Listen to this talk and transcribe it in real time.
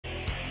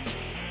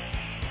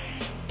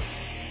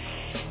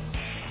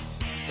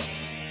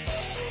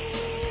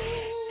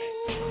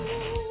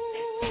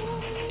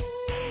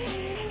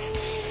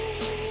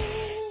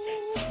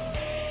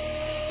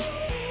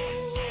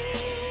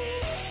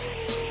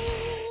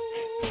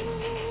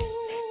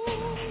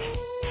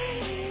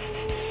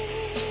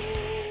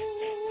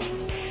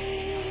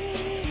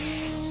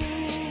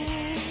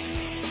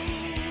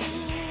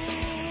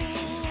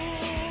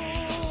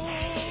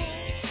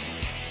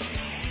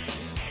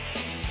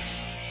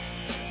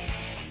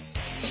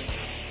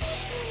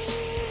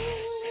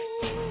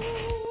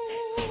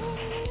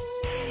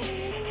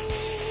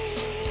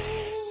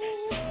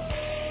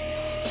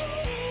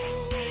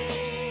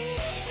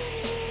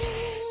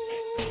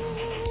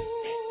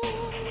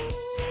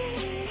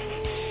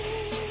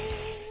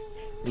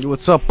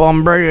What's up,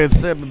 hombre?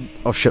 It's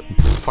oh shit!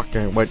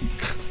 Fucking wait!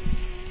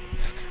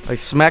 I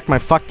smacked my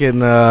fucking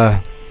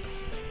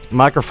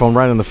microphone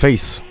right in the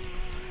face.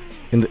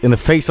 In the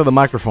face of the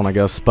microphone, I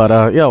guess.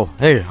 But yo,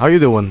 hey, how you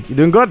doing? You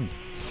doing good?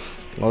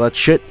 All that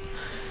shit.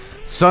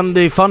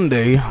 Sunday fun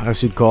day,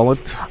 as you'd call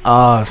it.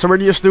 So we're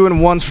just doing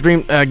one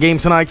stream game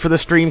tonight for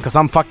this stream because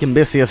I'm fucking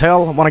busy as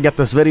hell. I want to get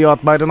this video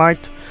out by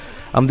tonight.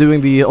 I'm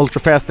doing the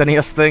ultra fast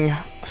NES thing.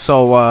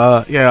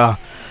 So yeah.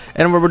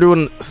 And we were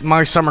doing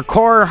My Summer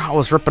Car. I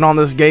was ripping on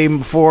this game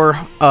before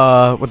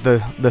with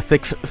the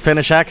thick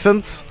Finnish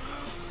accents.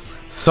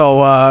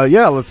 So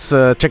yeah, let's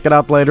check it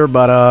out later.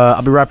 But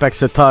I'll be right back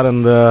to Todd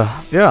and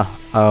yeah,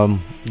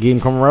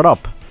 game coming right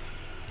up.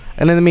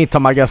 And in the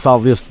meantime, I guess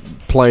I'll just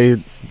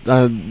play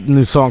a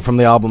new song from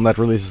the album that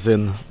releases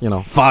in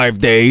 5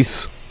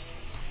 days.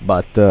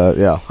 But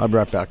yeah, I'll be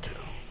right back.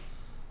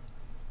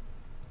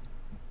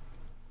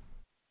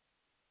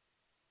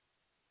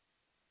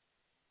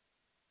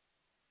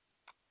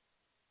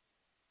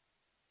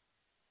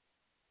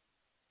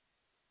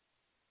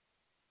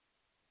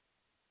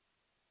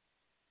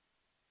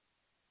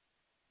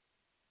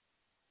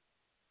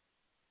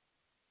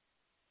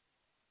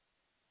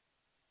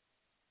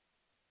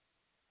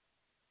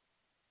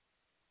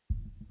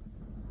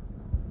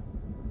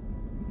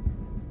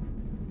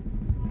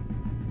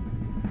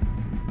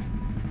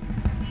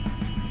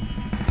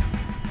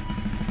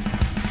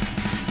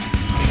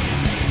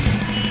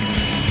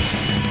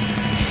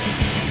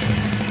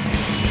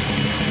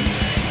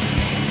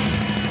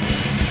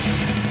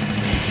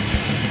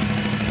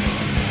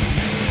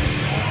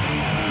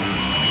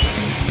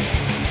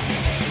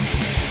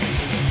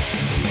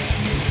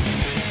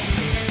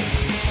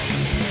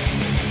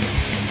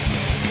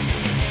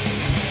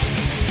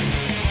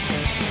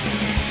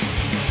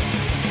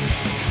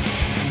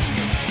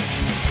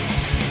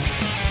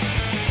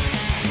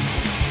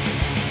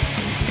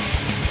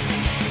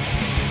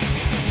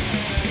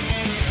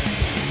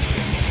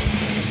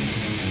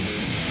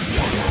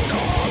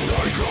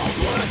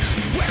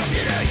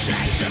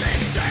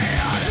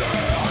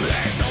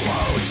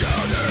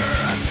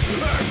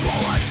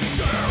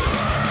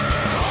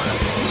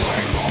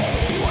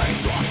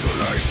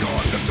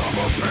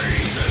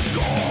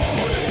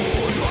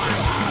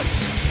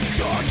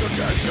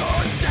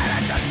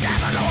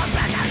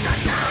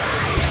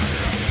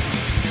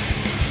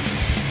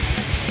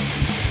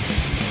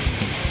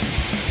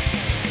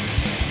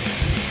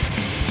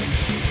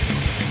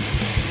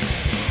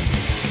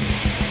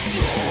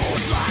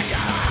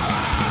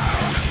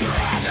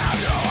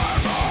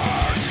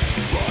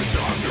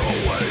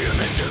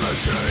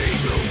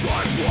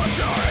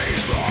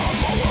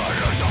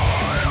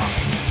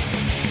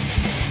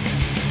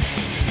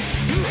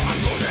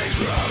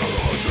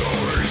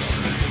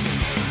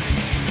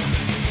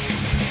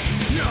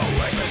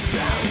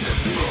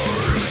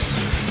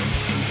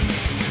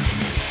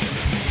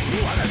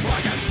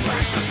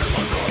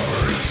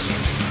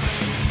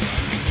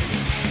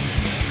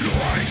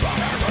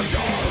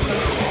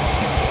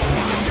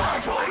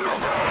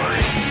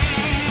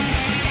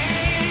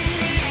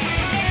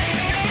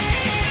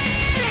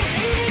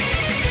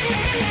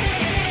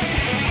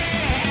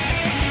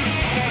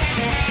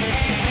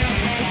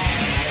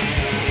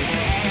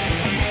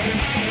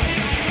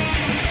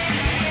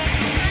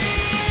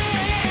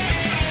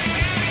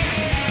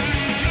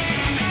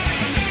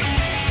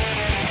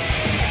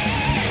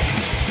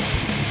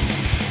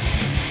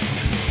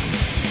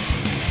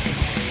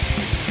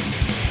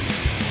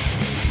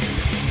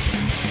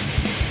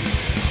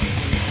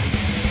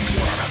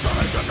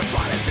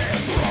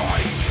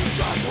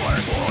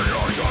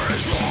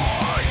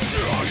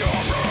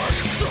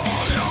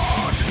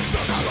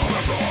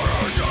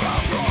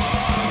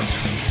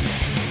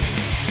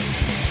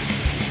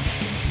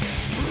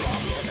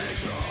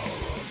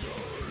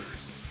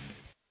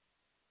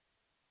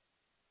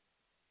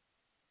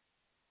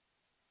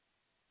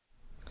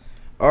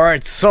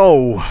 Alright,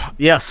 so,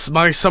 yes,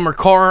 My Summer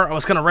Car. I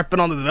was kind of ripping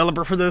on the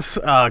developer for this,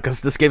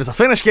 because this game is a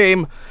Finnish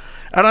game,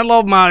 and I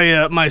love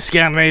my my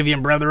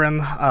Scandinavian brethren,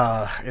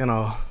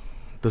 the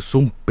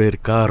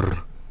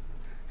Sumperkar.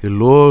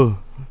 Hello.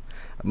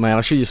 Man,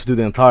 I should just do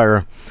the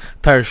entire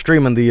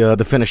stream in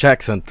the Finnish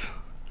accent.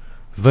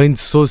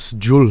 Vinesauce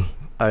Jul.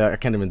 I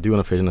can't even do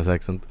an Finnish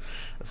accent.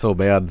 It's so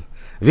bad.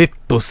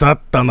 Vittu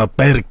satana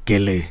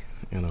perkele,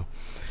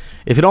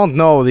 If you don't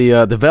know,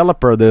 the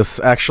developer of this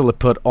actually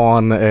put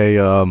on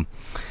a...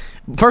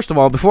 first of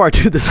all, before I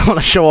do this, I want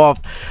to show off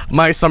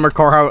My Summer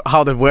Car,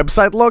 how the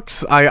website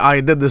looks.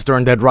 I did this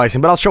during Dead Rising,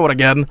 but I'll show it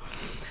again.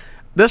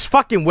 This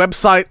fucking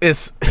website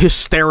is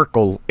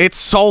hysterical. It's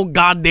so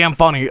goddamn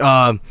funny.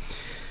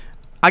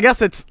 I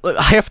guess it's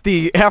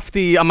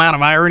hefty amount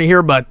of irony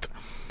here, but...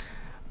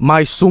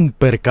 My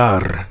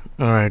Sumperkar.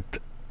 Alright.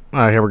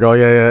 Alright, here we go.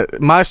 Yeah.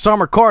 My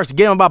Summer Car is a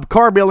game about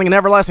car building and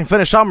everlasting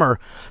Finnish summer.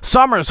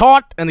 Summer is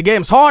hot, and the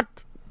game's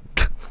hot.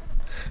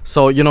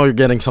 So, you're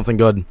getting something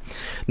good.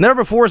 Never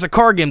before is a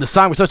car game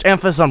designed with such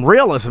emphasis on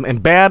realism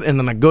and bad and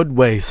in a good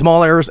way.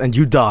 Small errors and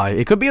you die.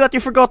 It could be that you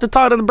forgot to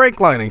tighten the brake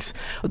linings,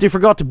 that you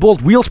forgot to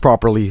bolt wheels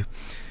properly,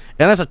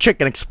 And there's a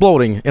chicken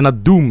exploding in a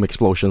Doom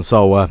explosion,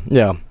 so,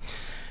 yeah.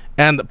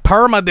 And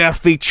permadeath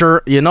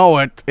feature, you know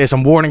it, is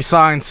some warning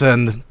signs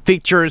and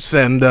features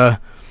and,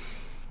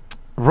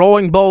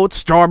 rowing boats,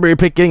 strawberry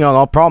picking,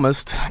 all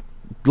promised.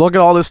 Look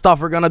at all this stuff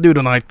we're gonna do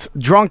tonight.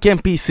 Drunk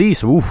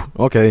NPCs, ooh,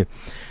 okay.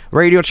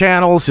 Radio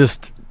channels,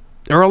 just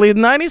early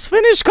 90s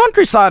Finnish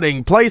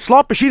countrysiding. Play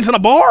slot machines in a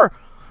bar?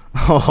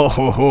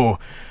 Oh,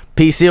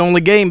 PC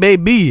only game,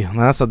 baby.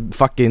 That's a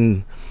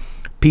fucking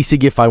PC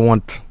GIF I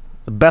want.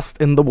 The best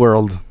in the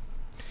world.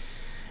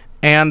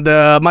 And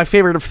my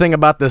favorite thing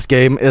about this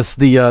game is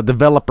the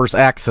developer's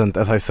accent,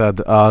 as I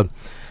said.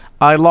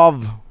 I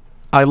love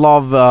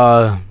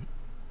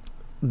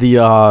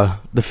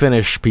the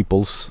Finnish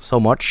peoples so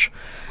much.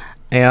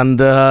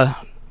 And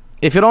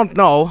if you don't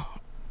know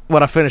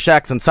what a Finnish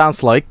accent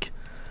sounds like,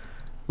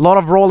 a lot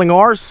of rolling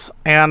R's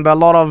and a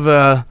lot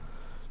of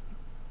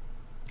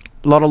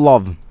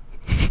love.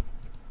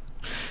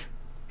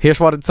 Here's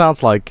what it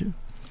sounds like.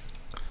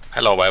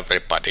 Hello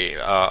everybody.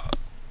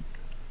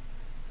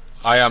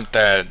 I am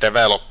the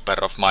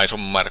developer of My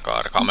Summer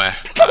Car Game,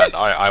 and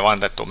I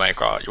wanted to make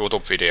a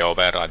YouTube video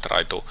where I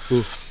try to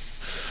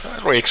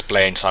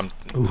re-explain some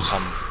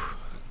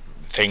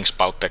things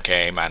about the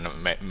game and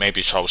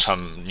maybe show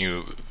some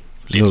new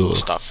little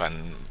stuff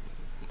and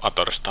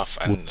other stuff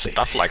and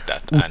stuff like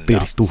that. And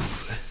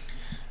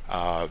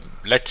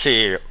let's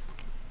see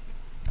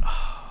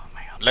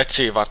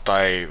what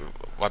I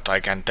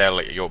can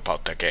tell you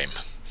about the game,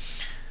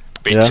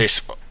 which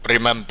is,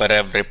 remember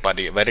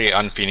everybody, very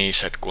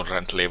unfinished,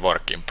 currently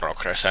work in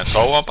progress and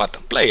so on,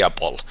 but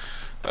playable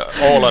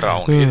all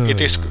around.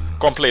 It is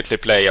completely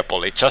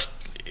playable. It's just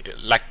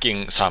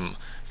lacking some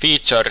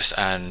features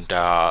and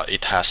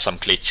it has some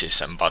glitches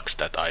and bugs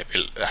that I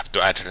will have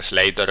to address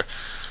later.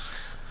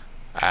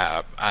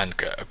 And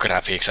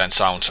graphics and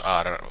sounds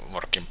are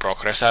work in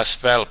progress as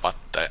well, but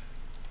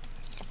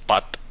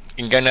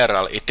in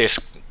general it is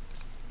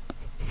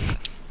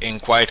in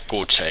quite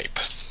good shape.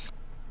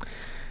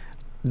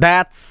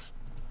 That's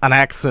an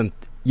accent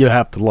you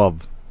have to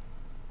love.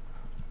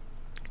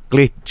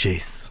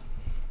 Glitches.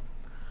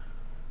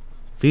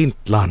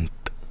 Finland.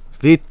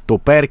 Vittu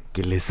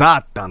perkele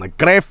satana.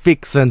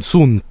 Graphics and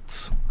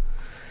sunts.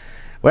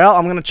 Well,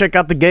 I'm gonna check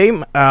out the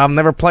game. I've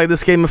never played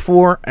this game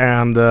before,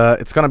 and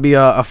it's gonna be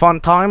a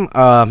fun time.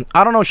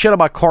 I don't know shit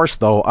about cars,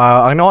 though.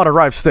 I know how to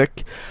drive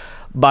stick,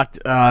 but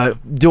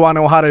do I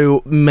know how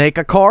to make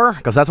a car?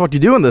 Because that's what you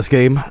do in this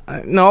game.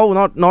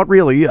 No, not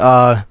really.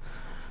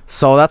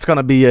 So that's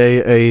gonna be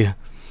a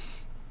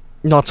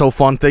not so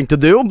fun thing to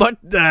do, but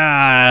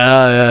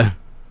I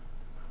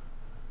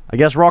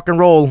guess rock and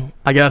roll,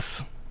 I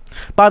guess.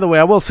 By the way,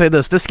 I will say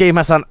this game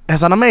has an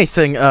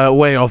amazing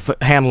way of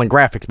handling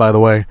graphics, by the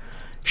way.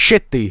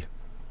 Shitty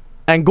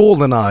and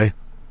GoldenEye.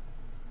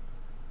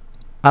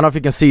 I don't know if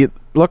you can see it.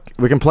 Look,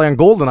 we can play on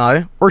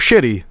GoldenEye or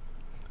shitty.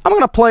 I'm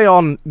gonna play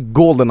on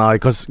GoldenEye,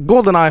 because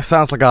GoldenEye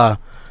sounds like a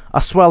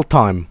swell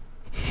time.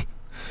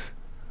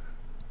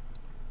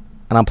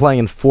 And I'm playing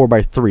in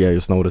 4x3, I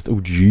just noticed. Oh,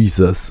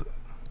 Jesus.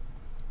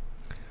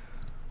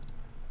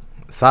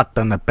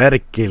 Satana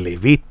perkele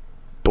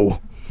vittu.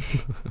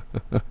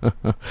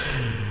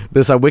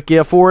 There's a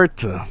wiki for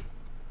it.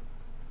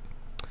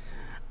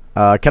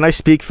 Can I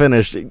speak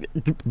Finnish?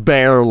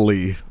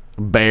 Barely.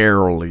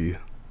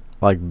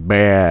 Like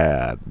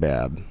bad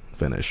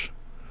Finnish.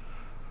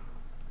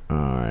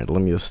 Alright,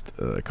 let me just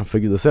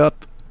configure this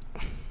out.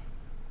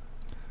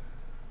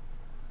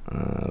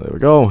 There we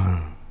go.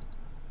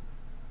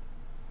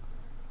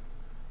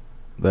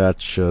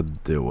 That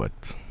should do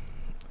it.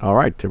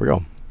 Alright, here we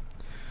go.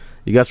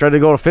 You guys ready to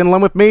go to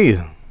Finland with me?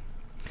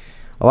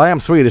 Well, I am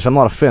Swedish, I'm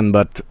not a Finn,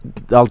 but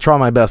I'll try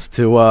my best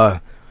to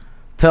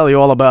tell you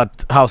all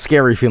about how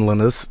scary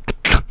Finland is.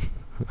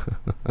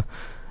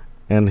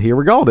 And here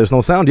we go. There's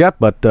no sound yet,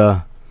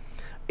 but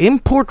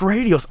import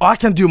radios. Oh, I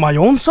can do my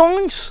own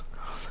songs?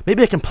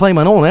 Maybe I can play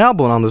my own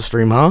album on the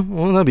stream, huh?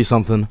 Well, that'd be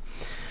something.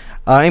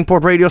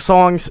 Import radio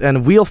songs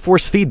and wheel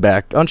force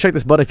feedback. Uncheck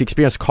this button if you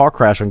experience car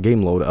crash on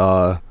game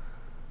load.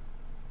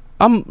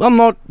 I'm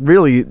not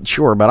really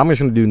sure, but I'm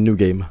just gonna do new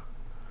game.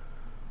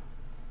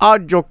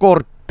 Ajo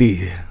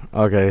kortti.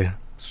 Okay.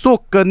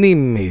 Sukka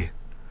nimi.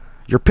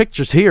 Your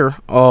picture's here.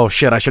 Oh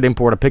shit, I should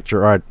import a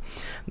picture. Alright.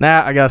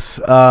 Nah, I guess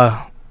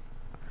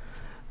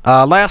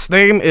last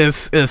name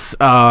is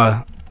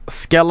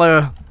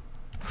Skeletor.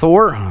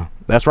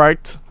 That's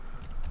right.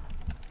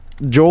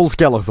 Joel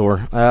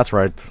Skeletor. That's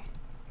right.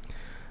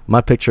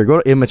 My picture.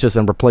 Go to images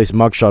and replace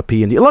mugshot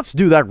PNG. Let's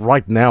do that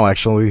right now,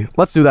 actually.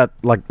 Let's do that,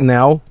 like,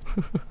 now.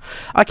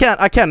 I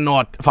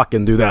cannot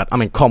fucking do that. I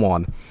mean, come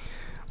on.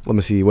 Let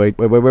me see. Wait.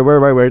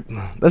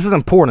 This is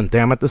important,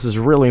 damn it. This is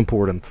really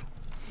important.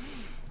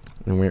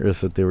 And where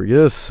is it? There it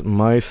is.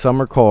 My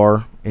summer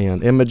car.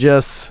 And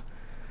images.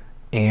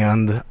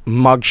 And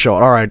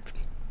mugshot. Alright.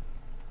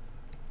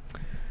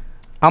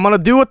 I'm gonna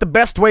do it the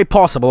best way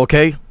possible,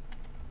 okay?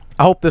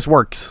 I hope this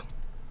works.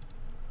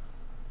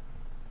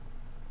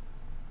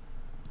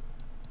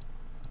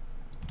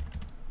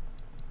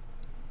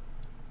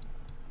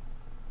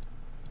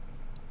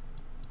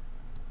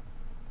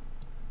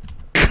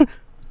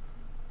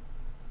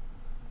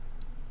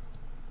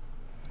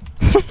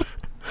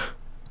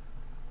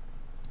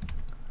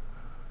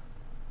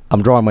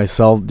 I'm drawing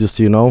myself, just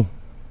so you know.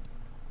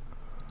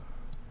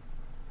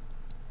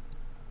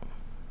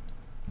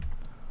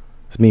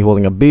 It's me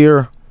holding a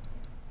beer.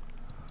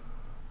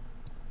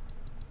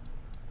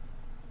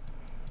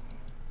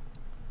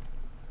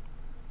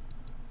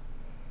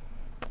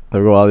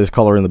 There we go. I'll just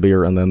color in the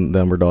beer, and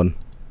then we're done.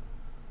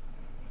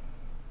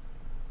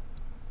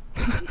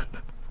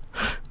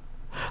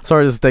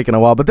 Sorry, this is taking a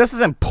while, but this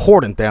is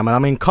important, damn it. I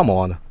mean, come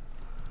on.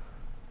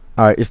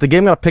 Alright, is the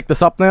game gonna pick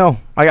this up now?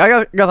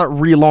 I gotta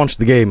relaunch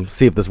the game,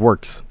 see if this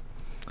works.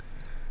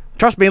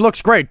 Trust me, it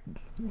looks great.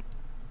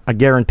 I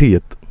guarantee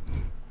it.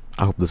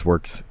 I hope this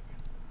works.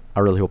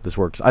 I really hope this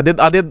works. I did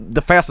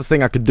the fastest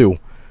thing I could do.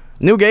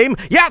 New game?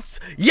 Yes!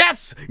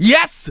 Yes!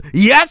 Yes!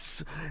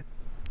 Yes!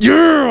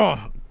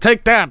 Yeah!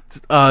 Take that,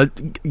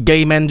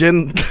 game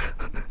engine.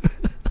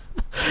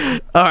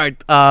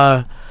 Alright,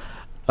 oh,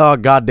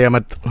 god damn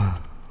it.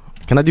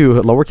 Can I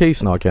do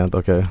lowercase? No, I can't.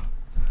 Okay.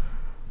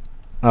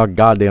 Oh,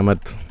 god damn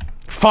it.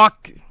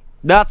 Fuck!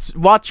 That's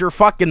what your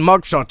fucking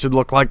mugshot should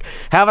look like.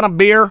 Having a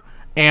beer,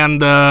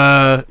 and,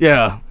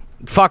 yeah.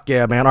 Fuck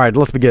yeah, man. Alright,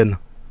 let's begin.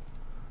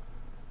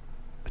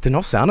 Is there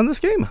no sound in this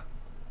game?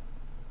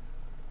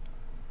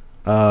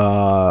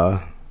 I'm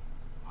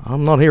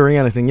not hearing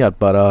anything yet,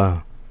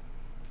 but,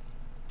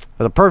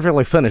 it's a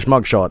perfectly finished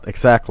mugshot.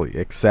 Exactly,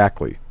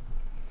 exactly.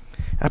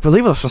 I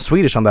believe there's some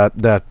Swedish on that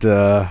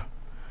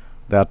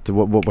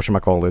what should I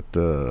call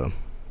it?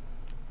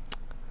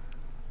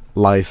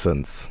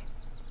 License.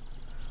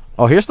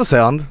 Oh, here's the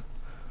sound.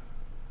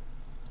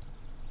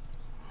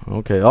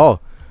 Okay, oh.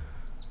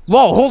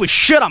 Whoa, holy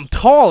shit, I'm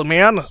tall,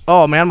 man.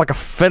 Oh, man, I'm like a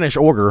Finnish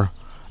ogre.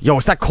 Yo,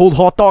 is that cold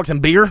hot dogs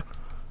and beer?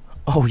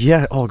 Oh,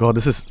 yeah. Oh, God,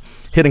 this is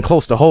hitting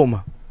close to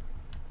home.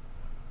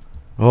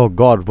 Oh,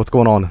 God, what's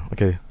going on?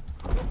 Okay.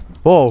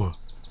 Whoa.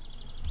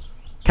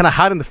 Can I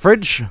hide in the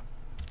fridge?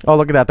 Oh,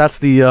 look at that. That's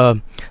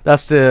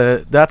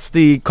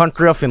the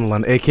country of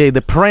Finland, aka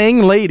the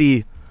praying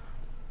lady.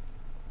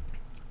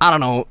 I don't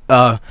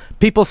know.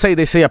 People say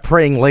they say a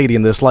praying lady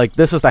in this. Like,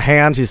 this is the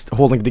hand she's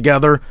holding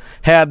together,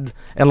 head,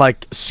 and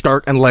like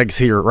skirt and legs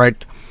here,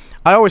 right?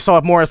 I always saw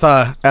it more as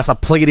a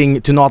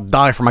pleading to not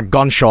die from a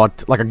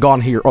gunshot, like a gun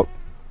here. Oh,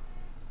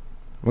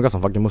 we got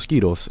some fucking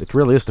mosquitoes. It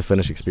really is the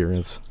Finnish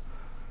experience.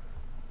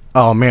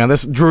 Oh man,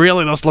 this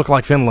really does look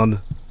like Finland.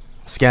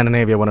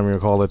 Scandinavia, whatever you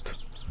call it.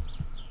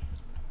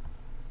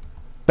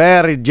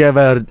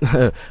 Bergjärven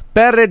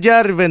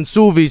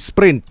Suvi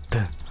Sprint.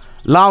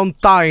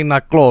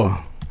 Launtainaklo.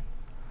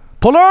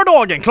 På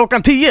lördagen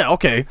klockan 10,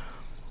 okay.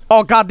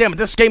 Oh god damn it,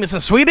 this game is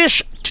in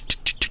Swedish.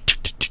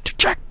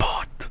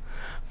 Jackpot.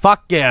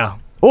 Fuck yeah.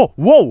 Oh,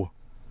 whoa.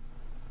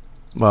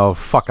 Well,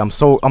 fuck, I'm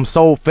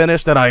so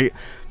finished that I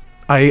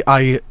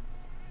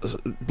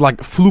like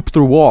floop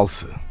through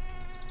walls.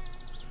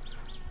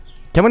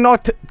 Can we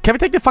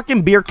take the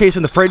fucking beer case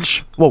in the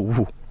fridge?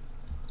 Whoa.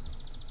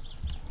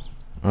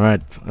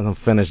 Alright, I'm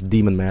finished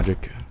demon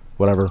magic.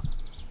 Whatever.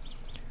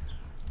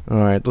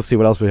 Alright, let's see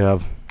what else we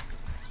have.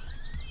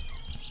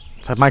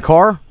 Is that my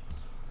car?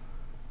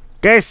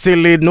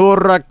 Kesili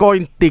Nurra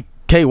Kointi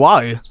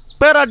KY.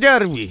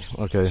 Bergjärvi.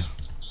 Okay.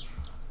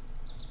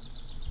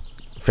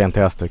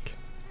 Fantastic.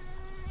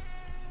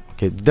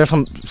 Okay, there's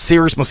some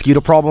serious mosquito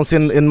problems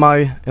in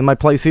my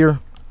place here.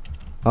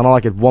 I don't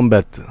like it one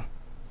bit.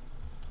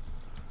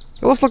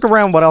 Let's look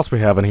around what else we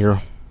have in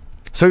here.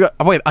 So,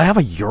 wait, I have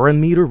a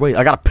urine meter? Wait,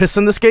 I gotta piss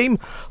in this game?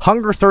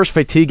 Hunger, thirst,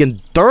 fatigue,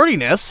 and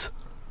dirtiness?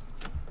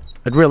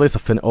 It really is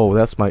a oh,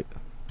 that's my...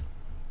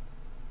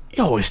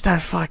 Yo, is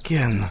that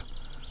fucking...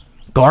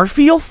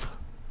 Garfield?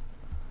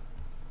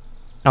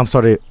 I'm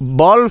sorry,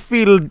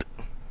 Ballfield...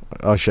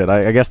 Oh shit,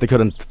 I guess they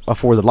couldn't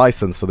afford the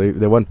license, so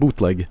they went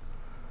bootleg.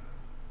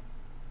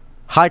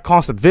 High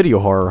concept video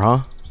horror,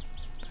 huh?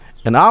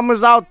 And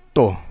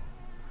Amazauto.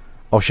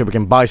 Oh shit, we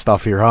can buy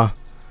stuff here, huh?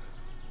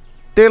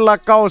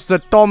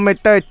 Tilakauset Tommi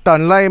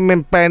Teitan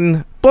Leimin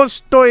Pen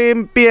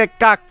Pustuin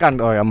Piekakan.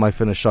 Oh yeah, my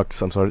Finnish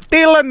sucks, I'm sorry.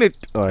 Tilanit.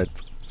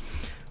 Alright.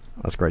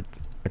 That's great.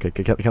 Okay,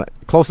 can I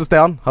close this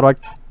down? How do I...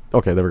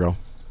 Okay, there we go.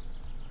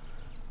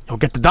 Yo,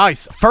 get the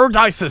dice! Fur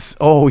dices!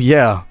 Oh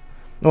yeah.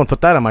 No one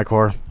put that in my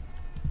car.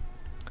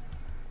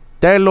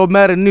 Telo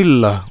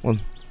Merinilla.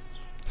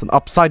 It's an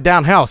upside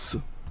down house.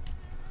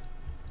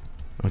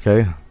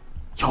 Okay.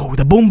 Yo,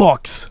 the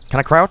boombox! Can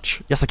I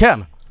crouch? Yes, I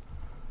can.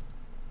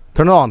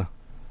 Turn it on.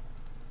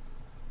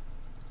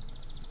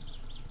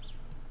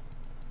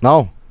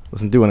 No,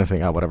 doesn't do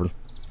anything. Oh, whatever.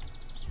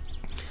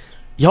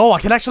 Yo, I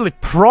can actually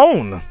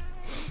prone.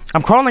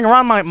 I'm crawling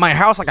around my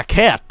house like a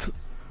cat.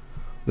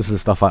 This is the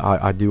stuff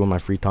I do in my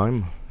free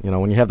time. You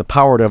know, when you have the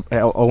power to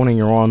owning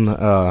your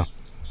own,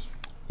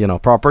 you know,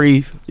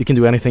 property, you can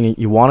do anything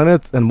you want in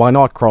it. And why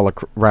not crawl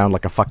around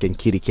like a fucking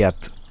kitty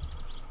cat?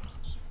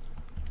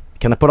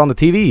 Can I put on the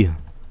TV?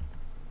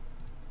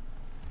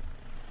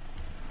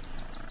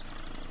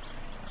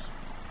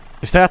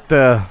 Is that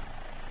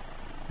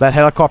that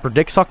helicopter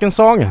dick sucking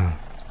song?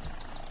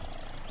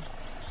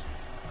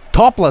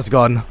 Topless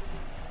gun.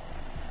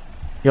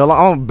 Yo,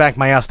 I'll back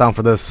my ass down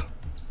for this.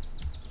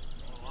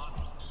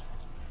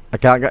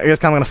 Okay, I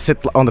guess I'm gonna sit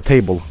on the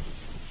table.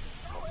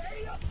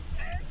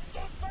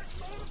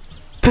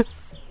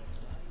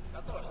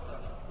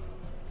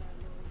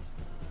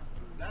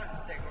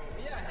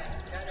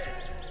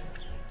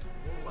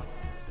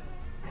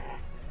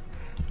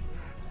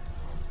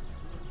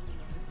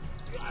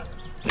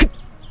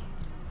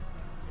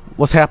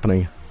 What's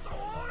happening?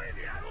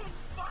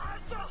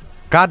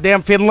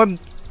 Goddamn Finland.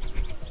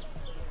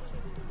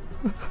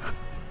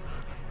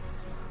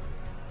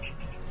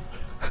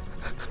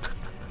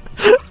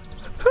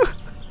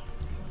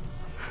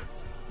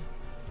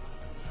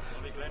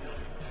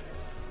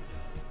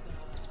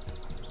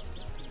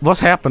 What's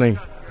happening?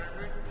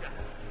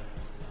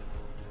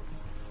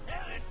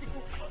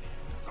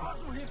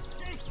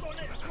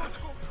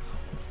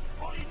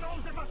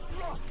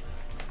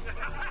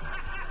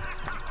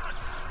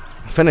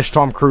 Finnish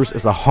Tom Cruise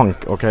is a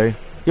hunk, okay?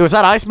 Yo, is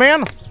that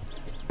Iceman?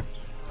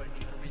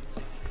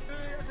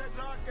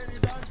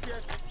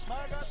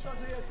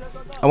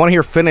 I want to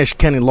hear Finnish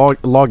Kenny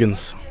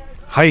Loggins.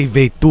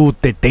 Highway to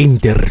the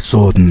danger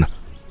zone.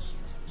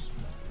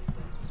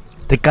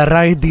 Take a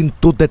ride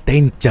into the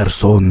danger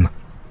zone.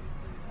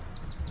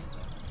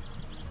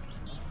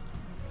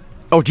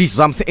 Oh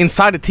Jesus, I'm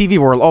inside the TV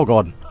world. Oh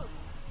God.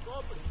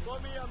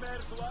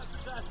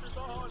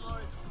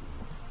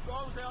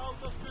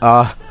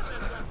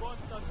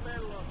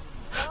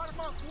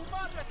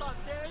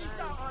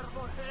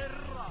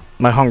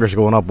 My hunger's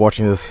going up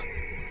watching this.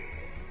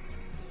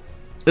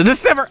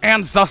 This never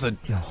ends, does it?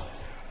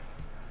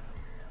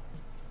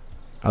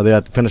 Are they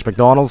at the Finnish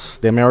McDonald's?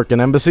 The American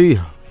Embassy?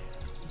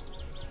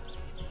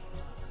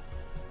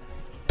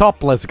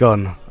 Topless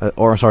gun.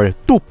 Or, sorry,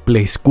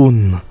 topless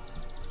gun.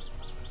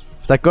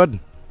 Is that good?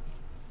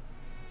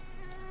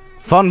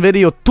 Fun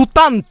video to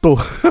tanto!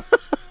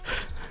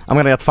 I'm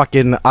gonna get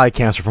fucking eye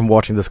cancer from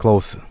watching this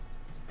close.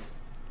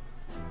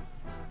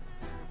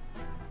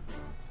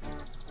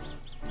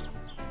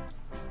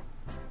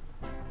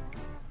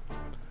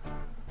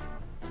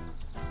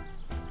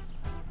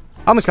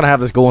 I'm just gonna have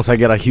this go once I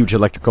get a huge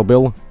electrical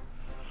bill.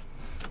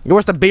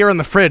 Where's the beer in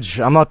the fridge?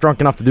 I'm not drunk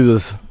enough to do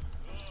this.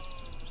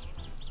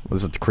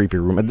 This is the creepy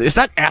room. Is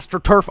that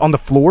AstroTurf on the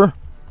floor?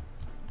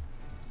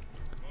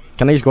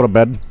 Can I just go to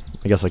bed?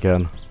 I guess I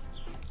can.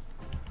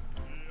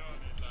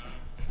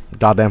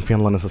 Goddamn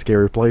Finland is a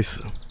scary place.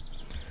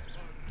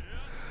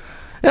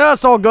 Yeah,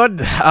 it's all good.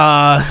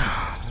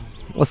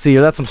 Let's see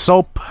here. That's some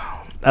soap.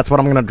 That's what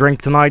I'm gonna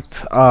drink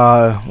tonight.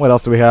 What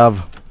else do we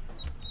have?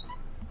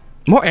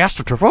 More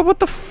AstroTurf. What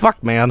the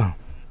fuck, man?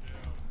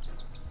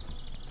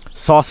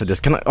 Sausages.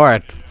 Can I?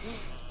 Alright.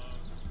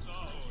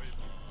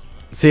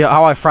 See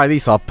how I fry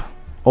these up.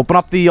 Open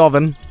up the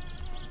oven.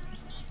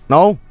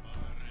 No?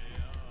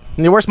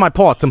 Where's my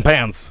pots and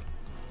pans?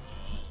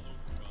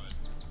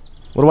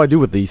 What do I do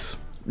with these?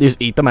 You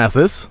just eat them as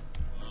is?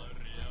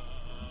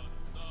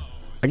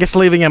 I guess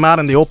leaving them out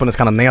in the open is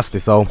kind of nasty,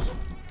 so... Do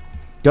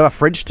you have a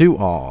fridge too?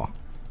 Aw.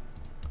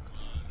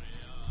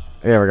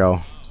 There we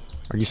go.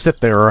 Or you sit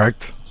there,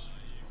 right?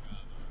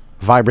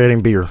 Vibrating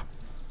beer.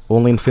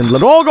 Only in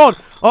Finland. Oh God!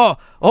 Oh!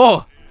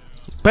 Oh!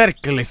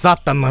 Perkele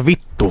satana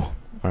vittu.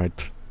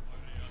 Alright.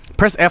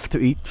 Press F to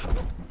eat.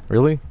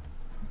 Really?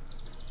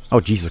 Oh,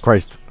 Jesus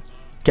Christ.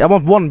 Okay, I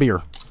want one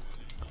beer.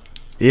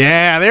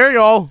 Yeah, there you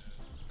go!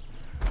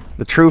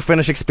 The true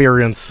Finnish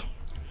experience.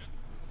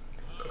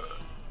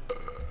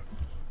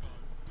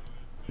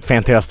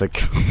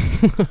 Fantastic.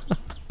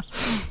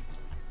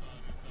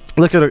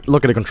 Look at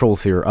the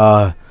controls here.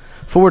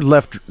 Forward,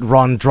 left,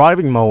 run,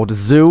 driving mode,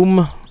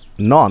 zoom,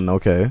 none.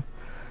 Okay.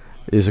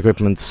 Is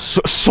equipment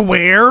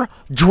swear,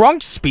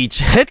 drunk speech,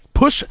 hit,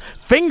 push,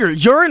 finger,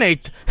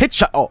 urinate, hit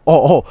shot.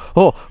 Oh.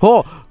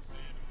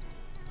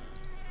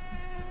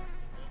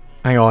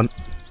 Hang on.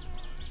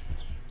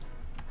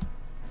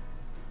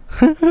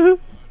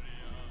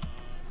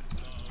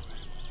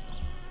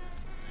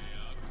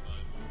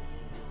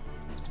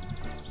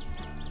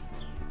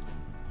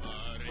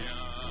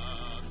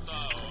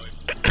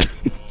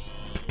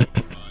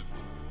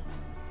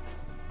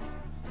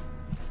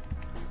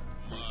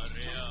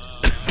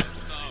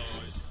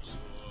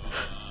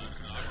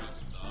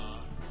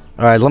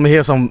 Alright, let me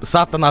hear some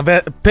satana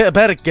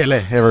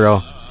perkele. Here we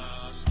go.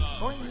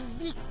 Oi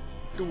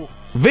vittu.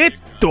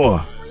 Vittu!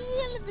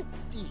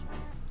 Helvetti.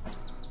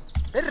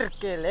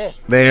 Perkele.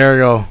 There you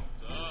go.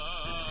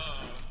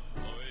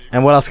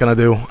 And what else can I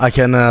do? I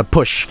can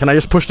push. Can I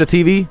just push the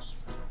TV?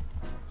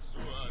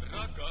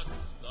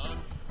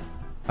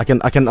 I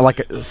can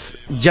like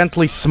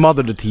gently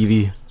smother the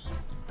TV.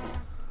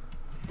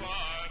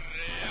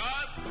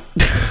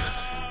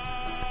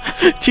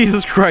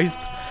 Jesus Christ.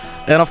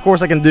 And of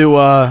course I can do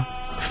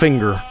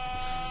finger.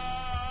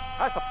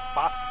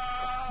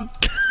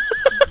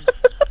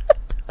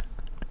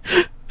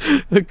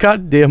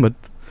 God damn it.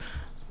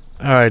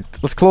 Alright,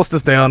 let's close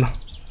this down.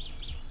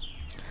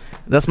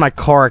 That's my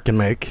car I can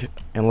make.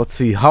 And let's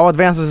see, how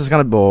advanced is this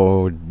gonna be?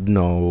 Oh,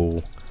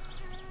 no.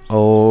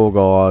 Oh,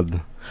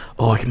 God.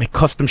 Oh, I can make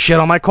custom shit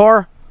on my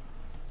car?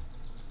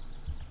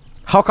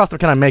 How custom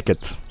can I make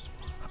it?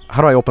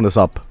 How do I open this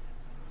up?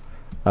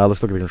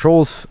 Let's look at the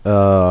controls.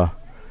 Oh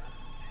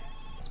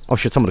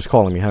shit, somebody's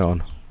calling me, hang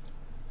on.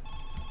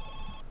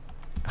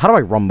 How do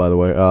I run, by the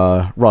way?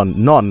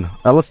 Run, none.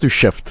 Let's do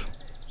shift.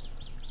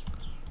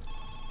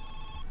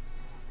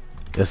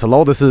 Yes,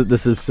 hello, this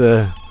is,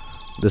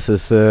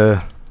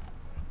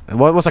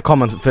 what was a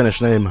common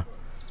Finnish name?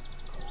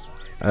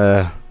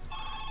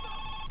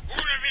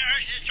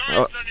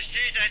 huolissani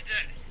siitä, että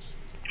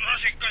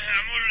lasitko sä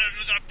mulle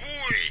noita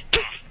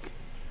puita?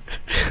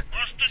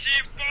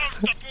 Ostasin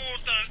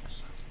polttopuuta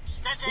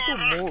koko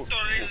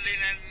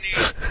traktorillinen, niin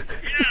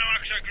minä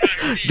maksan kyllä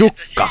hyvin,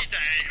 Jukka, että siitä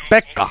ei oo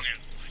Pekka.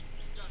 ongelmaa.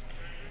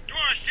 Tuo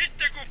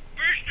sitten kun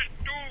pystyt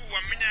tuua,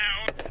 minä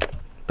oon...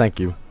 Thank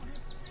you.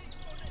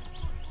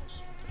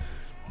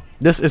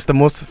 This is the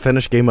most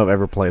finished game I've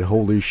ever played.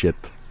 Holy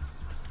shit.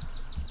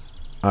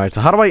 Alright,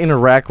 so how do I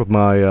interact with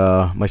my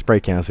my spray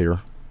cans here?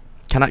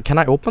 Can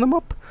I open them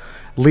up?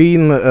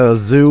 Lean,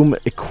 zoom,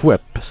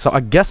 equip. So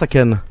I guess I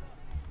can...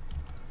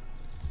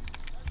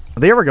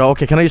 There we go.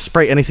 Okay, can I just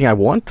spray anything I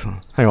want?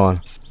 Hang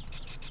on.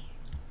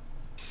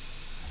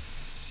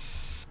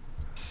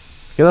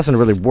 Okay, that doesn't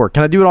really work.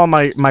 Can I do it on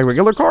my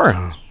regular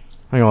car?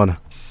 Hang on.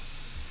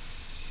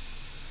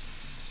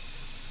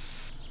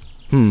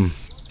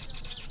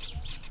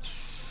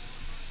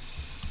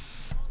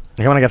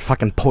 I wanna get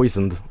fucking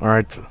poisoned.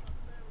 Alright. I'm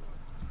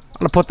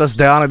gonna put this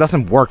down. It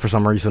doesn't work for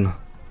some reason.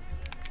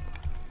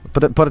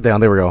 Put it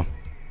down. There we go.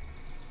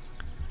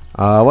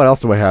 What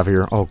else do I have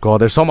here? Oh god,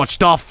 there's so much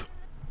stuff!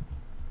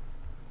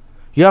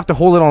 You have to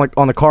hold it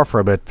on the car for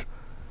a bit.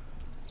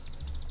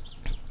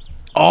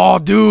 Oh,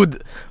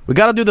 dude! We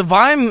gotta do the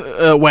Vine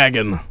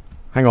wagon.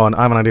 Hang on,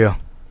 I have an idea.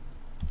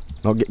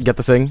 No, get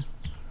the thing.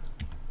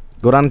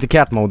 Go down into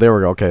cat mode. There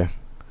we go, okay.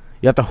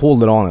 You have to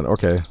hold it on it,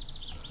 okay.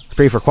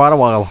 Spray for quite a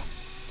while.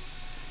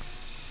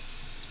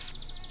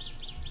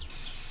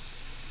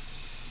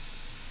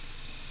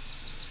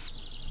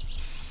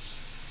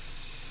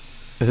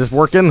 Is this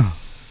working?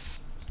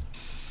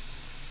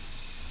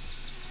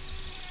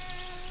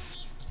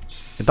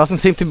 It doesn't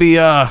seem to be,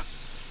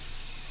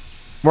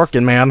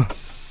 working, man.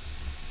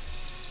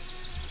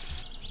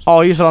 Oh,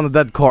 use it on the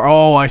dead car.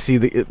 Oh, I see.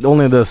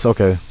 Only this,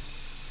 okay.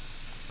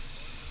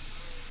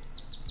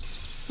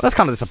 That's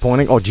kind of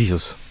disappointing. Oh,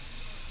 Jesus.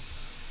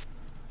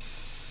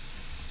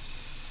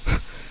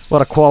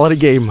 What a quality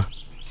game.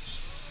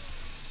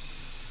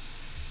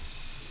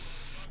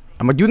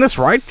 Am I doing this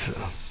right?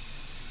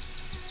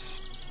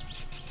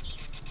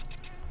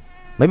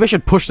 Maybe I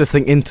should push this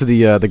thing into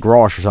the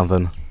garage or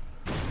something.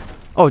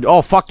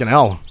 Oh, fucking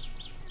hell.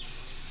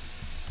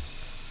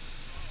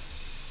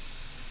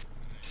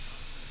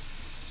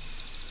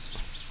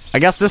 I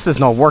guess this is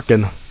not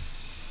working.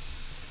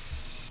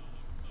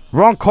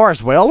 Wrong car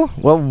as well?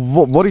 Well,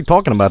 what are you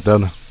talking about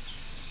then?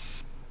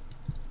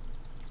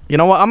 You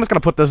know what? I'm just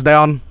gonna put this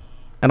down,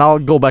 and I'll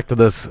go back to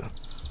this.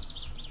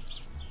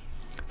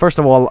 First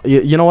of all,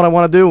 you know what I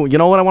want to do? You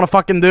know what I want to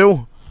fucking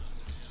do?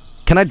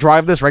 Can I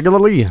drive this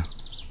regularly?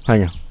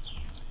 Hang on.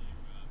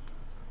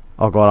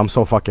 Oh god, I'm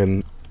so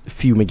fucking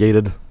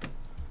fumigated.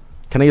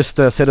 Can I just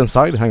sit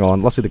inside? Hang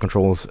on, let's see the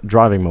controls.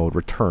 Driving mode,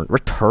 return.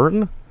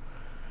 Return?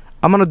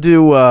 I'm gonna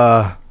do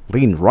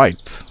lean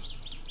right.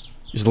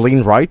 Just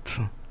lean right.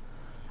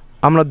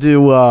 I'm gonna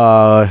do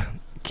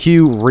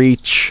Q,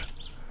 reach,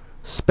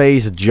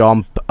 space,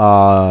 jump,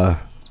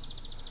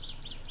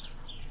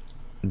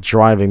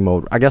 driving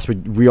mode. I guess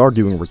we are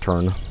doing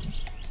return.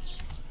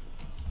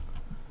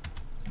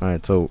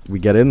 Alright, so we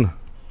get in.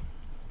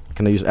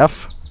 Can I use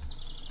F?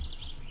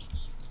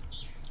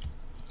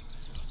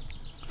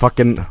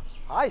 Fucking...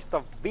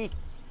 Haista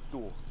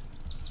vittu.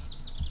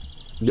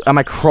 Am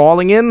I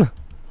crawling in?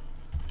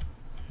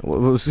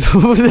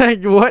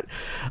 What?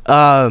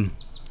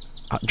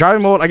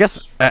 Driving mode, I guess,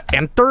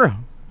 enter?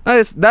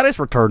 That is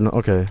return,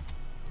 okay.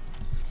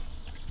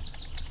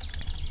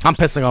 I'm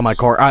pissing on my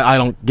car. I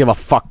don't give a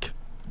fuck.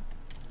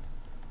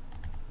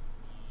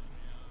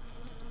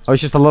 Oh,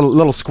 it's just a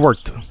little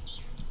squirt.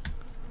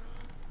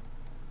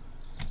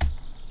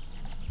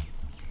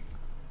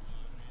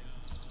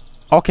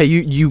 Okay,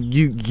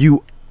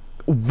 you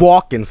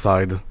walk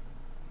inside.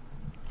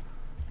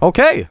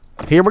 Okay,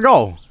 here we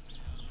go.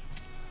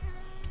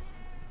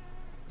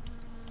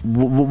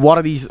 What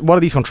are these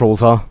controls,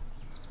 huh?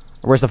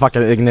 Where's the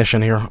fucking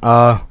ignition here? Do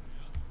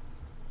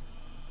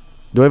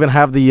I even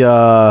have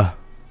the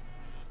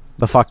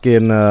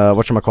fucking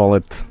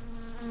whatchamacallit?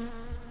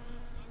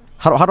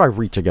 How do I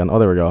reach again? Oh,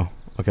 there we go.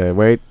 Okay,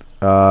 wait.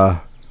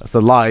 That's the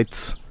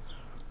lights.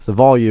 That's the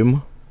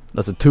volume.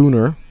 That's the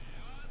tuner.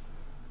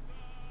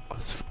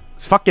 It's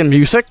fucking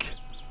music.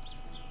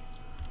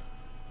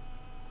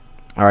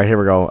 Alright, here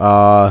we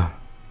go.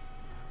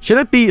 Should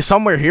it be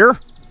somewhere here?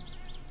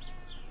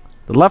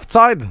 The left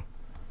side?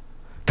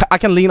 I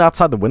can lean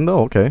outside the window?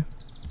 Okay.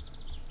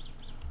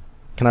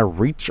 Can I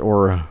reach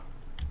or...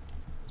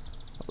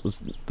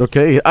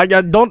 Okay, I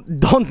don't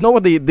know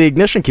what the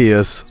ignition key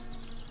is.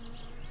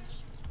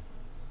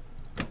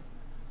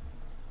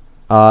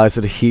 Is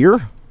it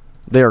here?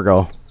 There we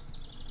go.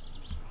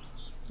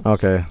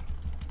 Okay.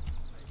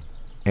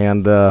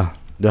 And, do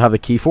I have the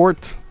key for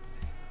it?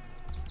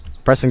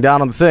 Pressing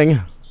down on the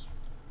thing.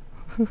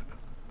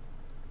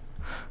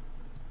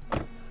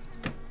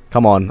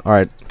 Come on,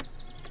 alright.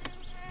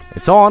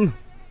 It's on.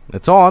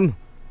 It's on.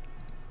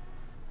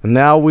 And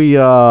now we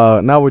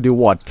do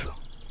what?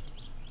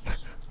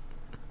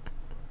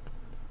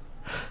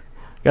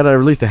 Gotta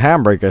release the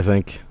handbrake, I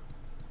think.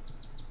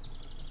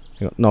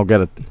 No,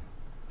 get it.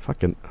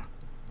 Fucking...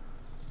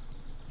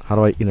 How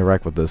do I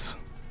interact with this?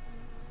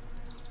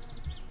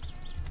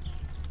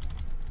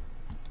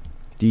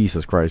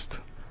 Jesus Christ.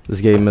 This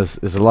game is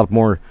a lot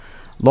more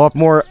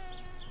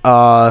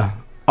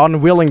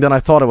unwilling than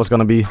I thought it was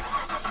gonna be.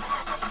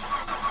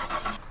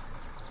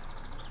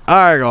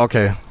 There you go,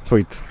 okay.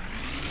 Sweet.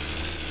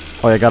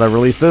 Oh, I gotta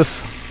release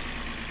this.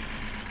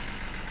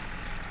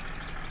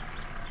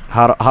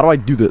 How do I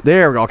do that?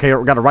 There we go. Okay,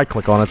 we gotta right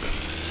click on it.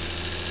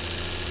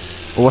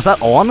 Oh, was that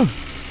on?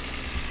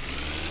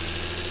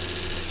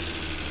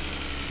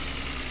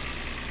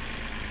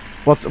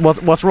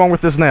 What's wrong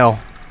with this now?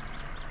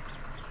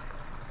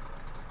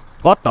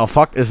 What the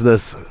fuck is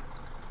this?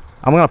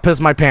 I'm gonna piss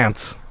my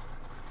pants.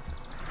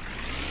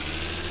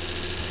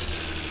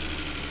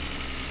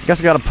 I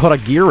guess I gotta put a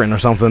gear in or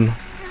something.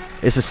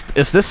 Is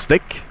this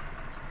stick?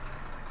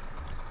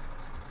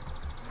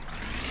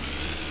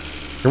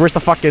 Where's the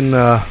fucking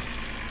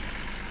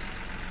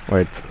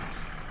wait.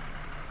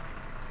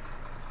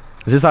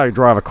 This is how you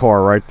drive a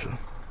car, right?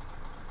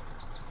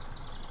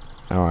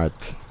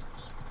 Alright.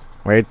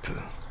 Wait.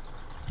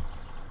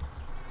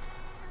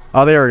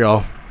 Oh, there we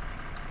go.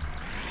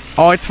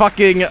 Oh, it's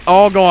fucking...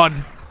 Oh, God.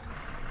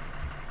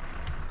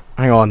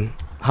 Hang on.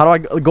 How do I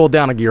go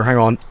down a gear? Hang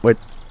on. Wait.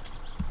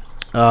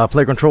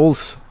 Play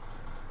controls.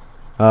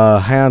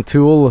 Hand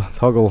tool.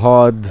 Toggle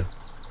HUD.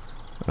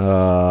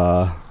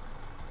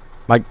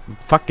 My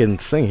fucking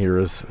thing here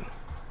is...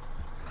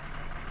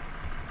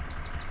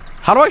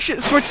 How do I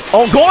switch?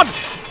 Oh, God!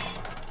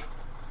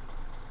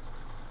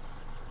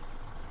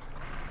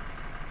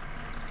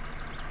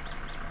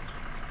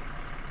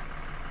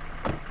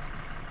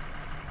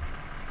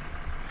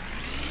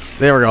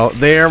 There we go.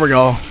 There we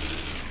go.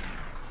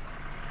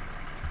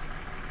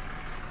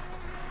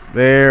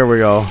 There we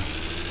go.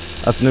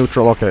 That's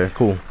neutral. Okay,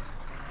 cool.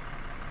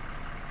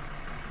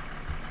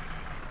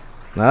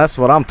 Now that's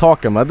what I'm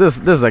talking about. This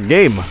is a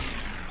game.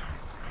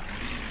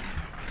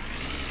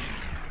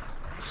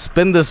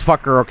 Spin this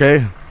fucker,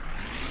 okay?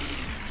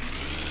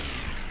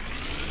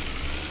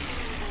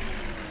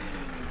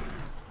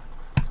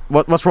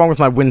 What's wrong with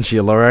my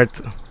windshield,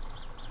 alright?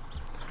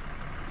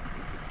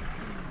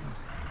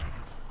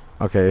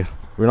 Okay,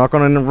 we're not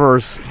gonna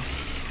reverse.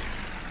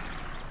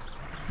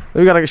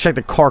 We gotta check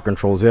the car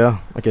controls, yeah?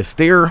 Okay,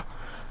 steer,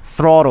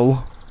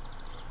 throttle,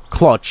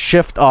 clutch,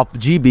 shift up,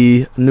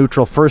 GB,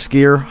 neutral, first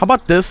gear. How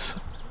about this?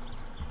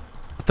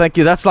 Thank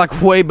you, that's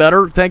like way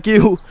better, thank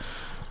you.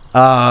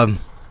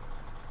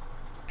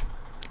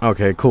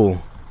 Okay,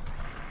 cool.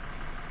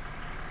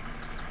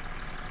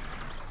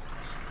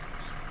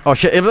 Oh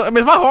shit, is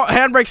my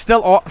handbrake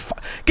still on?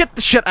 Get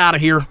the shit out of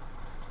here.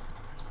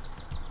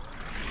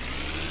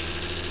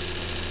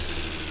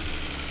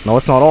 No,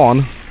 it's not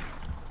on.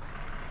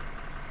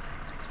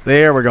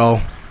 There we go.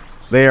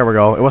 There we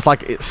go. It was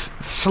like it's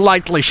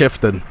slightly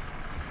shifted.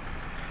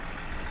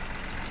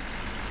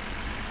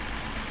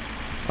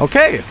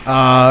 Okay,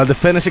 the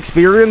finish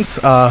experience,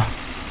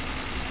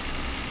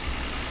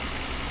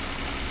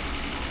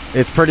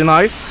 it's pretty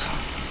nice.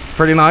 It's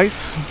pretty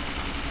nice.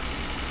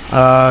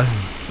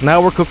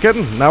 Now we're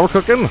cooking. Now we're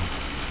cooking.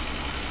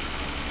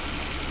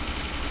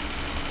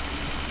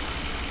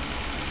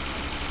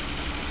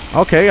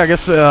 Okay, I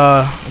guess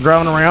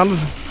driving around.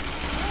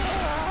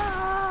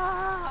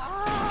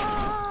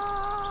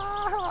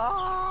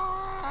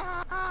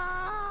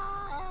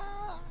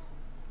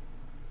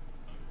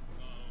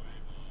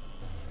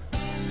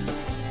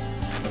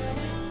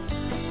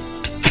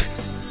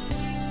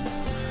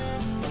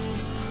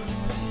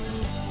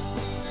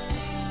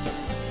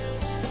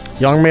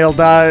 Young male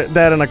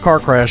died in a car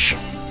crash.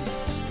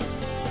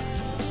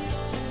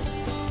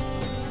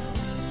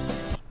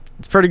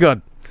 It's pretty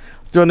good.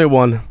 Let's do a new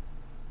one.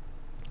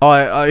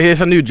 Oh,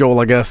 here's a new Joel,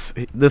 I guess.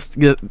 Okay,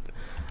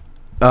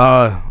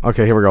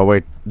 here we go.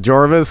 Wait,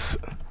 Jarvis.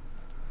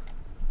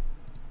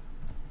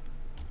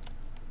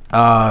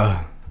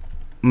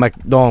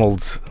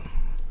 McDonald's.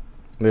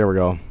 There we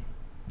go.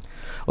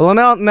 Well,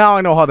 now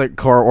I know how the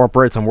car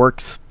operates and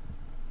works.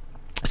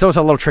 So it's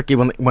a little tricky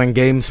when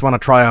games want to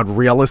try out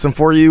realism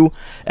for you,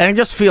 and it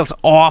just feels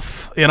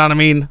off. You know what I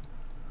mean?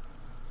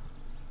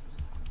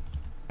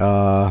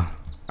 Alright,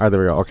 there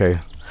we go. Okay.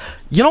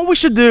 You know what we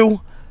should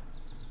do?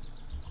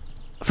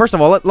 First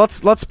of all,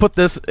 let's put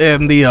this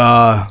in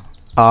the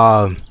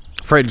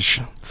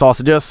fridge.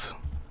 Sausages.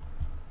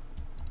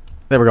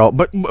 There we go.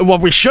 But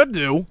what we should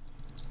do?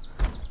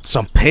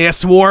 Some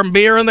piss warm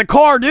beer in the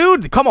car,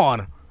 dude. Come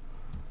on.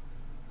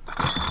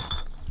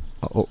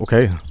 Oh,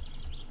 okay.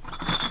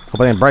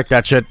 Hope I didn't break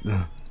that shit.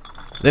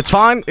 It's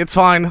fine. It's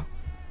fine.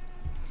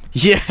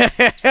 Yeah.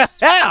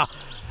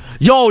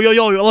 Yo.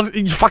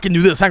 Let's fucking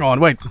do this. Hang on.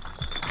 Wait.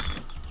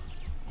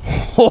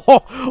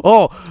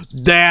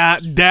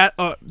 That.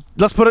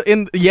 Let's put it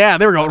in. Yeah,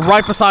 there we go.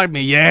 Right beside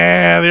me.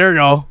 Yeah, there we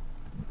go.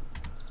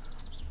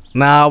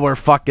 Now we're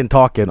fucking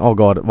talking. Oh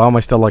god. Why am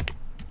I still like?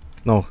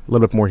 No, a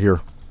little bit more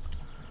here.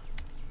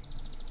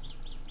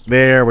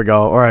 There we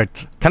go. All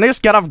right. Can I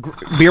just get off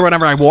beer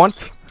whenever I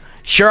want?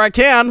 Sure I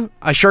can.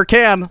 I sure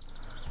can.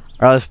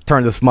 Alright, let's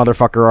turn this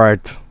motherfucker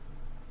right.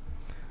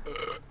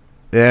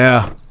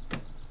 Yeah.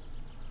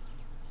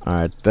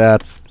 Alright,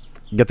 that's...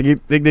 Get the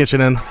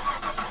ignition in.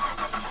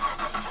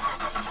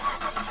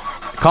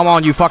 Come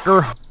on, you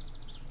fucker.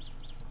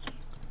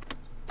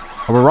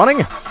 Are we running?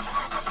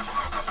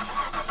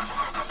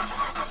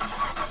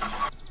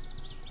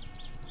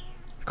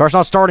 The car's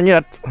not starting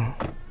yet.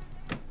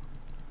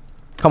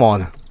 Come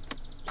on.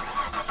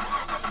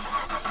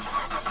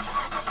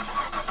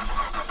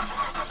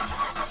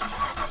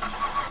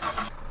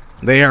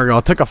 There we go.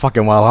 It took a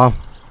fucking while, huh?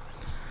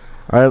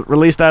 Alright,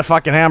 release that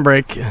fucking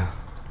handbrake.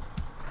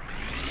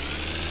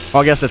 Oh,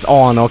 I guess it's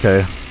on.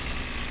 Okay.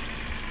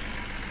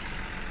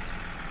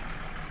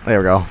 There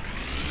we go.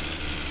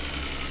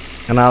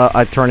 And now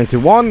I turn into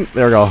one.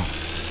 There we go.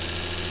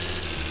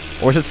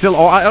 Or is it still...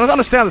 Oh, I don't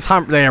understand this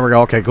time. There we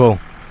go. Okay, cool.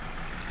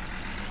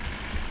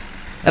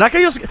 And I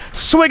can just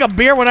swig a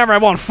beer whenever I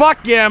want. Fuck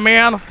yeah,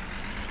 man.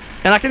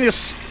 And I can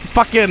just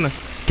fucking...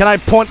 Can I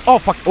point... Oh,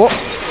 fuck.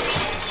 Oh.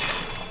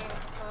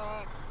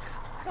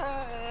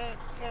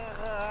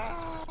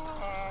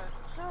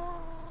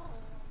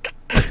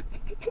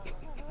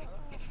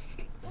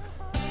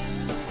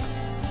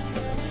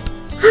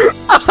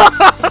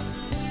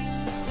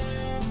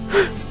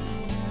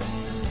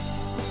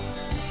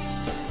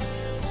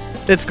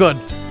 It's good.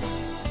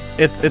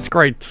 It's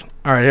great.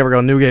 All right, here we go.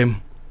 New game.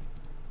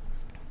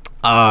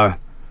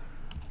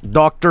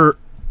 Dr.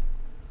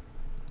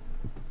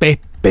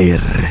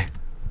 Pepper.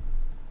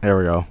 There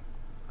we go.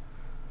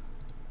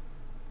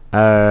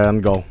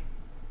 And go.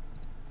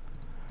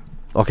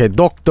 Okay,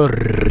 Dr.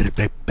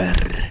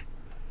 Pepper.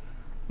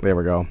 There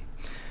we go.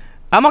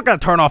 I'm not gonna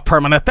turn off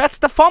permanent. That's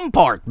the fun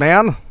part,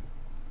 man.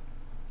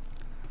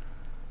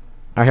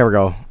 Alright, here we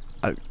go.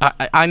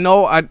 I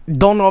know, I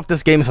don't know if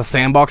this game is a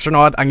sandbox or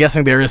not. I'm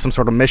guessing there is some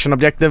sort of mission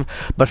objective.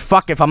 But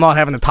fuck if I'm not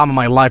having the time of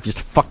my life just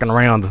fucking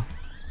around.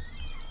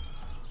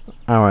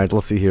 Alright,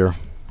 let's see here.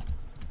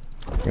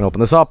 I'm gonna open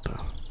this up. I'm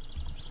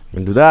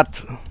gonna do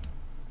that.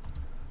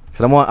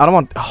 Cause I don't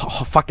want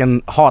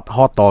fucking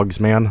hot dogs,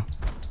 man.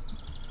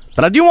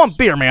 But I do want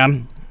beer,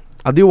 man.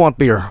 I do want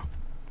beer.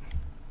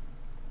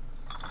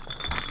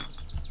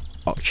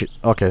 Oh shit,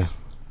 okay.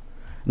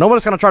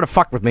 Nobody's gonna try to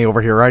fuck with me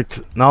over here, right?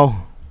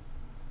 No?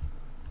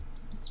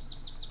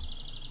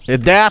 Yeah,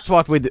 that's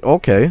what we do.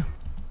 Okay.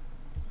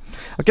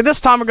 Okay,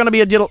 this time we're gonna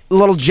be a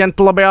little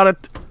gentle about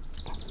it.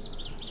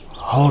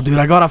 Oh, dude,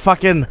 I gotta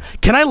fucking...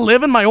 Can I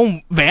live in my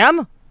own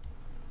van?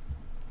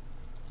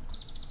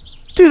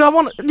 Dude, I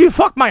want... You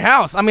fuck my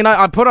house. I mean,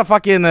 I put a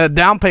fucking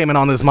down payment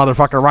on this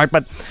motherfucker, right?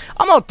 But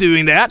I'm not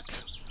doing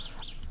that.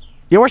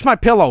 Yeah, where's my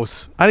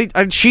pillows? I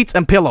need sheets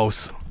and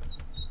pillows.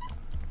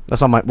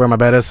 That's not where my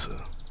bed is.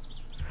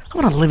 I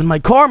wanna live in my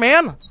car,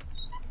 man.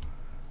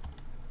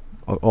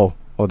 Oh,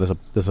 there's a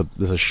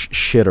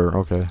shitter.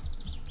 Okay.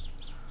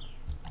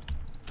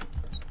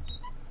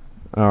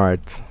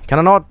 Alright. Can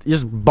I not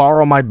just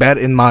borrow my bed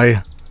in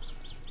my...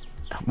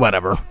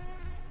 Whatever.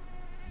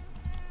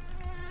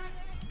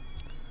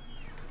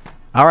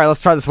 Alright,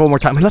 let's try this one more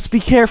time. Let's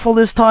be careful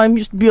this time.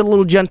 Just be a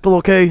little gentle,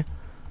 okay?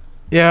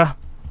 Yeah.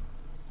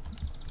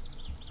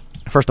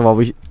 First of all,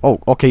 we... Oh,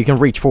 okay, you can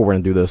reach forward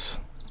and do this.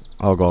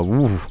 Oh, God.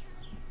 Ooh.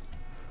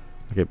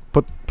 Okay,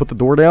 put the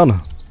door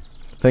down.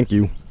 Thank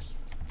you.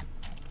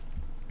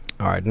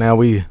 Alright, now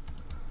we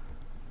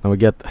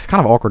get... It's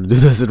kind of awkward to do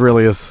this, it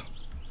really is.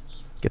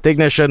 Get the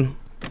ignition.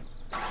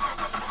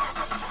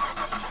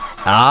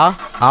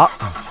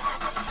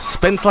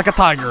 Spins like a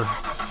tiger.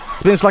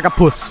 Spins like a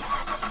puss.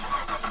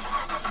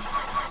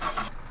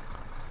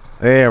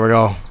 There we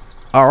go.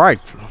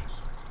 Alright.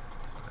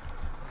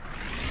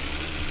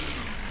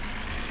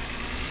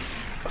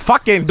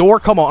 Fucking door,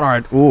 come on.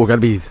 Alright. Ooh,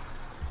 gotta be...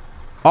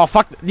 Oh,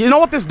 fuck. You know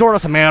what? This door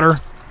doesn't matter.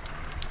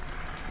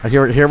 Right,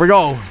 here we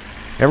go.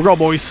 Here we go,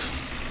 boys.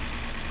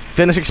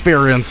 Finish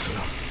experience.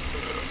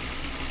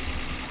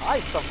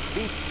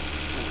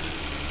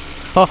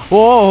 Oh,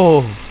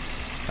 whoa.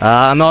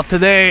 Not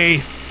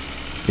today.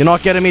 You're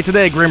not getting me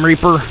today, Grim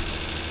Reaper.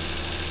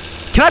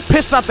 Can I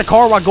piss out the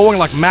car while going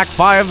like Mach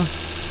 5?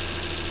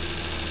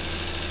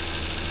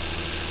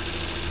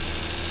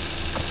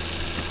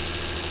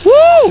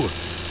 Woo!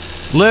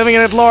 Living it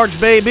at large,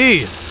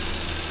 baby.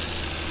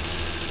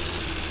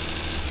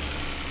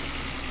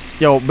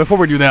 Yo, before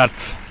we do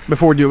that,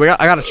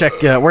 I gotta check.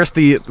 Where's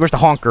the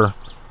honker?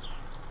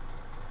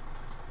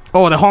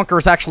 Oh, the honker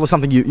is actually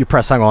something you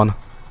press. Hang on.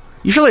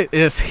 Usually it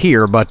is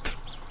here, but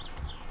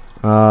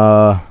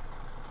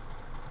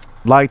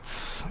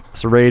lights.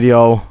 It's a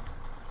radio.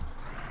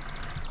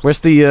 Where's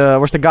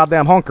the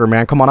goddamn honker,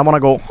 man? Come on, I wanna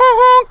go.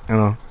 You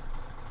know.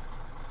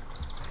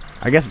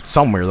 I guess it's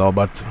somewhere though,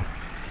 but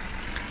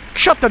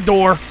shut the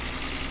door.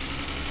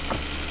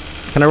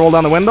 Can I roll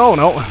down the window?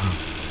 No.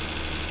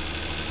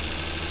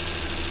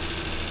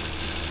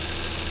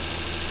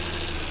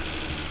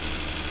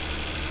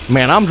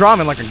 Man, I'm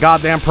driving like a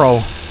goddamn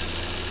pro.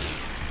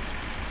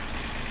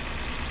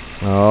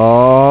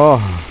 Oh.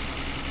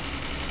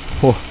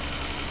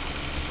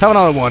 Have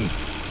another one.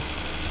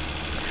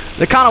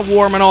 They're kind of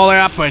warm and all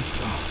that, but...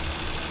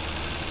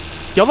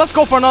 Yo, let's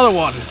go for another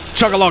one.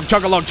 Chug-a-lug,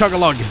 chug-a-lug,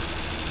 chug-a-lug.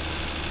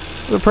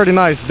 It's a pretty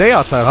nice day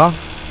outside, huh?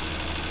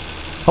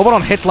 Hope I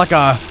don't hit like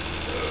a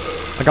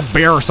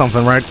bear or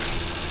something, right?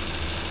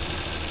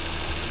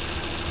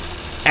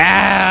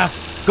 Ah!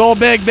 Go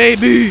big,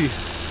 baby!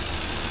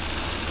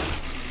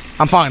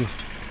 I'm fine.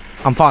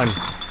 I'm fine.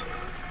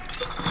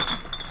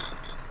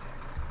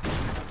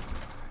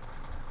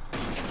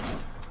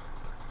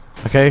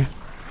 Okay.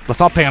 Let's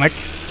not panic.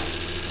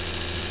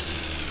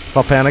 Let's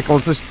not panic.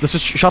 Let's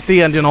just shut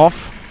the engine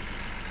off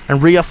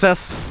and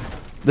reassess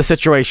the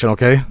situation,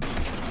 okay?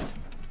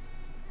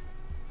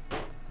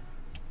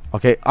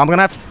 Okay, I'm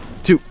gonna have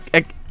to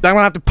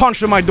punch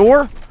through my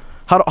door.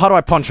 How do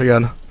I punch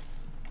again?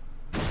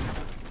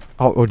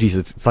 Oh jeez,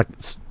 it's like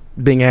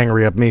being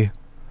angry at me.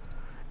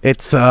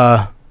 It's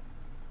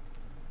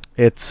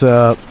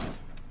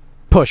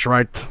push,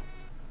 right?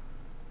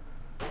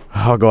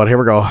 Oh god, here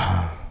we go.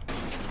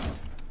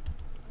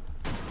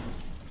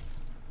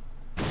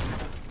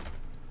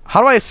 How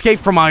do I escape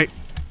from my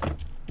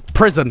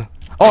prison?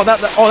 Oh,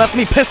 that's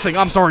me pissing.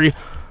 I'm sorry.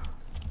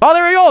 Oh,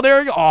 there we go. There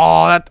we go.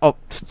 Oh,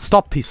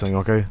 stop pissing,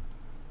 okay?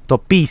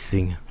 Stop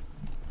pissing.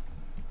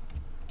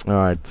 All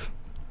right.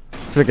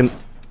 So we can.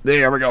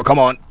 There we go. Come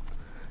on.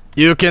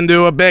 You can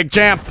do it, big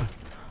champ.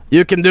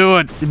 You can do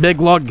it, you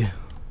big lug.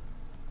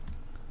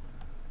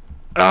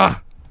 Oh,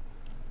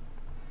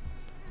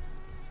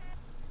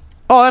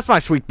 that's my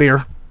sweet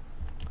beer.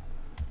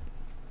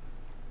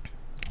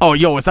 Oh,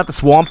 yo, is that the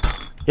swamp?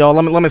 Yo,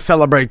 let me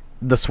celebrate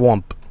the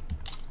swamp.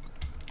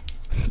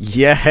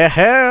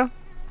 Yeah.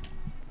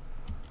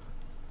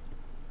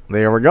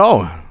 There we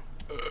go.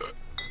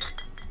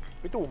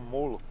 Vitu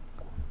mulkku.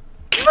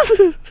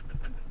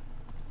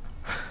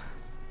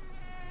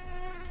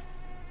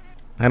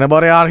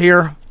 Anybody out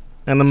here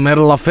in the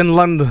middle of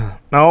Finland?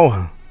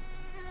 No.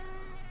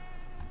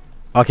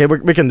 Okay,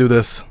 we can do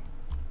this.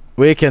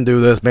 We can do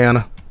this,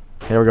 man.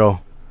 Here we go.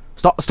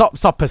 Stop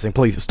pissing,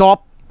 please.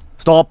 Stop.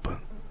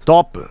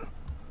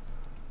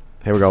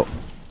 Here we go.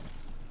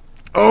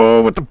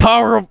 Oh, with the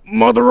power of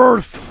Mother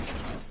Earth.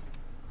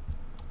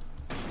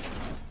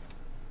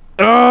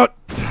 Come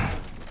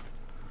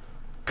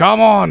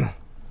on.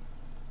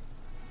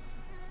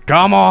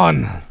 Come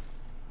on.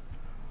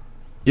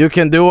 You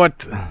can do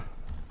it.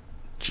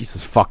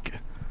 Jesus fuck.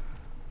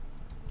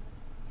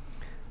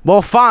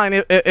 Well,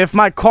 fine. If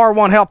my car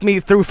won't help me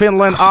through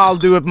Finland, I'll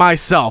do it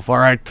myself,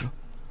 alright?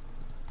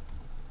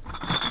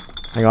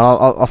 Hang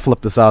on, I'll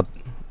flip this out.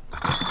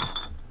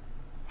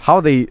 How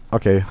they...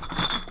 Okay.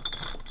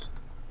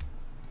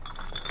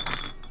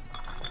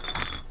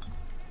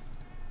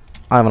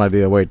 I have an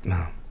idea, wait.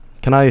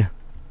 Can I...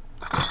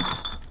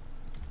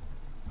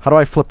 How do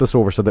I flip this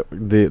over so that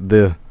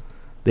the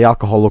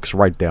alcohol looks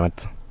right, damn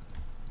it?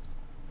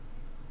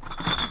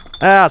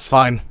 That's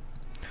fine.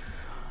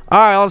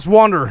 Alright, let's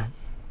wander.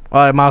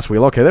 Alright, mouse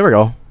wheel. Okay, there we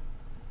go.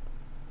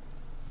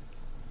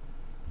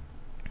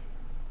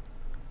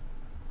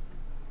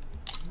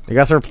 You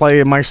guys ever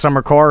play My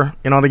Summer Car?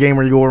 You know, the game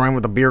where you go around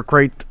with a beer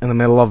crate in the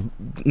middle of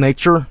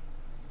nature?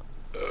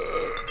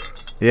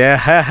 Yeah,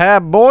 ha,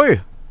 boy!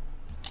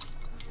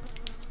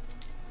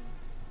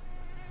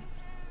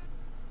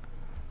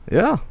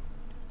 Yeah.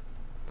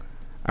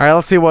 Alright,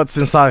 let's see what's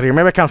inside here.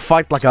 Maybe I can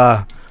fight like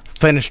a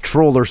Finnish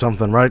troll or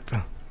something, right?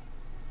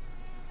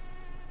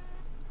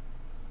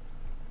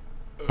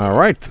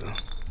 Alright.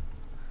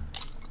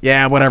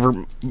 Yeah, whatever.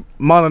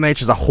 Mother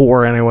Nature's a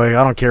whore anyway.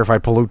 I don't care if I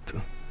pollute.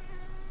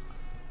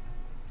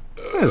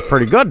 It's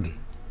pretty good.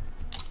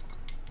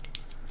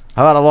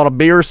 I've had a lot of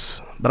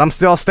beers, but I'm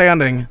still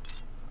standing.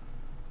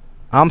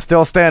 I'm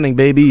still standing,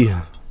 baby.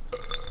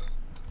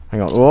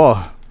 Hang on.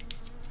 Whoa.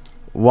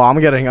 Wow, I'm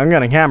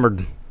getting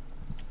hammered.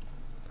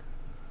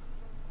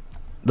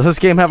 Does this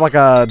game have like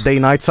a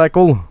day-night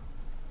cycle?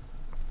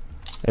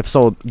 If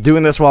so,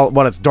 doing this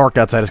while it's dark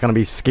outside is gonna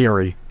be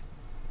scary.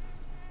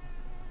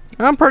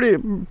 I'm pretty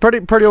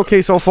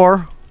okay so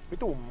far.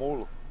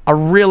 I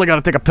really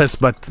gotta take a piss,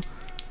 but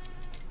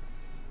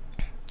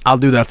I'll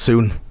do that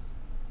soon.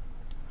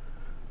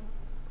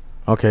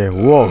 Okay,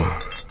 whoa.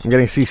 I'm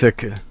getting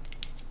seasick.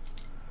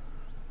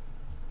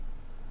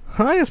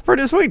 Hi, it's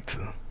pretty sweet.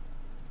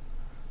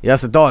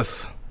 Yes, it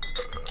does.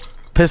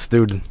 Piss,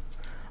 dude.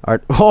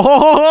 Alright.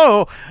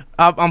 Oh,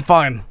 I'm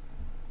fine.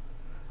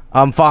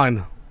 I'm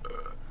fine.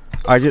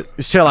 Alright,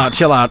 just chill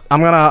out.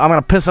 I'm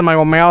gonna piss in my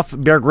own mouth,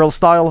 Bear Grylls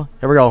style.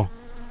 Here we go.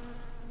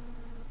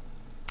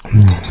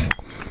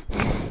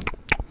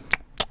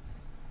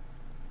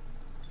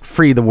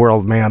 Free the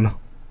world, man.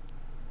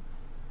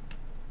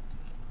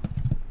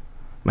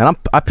 Man,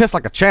 I piss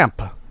like a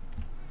champ.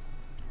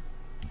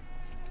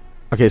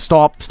 Okay,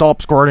 stop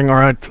squirting,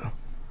 alright.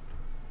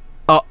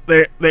 Oh,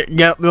 there,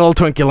 get the little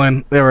twinkle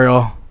in. There we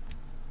go.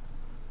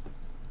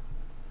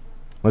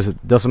 Listen,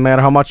 doesn't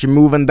matter how much you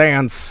move and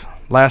dance.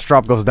 Last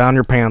drop goes down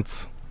your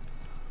pants.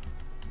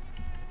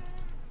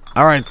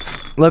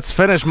 Alright, let's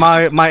finish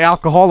my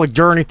alcoholic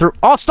journey through...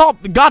 Oh, stop!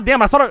 God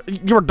damn, I thought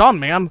you were done,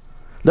 man.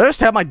 Did I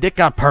just have my dick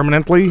out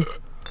permanently?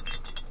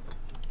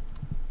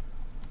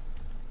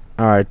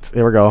 Alright,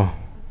 here we go.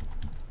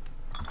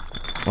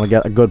 I'll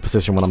get a good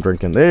position when I'm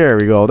drinking. There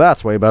we go,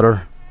 that's way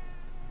better.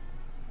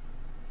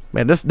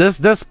 Man,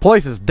 this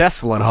place is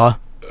desolate, huh?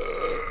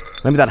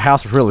 Maybe that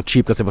house was really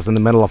cheap because it was in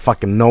the middle of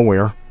fucking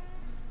nowhere.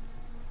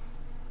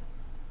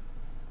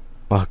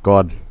 Oh,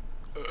 God.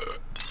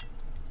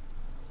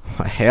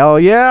 Hell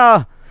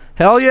yeah!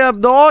 Hell yeah,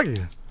 dog!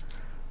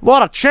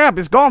 What a champ!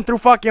 He's gone through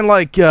fucking,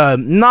 like,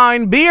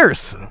 9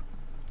 beers!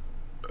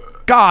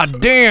 God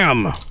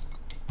damn!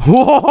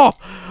 Whoa!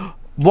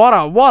 What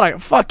a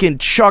fucking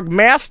chug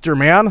master,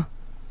 man!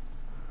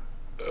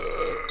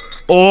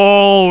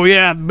 Oh,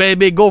 yeah,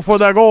 baby, go for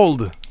that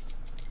gold!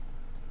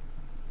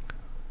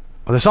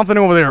 Oh, there's something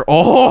over there.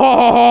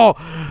 Oh!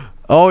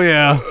 Oh,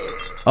 yeah.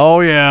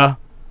 Oh, yeah.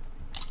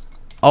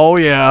 Oh,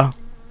 yeah.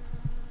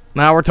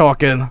 Now we're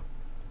talking.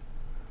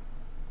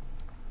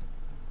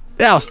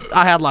 Yeah,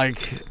 I had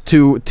like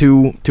two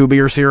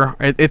beers here.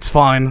 It's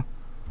fine.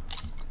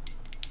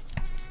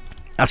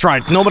 That's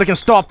right. Nobody can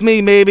stop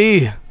me,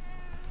 maybe.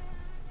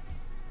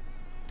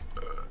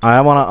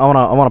 I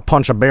wanna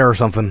punch a bear or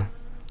something.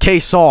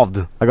 Case solved.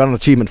 I got an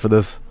achievement for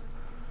this.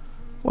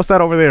 What's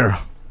that over there?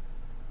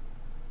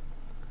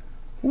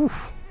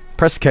 Oof.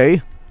 Press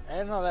K.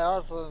 En ole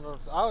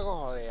ostanut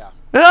alkoholia.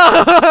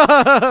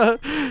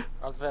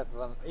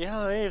 Otetaan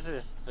ihan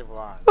iisisti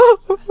vaan.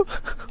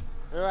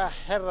 Hyvä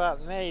herra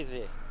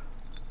neiti.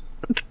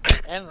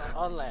 En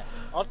ole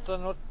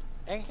ottanut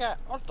enkä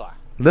ota.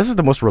 This is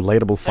the most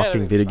relatable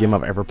fucking video game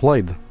I've ever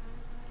played.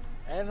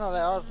 En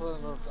ole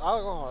ostanut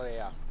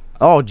alkoholia.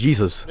 Oh,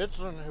 Jesus. Nyt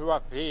on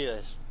hyvä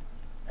fiilis.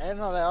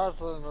 En ole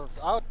ostanut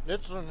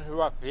Nyt on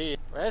hyvä fiilis.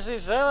 Vesi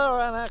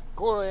selvänä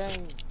kuljen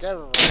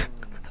kerran.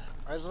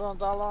 I've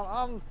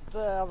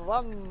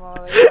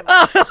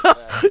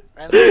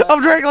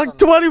drank like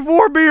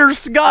 24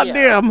 beers,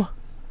 goddamn!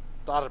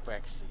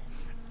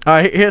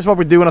 Alright, here's what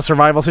we do in a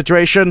survival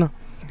situation.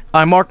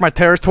 I mark my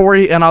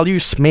territory and I'll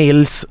use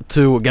smells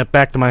to get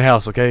back to my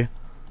house, okay?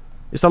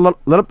 Just a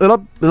little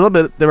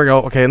bit, there we go.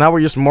 Okay, now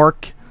we just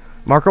mark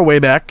our way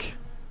back.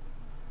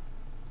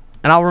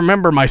 And I'll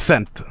remember my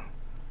scent.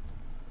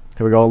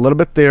 Here we go, a little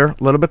bit there, a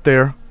little bit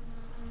there.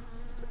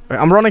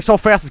 I'm running so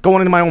fast it's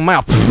going into my own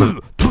mouth.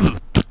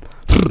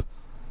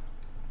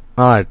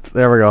 Alright,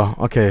 there we go.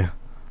 Okay.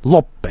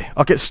 Loppe.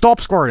 Okay,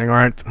 stop squirting,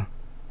 alright.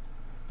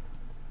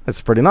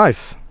 That's pretty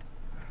nice.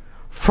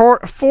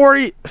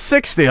 40,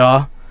 60,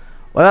 huh?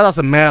 Well, that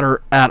doesn't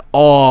matter at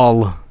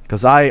all.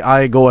 Because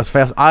I go as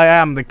fast. I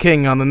am the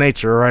king on the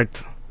nature,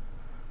 right?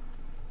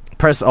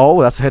 Press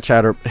O, that's a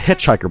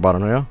hitchhiker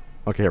button, yeah?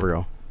 Okay, here we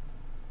go.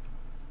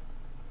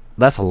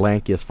 That's a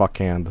lanky as fuck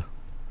hand.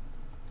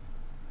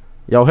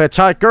 Yo,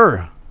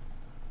 hitchhiker!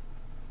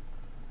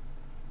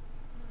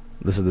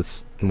 This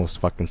is the most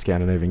fucking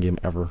Scandinavian game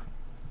ever.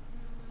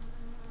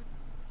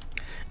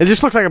 It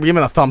just looks like I'm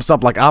giving a thumbs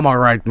up, like I'm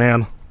alright,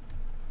 man.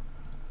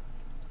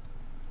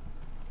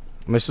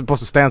 Am I supposed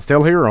to stand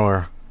still here,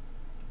 or?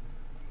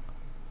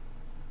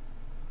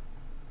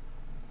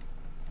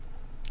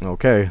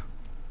 Okay.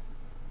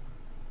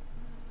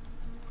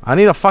 I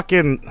need a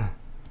fucking...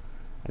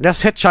 I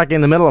guess hitchhiking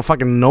in the middle of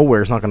fucking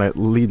nowhere is not gonna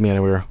lead me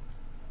anywhere.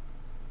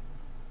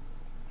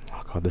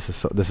 Oh god, this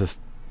is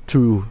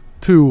too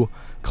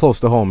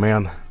close to home,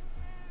 man.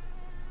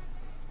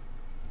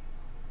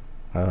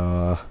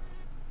 Are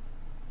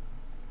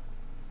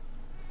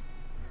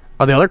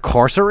the other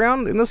cars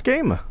around in this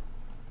game?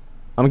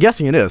 I'm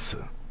guessing it is.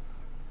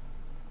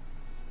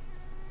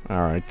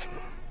 Alright.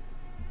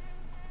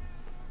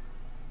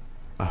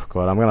 Oh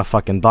god, I'm gonna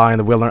fucking die in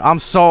the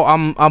wilderness.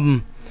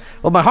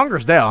 Well, my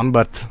hunger's down,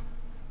 but...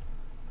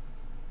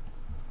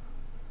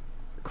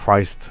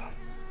 Christ.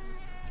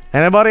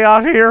 Anybody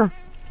out here?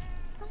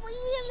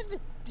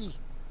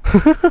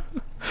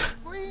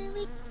 Voi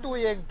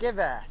vittujen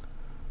kevää.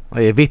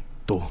 Ei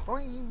vittu.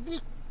 Voi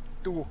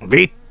vittu.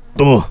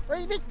 Vittu.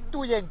 Voi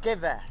vittujen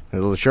kevää.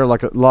 It'll sure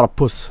like a lot of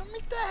puss.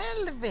 Mitä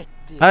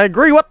helvettiä? I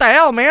agree, what the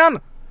hell, man?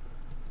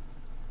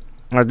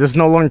 Alright, this is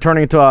no longer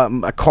turning into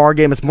a car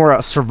game, it's more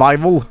a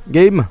survival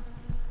game.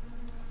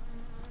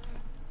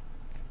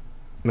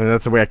 No,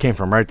 that's the way I came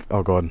from, right?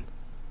 Oh god.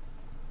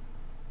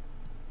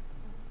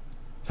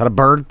 Is that a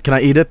bird? Can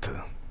I eat it?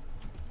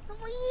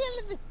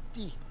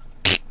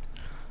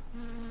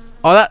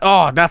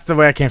 Oh, that's the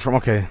way I came from.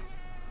 Okay.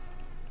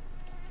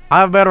 I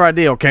have a better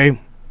idea, okay?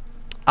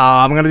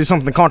 I'm gonna do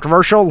something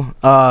controversial.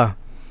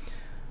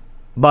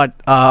 But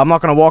I'm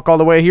not gonna walk all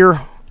the way here.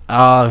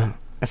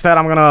 Instead,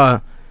 I'm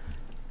gonna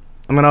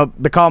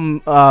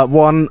become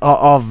one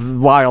of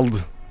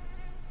wild.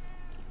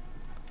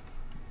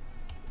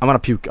 I'm gonna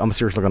puke. I'm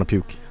seriously gonna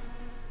puke.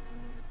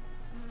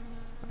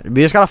 You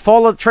just gotta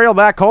follow the trail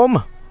back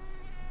home.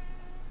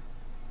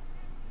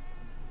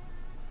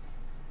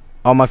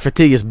 Oh, my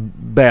fatigue is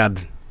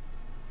bad.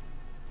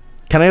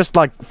 Can I just,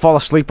 like, fall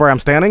asleep where I'm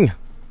standing?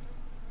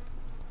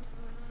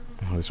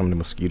 Oh, there's so many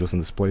mosquitoes in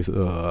this place.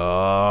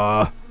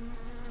 Oh,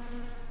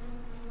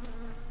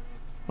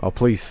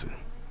 please.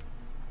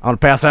 I'm gonna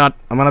pass out.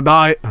 I'm gonna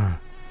die.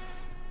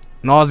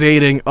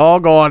 Nauseating. Oh,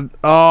 God.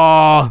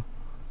 Oh.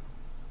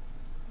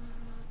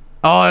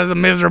 Oh, it's a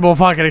miserable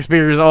fucking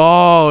experience.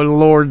 Oh,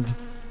 Lord.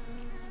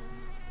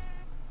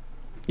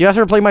 You guys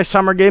ever play my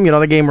summer game? You know,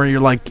 the game where you're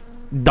like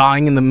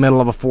dying in the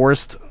middle of a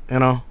forest, you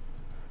know?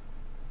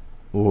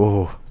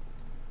 Ooh.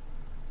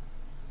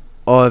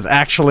 Oh, it's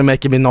actually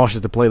making me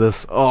nauseous to play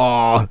this.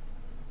 Oh.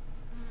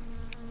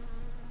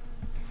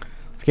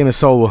 This game is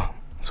so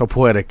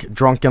poetic.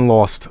 Drunk and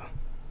lost.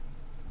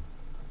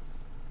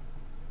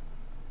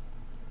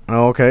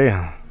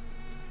 Okay.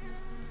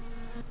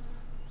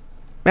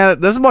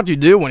 Man, this is what you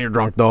do when you're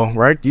drunk, though,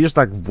 right? You just,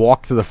 like,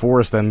 walk through the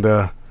forest and,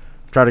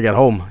 try to get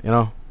home, you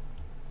know?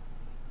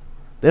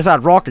 There's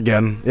that rock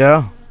again,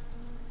 yeah?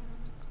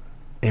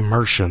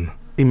 Immersion.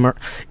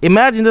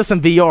 Imagine this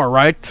in VR,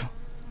 right?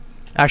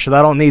 Actually,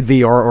 I don't need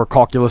VR or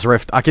Oculus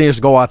Rift. I can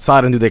just go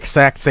outside and do the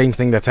exact same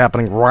thing that's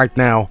happening right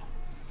now.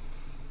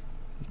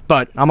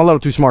 But I'm a little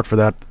too smart for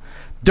that.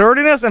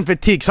 Dirtiness and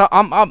fatigue. So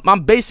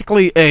I'm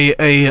basically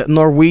a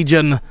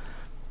Norwegian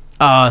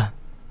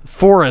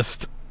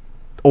forest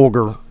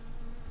ogre.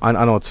 I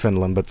know it's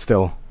Finland, but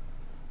still.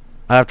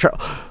 I have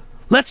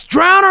Let's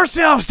drown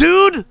ourselves,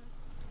 dude!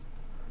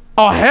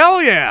 Oh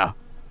hell yeah!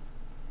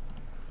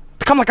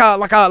 Become like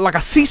a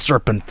sea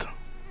serpent.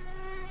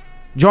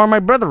 Join my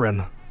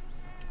brethren.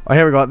 Oh,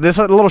 here we go. This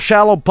is a little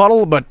shallow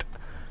puddle, but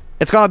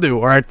it's gonna do.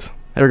 All right,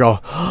 here we go.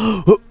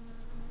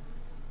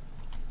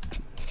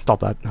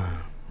 Stop that.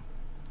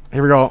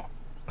 Here we go.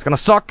 It's gonna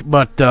suck,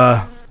 but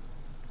I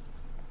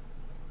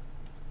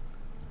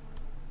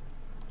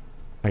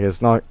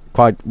guess not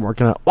quite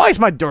working out. Why is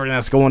my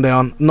dirtiness going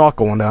down? Not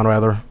going down,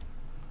 rather.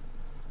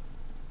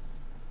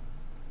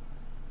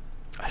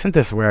 I think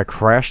this is where I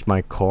crashed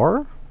my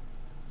car.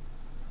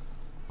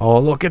 Oh,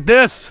 look at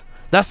this!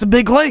 That's the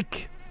big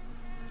lake!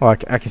 Oh, I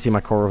can see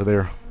my car over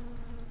there.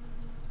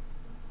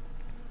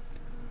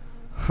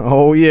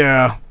 Oh,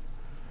 yeah.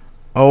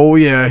 Oh,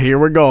 yeah, here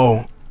we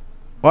go.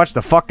 Watch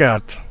the fuck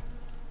out.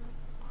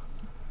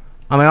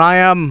 I mean, I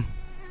am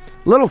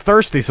a little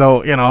thirsty,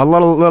 so, you know, a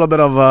little bit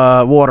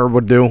of water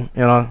would do,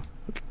 you know.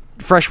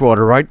 Fresh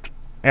water, right?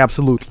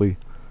 Absolutely.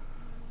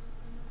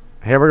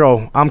 Here we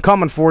go. I'm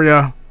coming for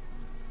you.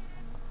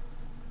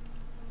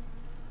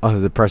 Oh, this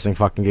is a depressing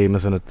fucking game,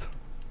 isn't it?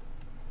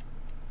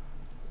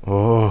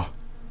 Oh.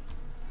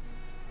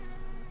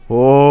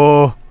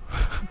 Oh.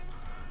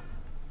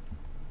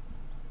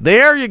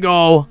 There you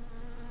go.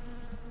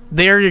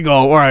 There you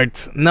go.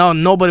 Alright. Now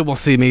nobody will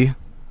see me.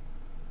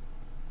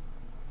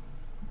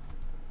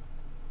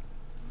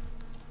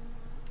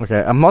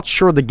 Okay, I'm not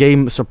sure the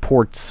game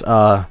supports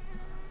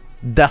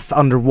death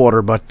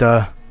underwater, but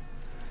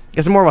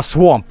it's more of a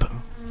swamp.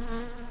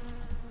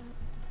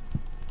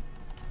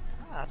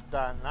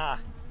 Saatana.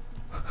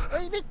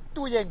 Oi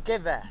vittujen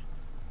kevää.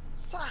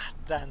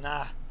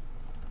 Saatana.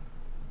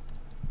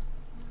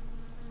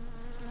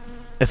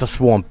 It's a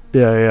swamp.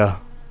 Yeah.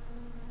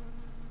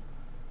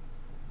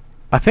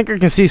 I think I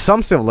can see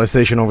some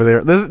civilization over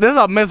there. This is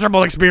a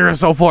miserable experience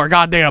so far.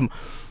 Goddamn.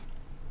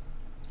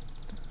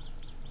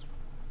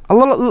 A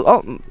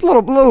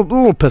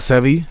little piss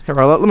heavy. Here,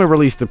 let me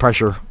release the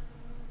pressure.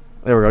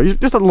 There we go.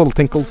 Just a little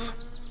tinkles.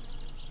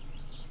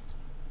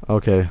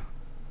 Okay.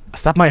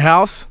 Is that my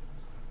house?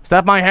 Is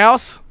that my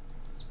house?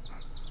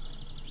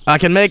 I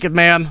can make it,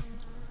 man.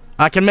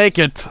 I can make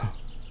it.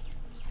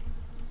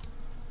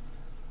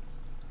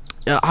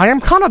 Yeah, I am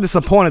kind of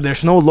disappointed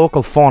there's no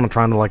local fauna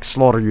trying to, like,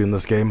 slaughter you in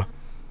this game.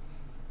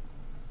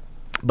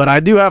 But I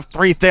do have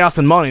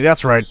 3,000 money,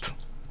 that's right.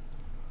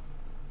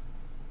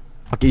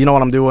 Okay, you know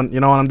what I'm doing? You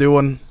know what I'm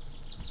doing?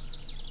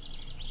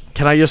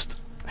 Can I just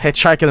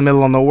hitchhike in the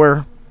middle of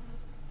nowhere?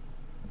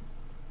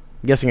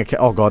 I'm guessing I can.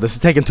 Oh god, this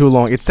is taking too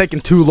long. It's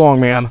taking too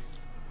long, man.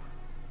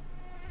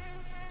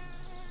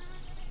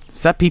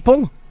 Is that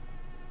people?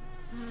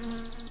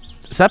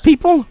 Is that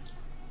people?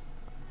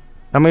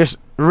 I'm just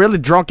really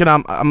drunk and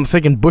I'm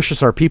thinking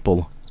bushes are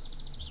people.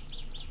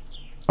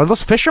 Are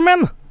those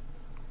fishermen?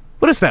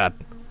 What is that?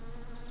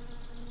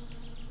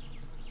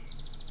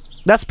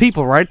 That's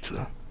people, right?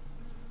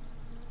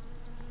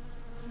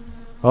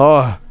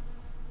 Oh.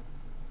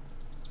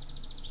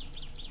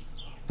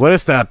 What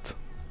is that?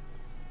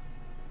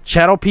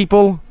 Shadow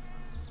people?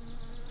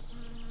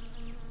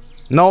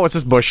 No, it's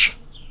just bush.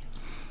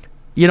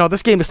 You know,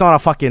 this game is not a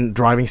fucking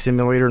driving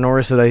simulator, nor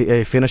is it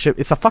a finish it.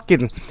 It's a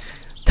fucking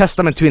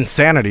testament to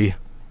insanity.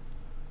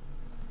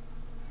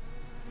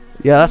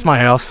 Yeah, that's my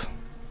house.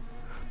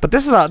 But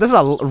this is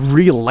a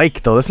real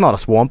lake, though. This is not a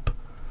swamp.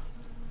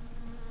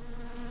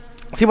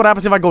 See what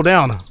happens if I go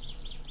down.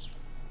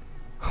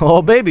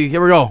 Oh, baby,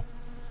 here we go.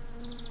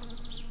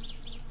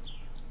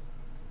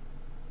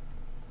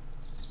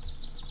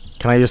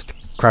 Can I just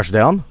crash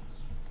down?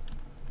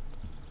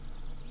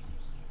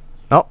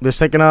 Oh, just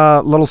taking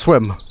a little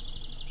swim.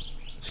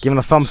 Just giving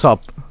a thumbs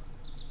up.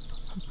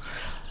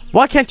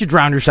 Why can't you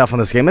drown yourself in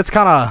this game? It's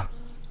kind of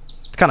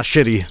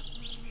shitty.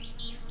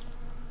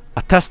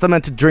 A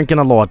testament to drinking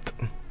a lot.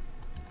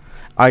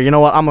 Alright, you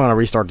know what? I'm gonna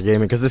restart the game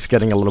because this is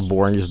getting a little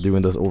boring just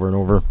doing this over and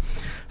over.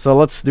 So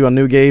let's do a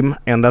new game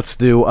and let's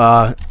do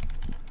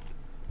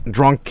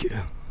drunk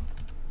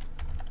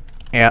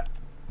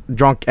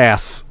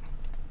ass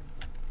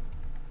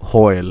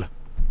Hoyle.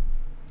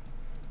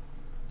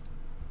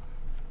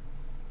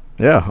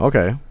 Yeah,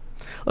 okay.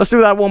 Let's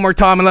do that one more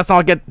time, and let's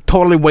not get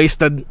totally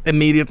wasted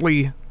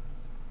immediately.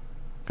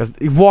 Because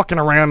walking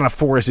around in a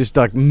forest is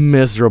like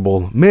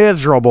miserable.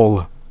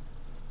 Miserable.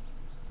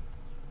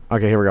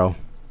 Okay, here we go.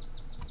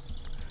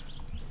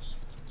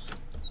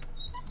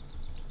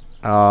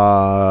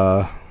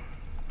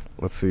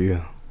 Let's see.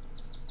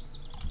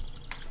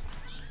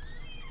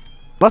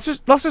 Let's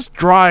just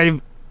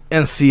drive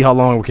and see how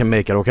long we can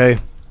make it, okay?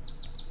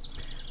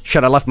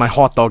 Shit, I left my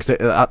hot dogs.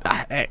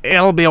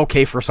 It'll be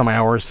okay for some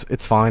hours.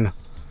 It's fine.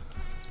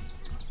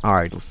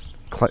 Alright, let's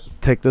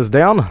take this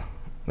down.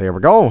 There we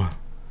go.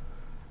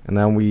 And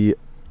then we...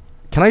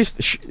 Can I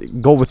just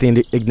go with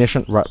the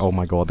ignition? Right. Oh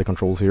my god, the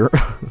controls here.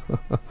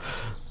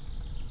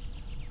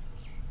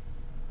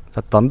 Is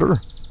that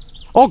thunder?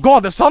 Oh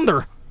god, there's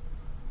thunder!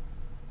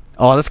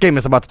 Oh, this game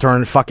is about to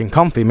turn fucking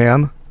comfy,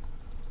 man.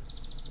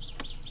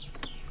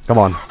 Come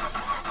on.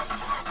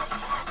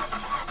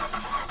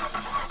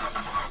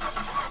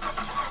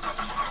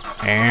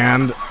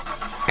 And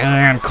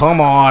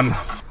come on.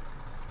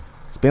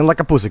 Spin like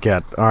a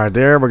pussycat. Alright,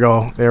 there we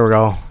go. There we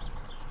go.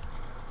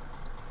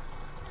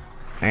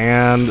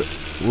 And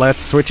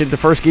let's switch into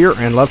first gear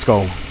and let's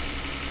go.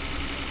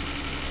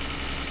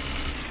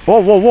 Whoa,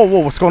 whoa, whoa, whoa,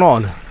 what's going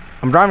on?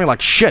 I'm driving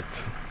like shit.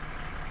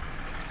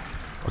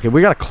 Okay,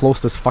 we gotta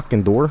close this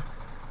fucking door.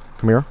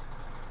 Come here.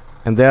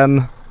 And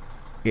then...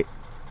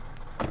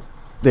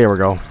 There we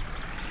go.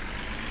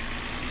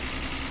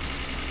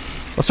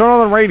 Let's turn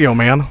on the radio,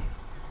 man.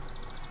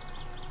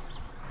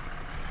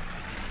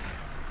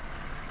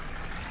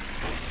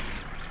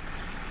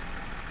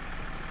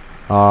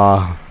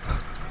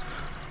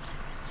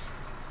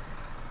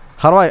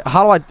 How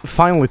do I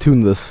finally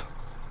tune this?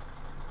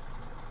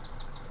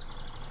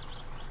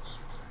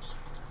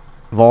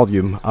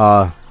 Volume.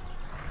 Not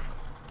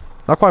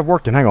quite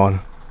working. Hang on.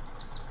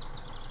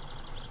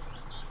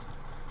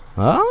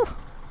 Huh?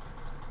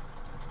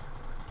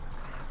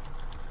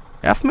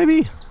 F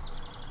maybe?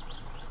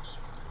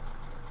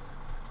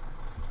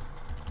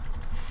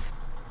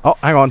 Oh,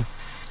 hang on.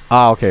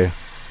 Ah, okay.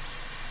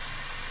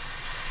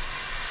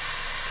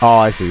 Oh,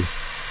 I see.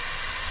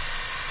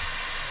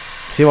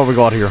 See what we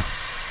got here.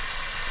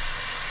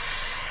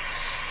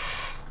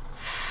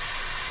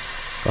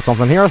 Got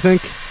something here, I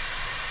think.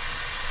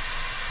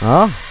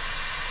 Huh?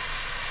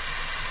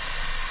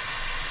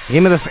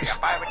 Give me the...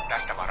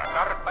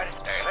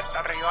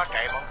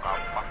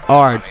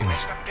 Alright.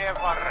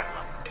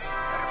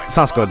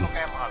 Sounds good.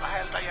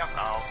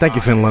 Thank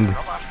you, Finland.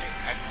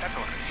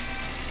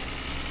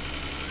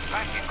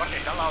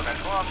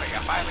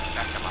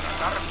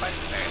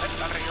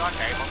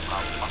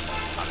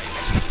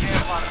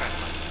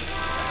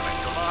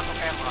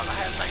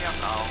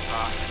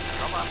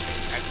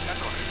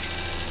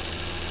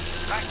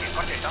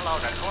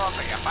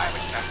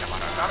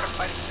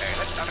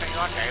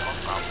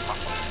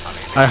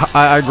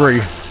 I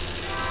agree.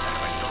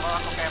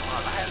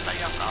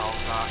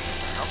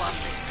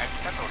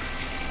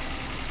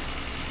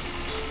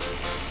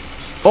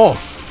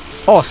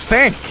 Oh,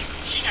 stank!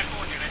 Sinä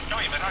kuuntelet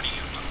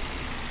Toive-radiota.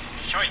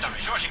 Soitamme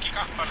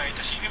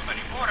suosikkikappaleitasi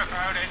ympäri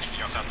vuorokauden,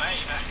 joka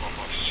päivä,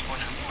 koko viikon,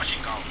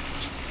 vuosikaudet.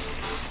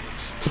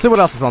 Let's see what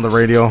else is on the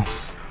radio.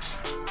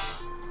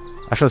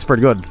 Actually, it's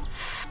pretty good.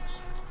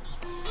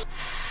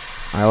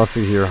 Alright, let's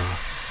see here.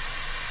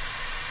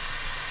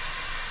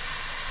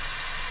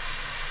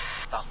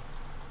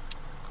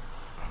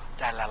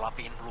 Täällä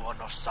Lapin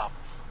luonnossa.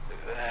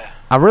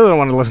 I really don't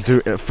want to listen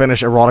to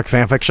Finnish erotic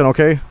fanfiction,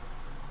 okay?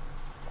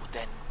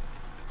 Kuten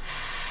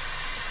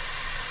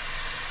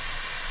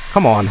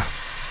Come on.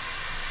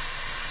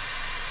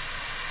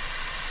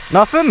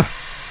 Nothing?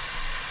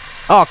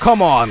 Oh,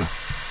 come on.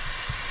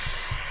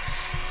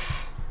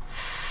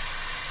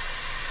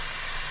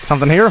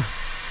 Something here?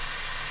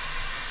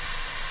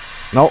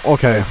 No?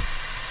 Okay.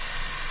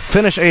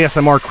 Finnish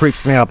ASMR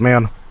creeps me up,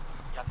 man.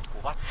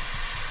 jatkuvat.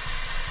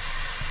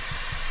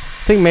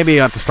 I think maybe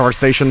at the star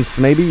stations,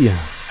 maybe.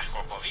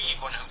 Koko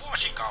viikon,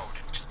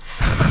 vuosikaudet.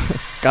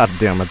 God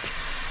damn it.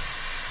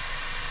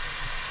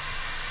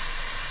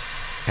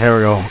 Here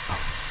we go.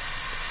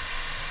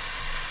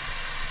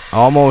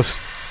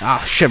 Almost.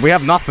 Ah, shit, we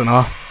have nothing,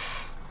 huh?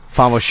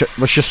 Fine,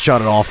 let's just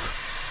shut it off.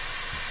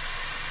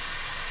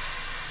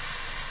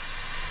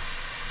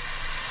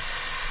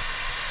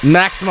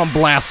 Maximum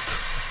blast.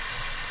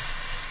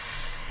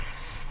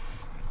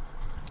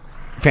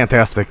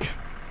 Fantastic.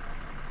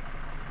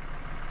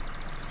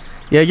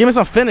 Yeah, give me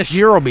some Finnish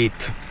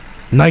Eurobeat.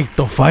 Night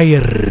of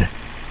Fire.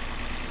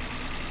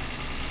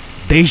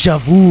 Deja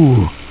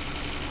Vu.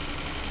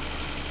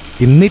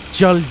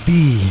 Initial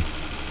D.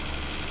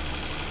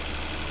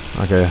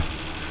 Okay.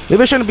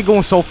 Maybe I shouldn't be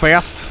going so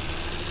fast.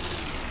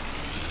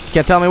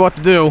 Can't tell me what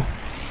to do.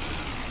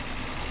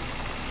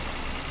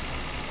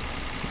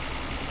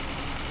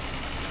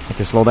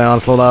 Okay, slow down,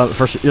 slow down.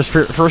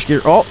 First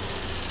gear. Oh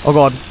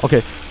god.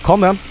 Okay,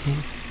 calm down.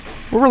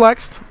 We're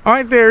relaxed. All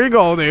right, there you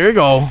go. There you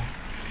go.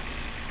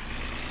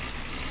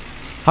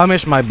 I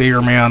miss my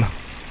beer, man.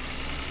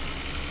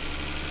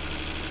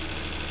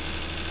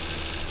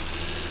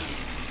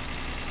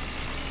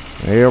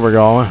 Here we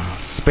go.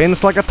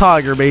 Spins like a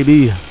tiger,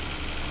 baby.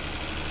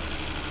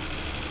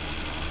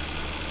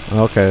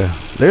 Okay.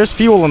 There's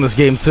fuel in this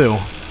game, too.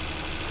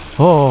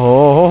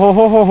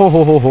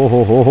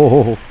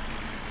 Oh,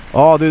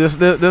 dude,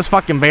 this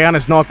fucking van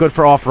is not good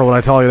for off-road, I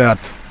tell you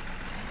that.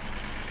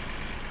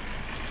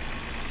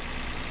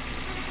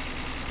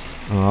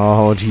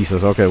 Oh,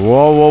 Jesus. Okay.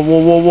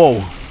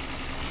 Whoa.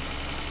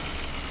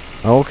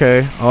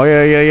 Okay. Oh,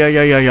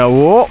 yeah.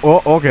 Whoa.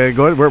 Oh, okay,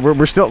 good.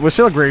 We're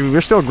still gravy. We're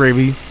still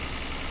gravy.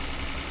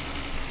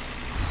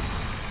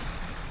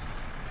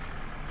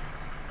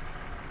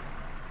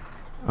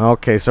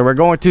 Okay, so we're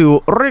going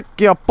to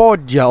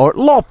Ricky-Poggia or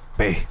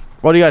Loppi.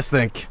 What do you guys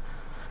think?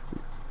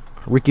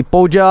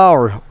 Ricky-Poggia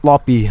or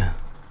Loppi?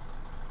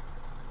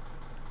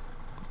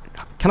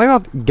 Can I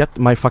not get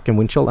my fucking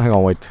windshield? Hang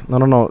on, wait.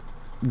 No.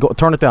 Go,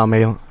 turn it down,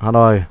 man. How do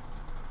I...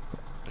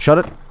 Shut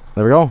it?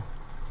 There we go.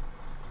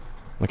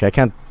 Okay, I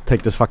can't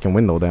take this fucking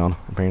window down,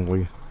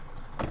 apparently.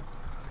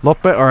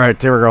 Loppi?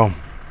 Alright, here we go.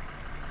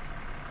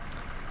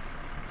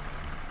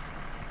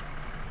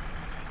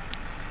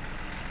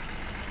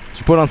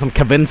 Put on some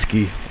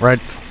Kavinsky,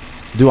 right?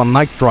 Do a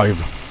night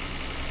drive.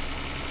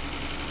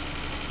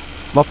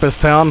 Lopez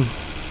town.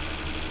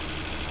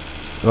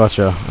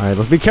 Gotcha. Alright,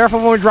 let's be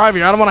careful when we drive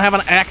here. I don't want to have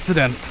an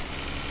accident.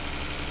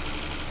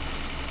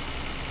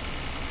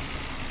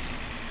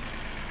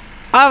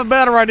 I have a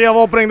better idea of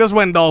opening this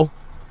window.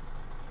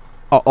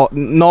 Oh,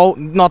 no,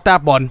 not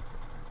that one.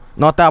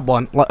 Not that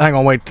one. Hang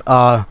on, wait.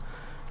 Call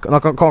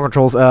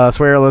controls.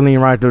 Swear, lean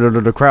right,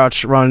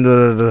 crouch,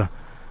 run,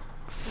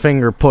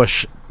 finger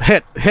push.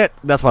 Hit.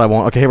 That's what I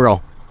want. Okay, here we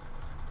go.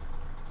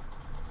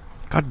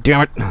 God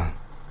damn it. How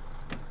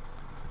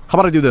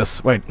about I do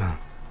this? Wait.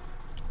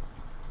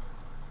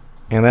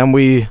 And then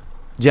we...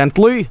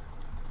 Gentle.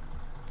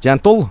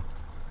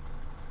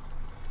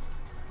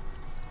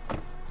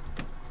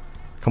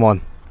 Come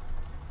on.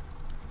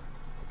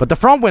 But the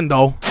front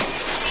window...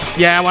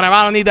 Yeah, whatever.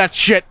 I don't need that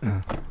shit.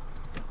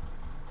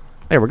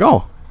 There we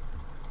go.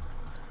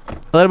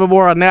 A little bit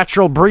more a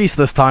natural breeze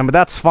this time, but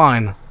that's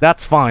fine.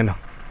 That's fine.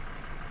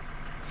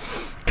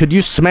 Could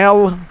you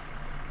smell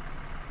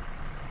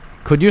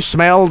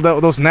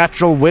those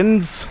natural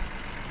winds?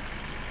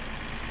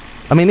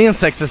 I mean, the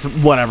insects is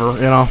whatever,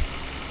 you know.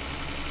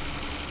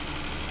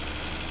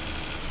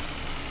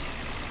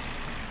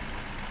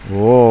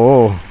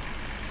 Whoa.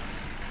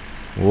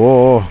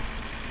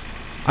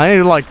 I need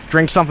to, like,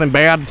 drink something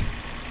bad.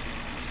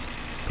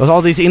 Because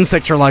all these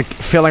insects are, like,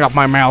 filling up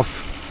my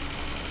mouth.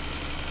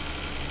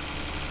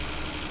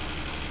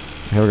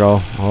 Here we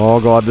go. Oh,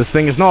 God, this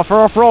thing is not for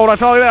off-road, I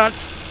tell you that.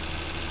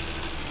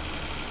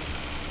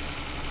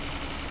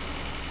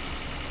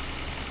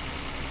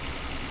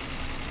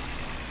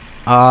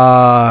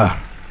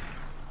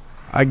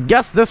 I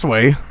guess this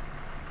way.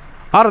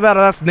 Out of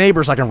that's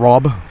neighbors I can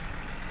rob.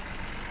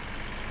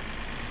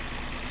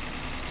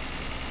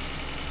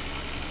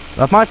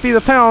 That might be the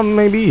town,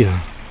 maybe.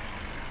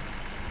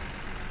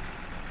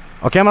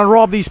 Okay, I'm gonna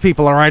rob these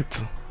people,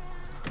 alright?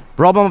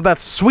 Rob them of that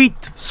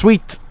sweet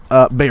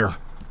beer.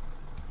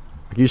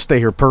 You stay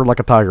here, purr like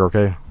a tiger,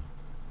 okay?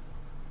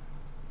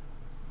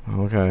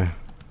 Okay.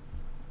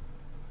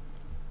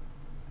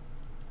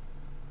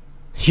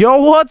 Yo,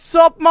 what's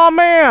up, my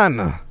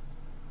man?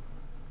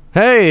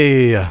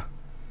 Hey.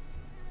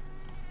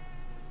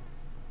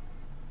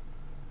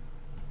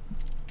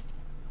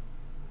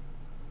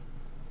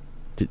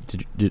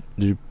 Did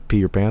you pee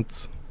your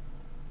pants?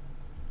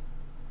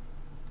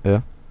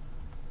 Yeah.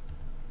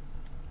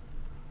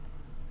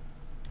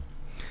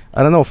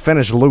 I don't know if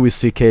Finnish Louis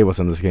C.K. was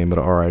in this game, but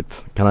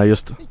alright. Can I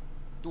just...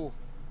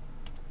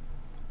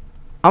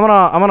 I'm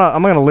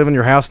gonna live in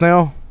your house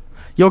now.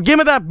 Yo, give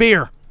me that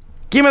beer!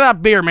 Give me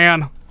that beer,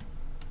 man!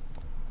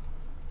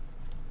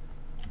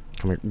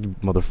 Come here, you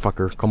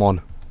motherfucker. Come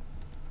on.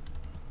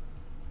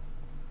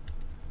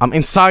 I'm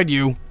inside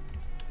you.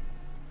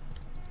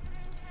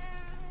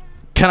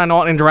 Can I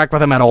not interact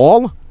with him at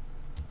all?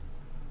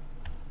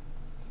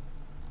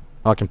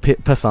 Oh, I can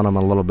piss on him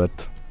a little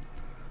bit.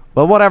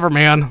 But whatever,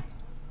 man.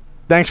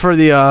 Thanks for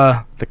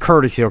the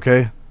courtesy,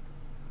 okay?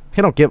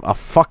 He don't give a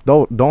fuck,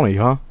 don't he,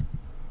 huh?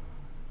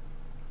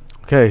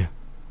 Okay.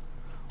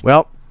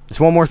 Well, there's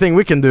one more thing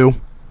we can do.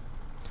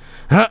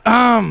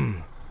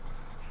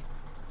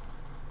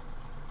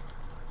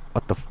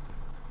 What the f...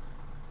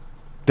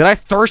 Did I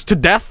thirst to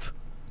death?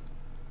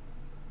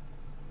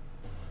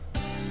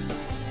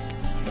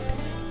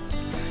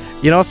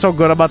 You know what's so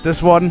good about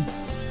this one?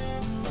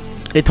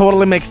 It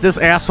totally makes this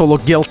asshole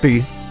look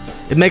guilty.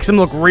 It makes him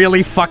look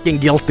really fucking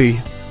guilty.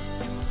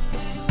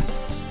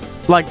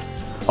 Like,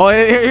 oh,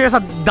 here's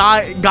a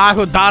guy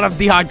who died of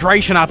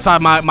dehydration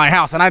outside my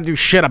house, and I do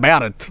shit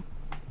about it.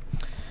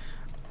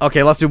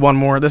 Okay, let's do one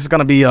more. This is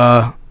gonna be,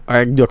 I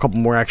can do a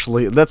couple more,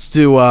 actually. Let's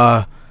do,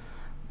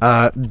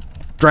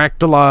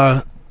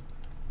 Dracula,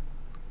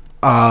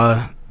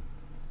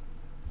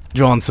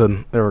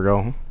 Johnson. There we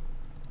go.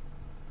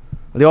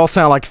 They all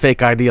sound like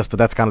fake ideas, but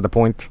that's kind of the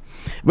point.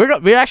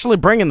 We're actually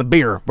bringing the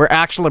beer. We're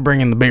actually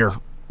bringing the beer.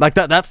 Like,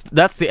 that's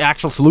the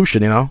actual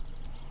solution, you know?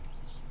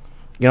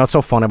 You know, it's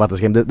so funny about this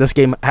game. This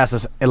game has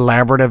this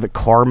elaborative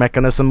car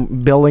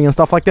mechanism building and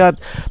stuff like that,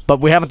 but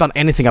we haven't done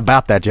anything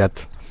about that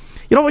yet.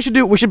 You know what we should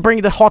do? We should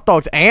bring the hot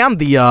dogs and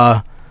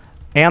the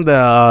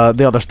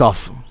other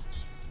stuff.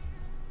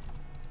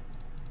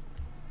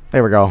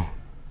 There we go.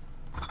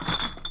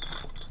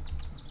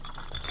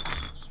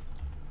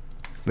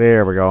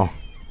 There we go.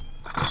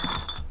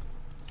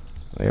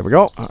 There we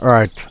go.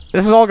 Alright.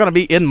 This is all gonna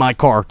be in my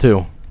car,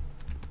 too.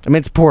 I mean,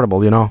 it's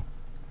portable, you know?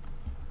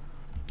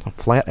 Some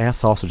flat-ass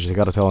sausages, I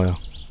gotta tell you.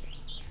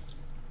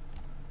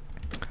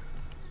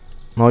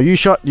 No, you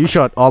shut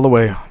all the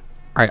way.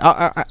 Alright,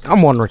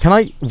 I'm wondering, can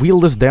I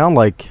wheel this down,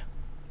 like...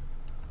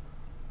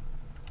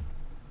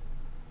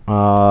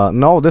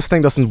 no, this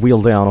thing doesn't wheel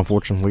down,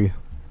 unfortunately.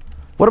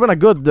 Would have been a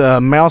good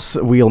mouse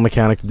wheel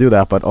mechanic to do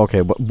that, but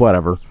okay,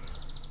 whatever.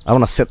 I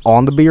want to sit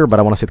on the beer, but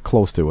I want to sit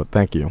close to it.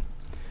 Thank you.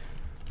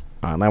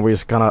 Alright, now we're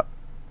just gonna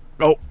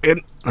go in.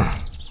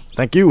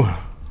 Thank you.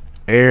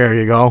 There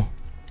you go.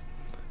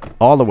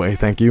 All the way,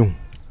 thank you.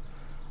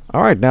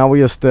 Alright, now we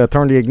just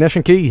turn the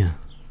ignition key.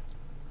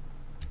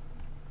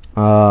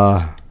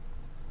 Right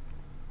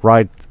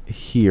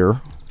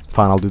here.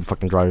 Fine, I'll do the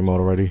fucking driving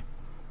mode already.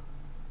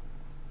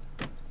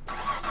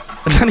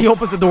 And then he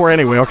opens the door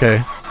anyway,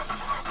 okay.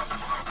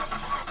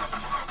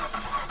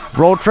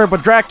 Road trip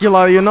with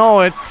Dracula, you know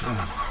it.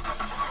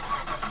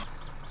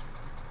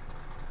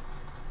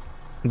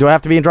 Do I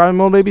have to be in driving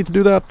mode maybe to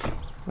do that?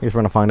 I guess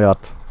we're gonna find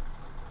out.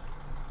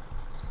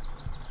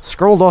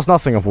 Scroll does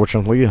nothing,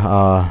 unfortunately.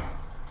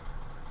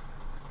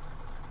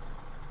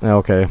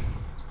 Okay.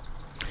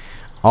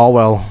 Oh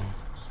well.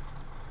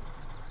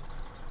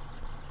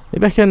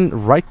 Maybe I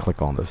can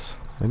right-click on this.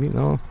 Maybe,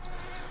 no.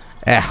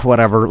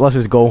 Whatever. Let's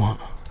just go.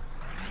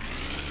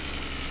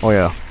 Oh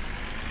yeah.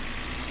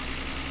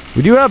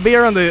 We do have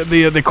beer in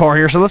the car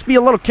here, so let's be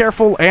a little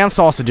careful, and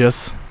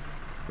sausages.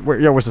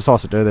 Where's the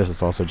sausage? There's the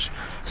sausage.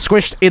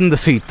 Squished in the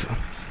seat.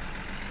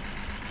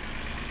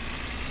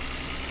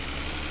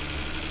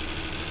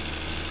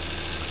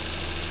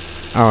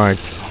 Alright.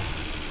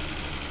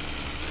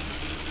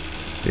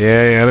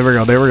 Yeah,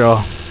 there we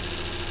go.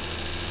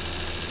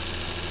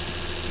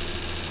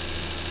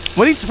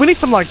 We need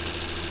some, like,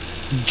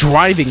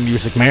 driving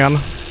music, man.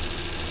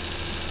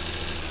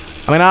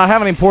 I mean, I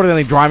haven't imported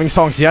any driving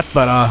songs yet,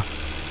 but,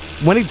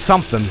 we need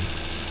something.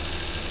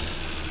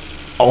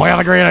 Oh, I have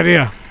a great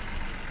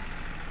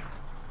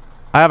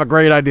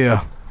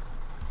idea.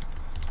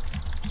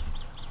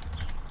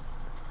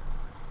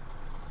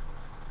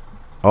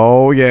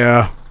 Oh,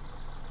 yeah.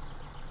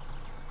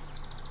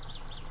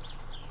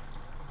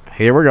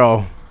 Here we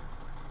go.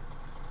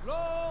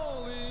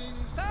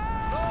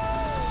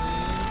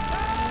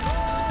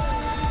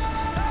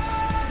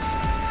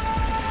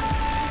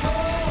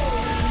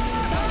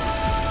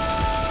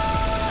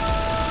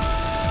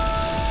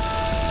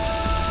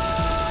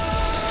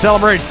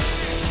 Celebrate.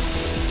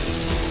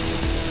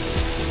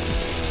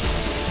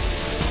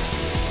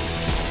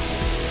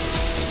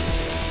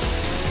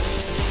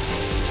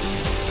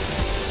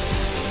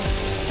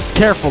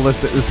 Careful is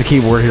the key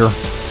word here.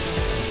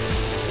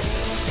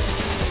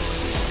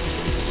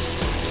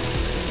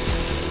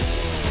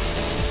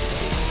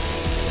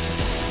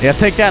 Yeah,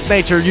 take that,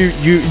 nature,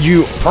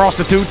 you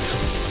prostitute.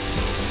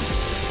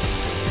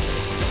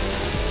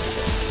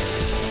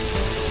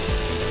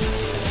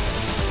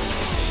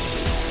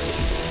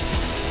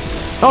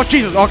 Oh,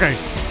 Jesus, okay.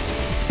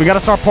 We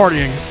gotta start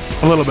partying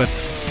a little bit.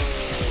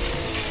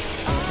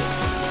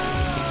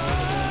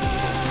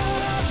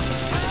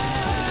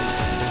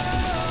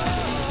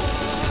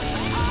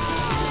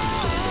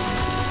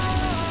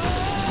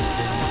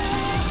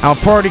 I'm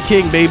party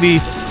king, baby.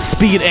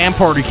 Speed and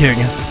party king.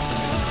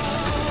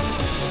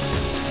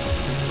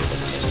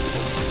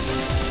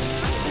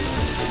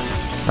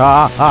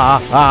 I'm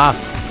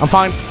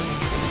fine.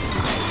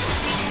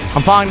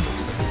 I'm fine.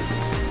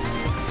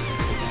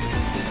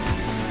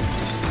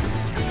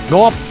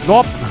 Go up, go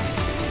up.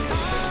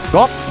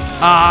 Go up.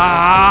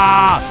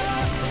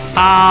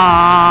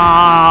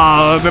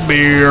 The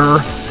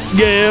beer.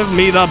 Give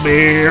me the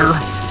beer.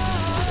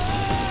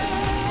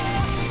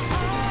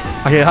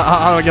 Okay,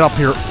 how do I get up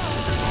here?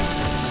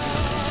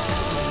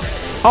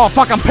 Oh,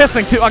 fuck, I'm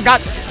pissing too. I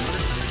got...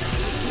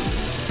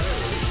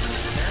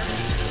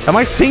 Am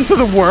I seeing through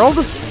the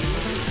world?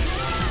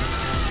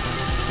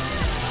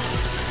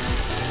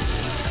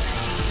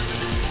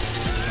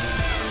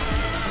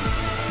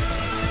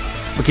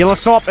 Okay,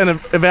 let's stop and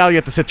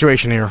evaluate the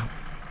situation here.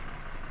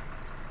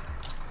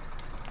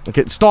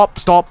 Okay, stop.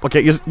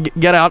 Okay, just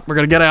get out. We're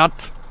gonna get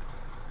out.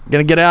 We're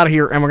gonna get out of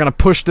here, and we're gonna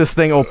push this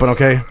thing open,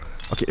 okay?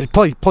 Okay,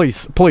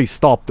 please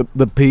stop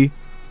the pee.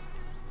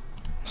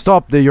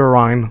 Stop the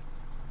urine.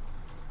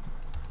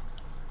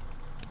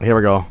 Here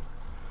we go.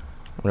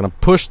 We're gonna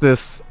push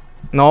this.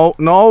 No,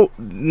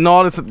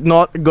 it's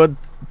not a good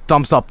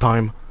thumbs up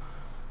time.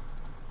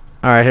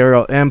 Alright, here we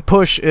go. And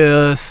push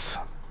is...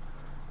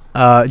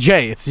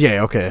 J. It's J,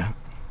 okay.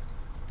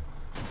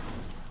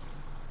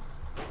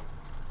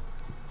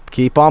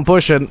 Keep on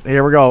pushing.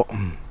 Here we go.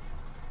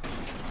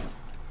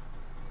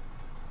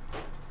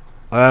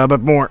 A little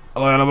bit more.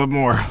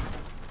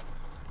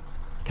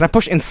 Can I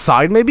push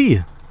inside,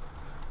 maybe?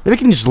 Maybe I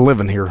can just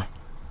live in here.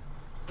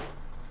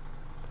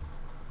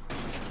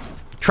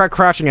 Try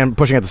crouching and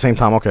pushing at the same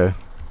time, okay.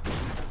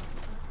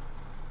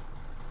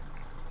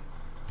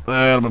 A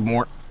little bit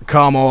more.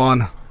 Come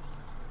on.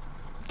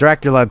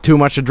 Dracula had too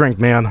much to drink,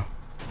 man.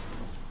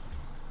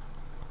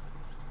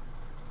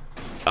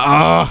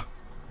 Okay,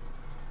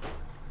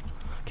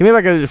 maybe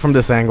I can do it from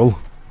this angle.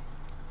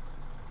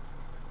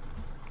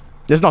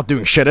 It's not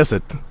doing shit, is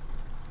it?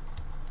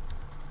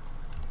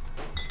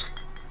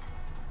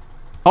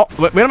 Oh,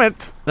 wait a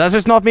minute. That's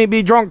just not me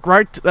being drunk,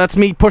 right? That's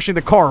me pushing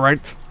the car,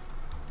 right?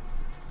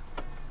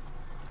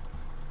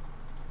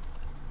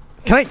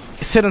 Can I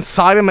sit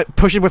inside him and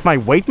push it with my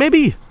weight,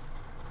 maybe?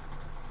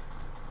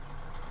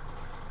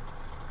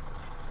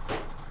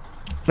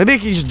 Maybe I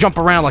can just jump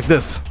around like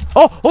this.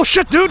 Oh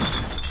shit, dude!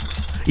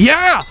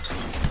 Yeah!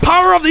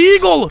 Power of the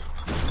eagle!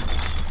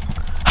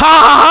 Ha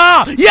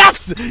ha ha!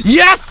 Yes!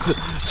 Yes!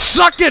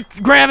 Suck it,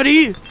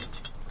 gravity!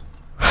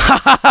 Ha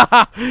ha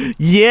ha!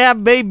 Yeah,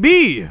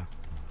 baby!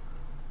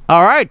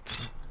 Alright.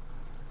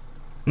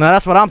 Now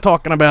that's what I'm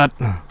talking about.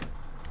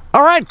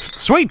 Alright,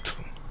 sweet!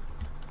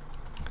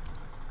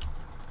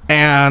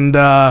 And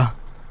there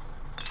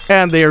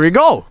we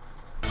go.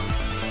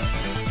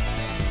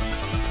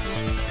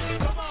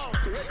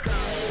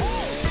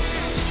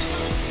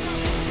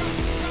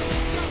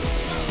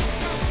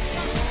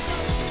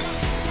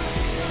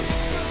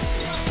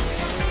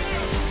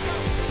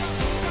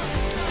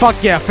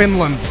 Fuck yeah,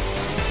 Finland.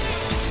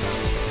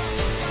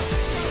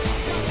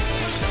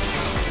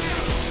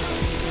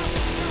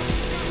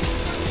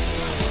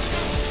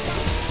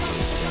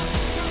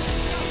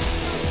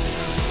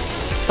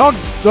 Oh,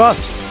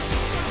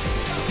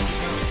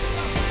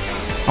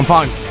 I'm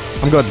fine.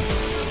 I'm good.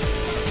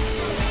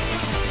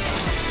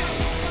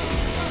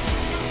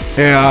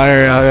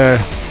 Yeah.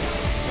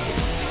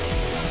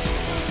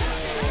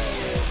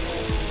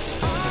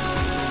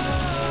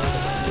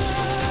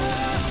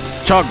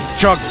 Chug,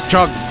 chug,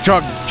 chug,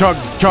 chug, chug,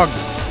 chug.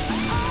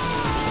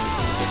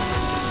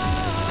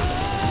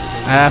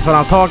 That's what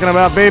I'm talking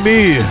about,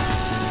 baby.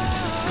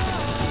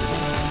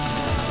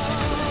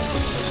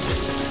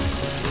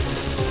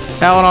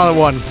 Now another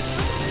one.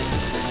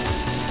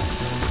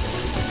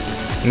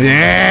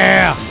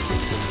 Yeah!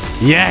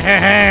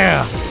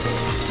 Yeah!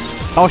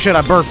 Oh shit,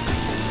 I burped.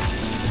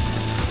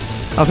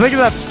 I was making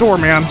that store,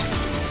 man.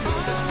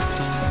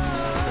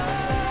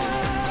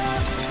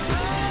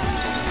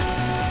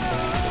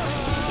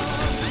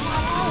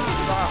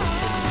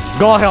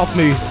 God help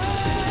me.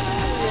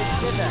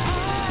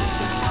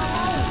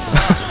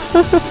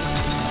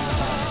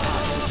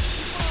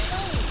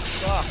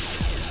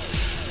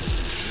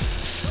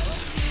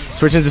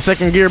 Switching to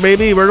second gear,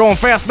 baby. We're going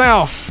fast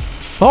now.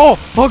 Oh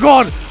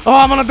god. Oh,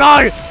 I'm gonna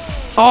die.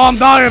 Oh, I'm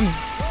dying.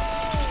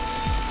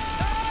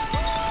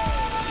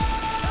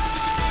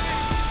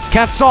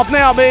 Can't stop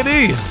now,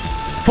 baby.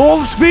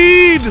 Full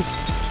speed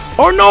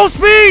or no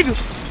speed.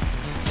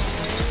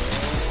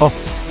 Oh,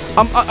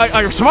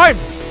 I survived.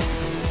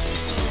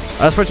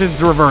 Let's switch it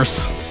to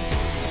reverse.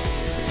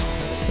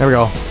 There we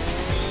go.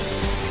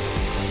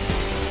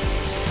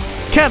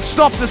 Can't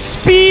stop the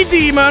speed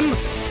demon.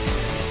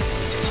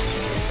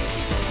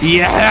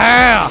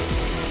 Yeah.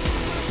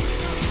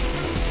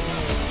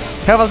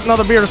 Have us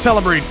another beer to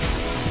celebrate.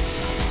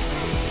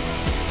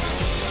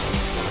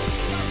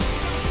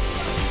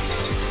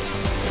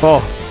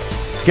 Oh,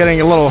 it's getting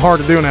a little hard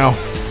to do now.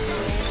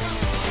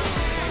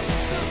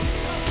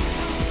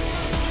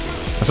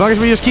 As long as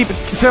we just keep it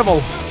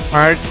civil,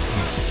 alright?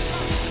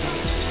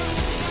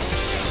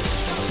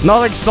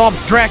 Nothing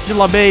stops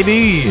Dracula,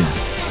 baby!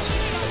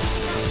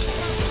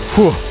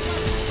 Whew.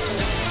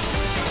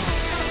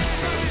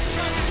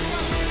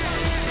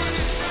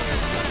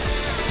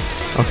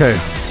 Okay.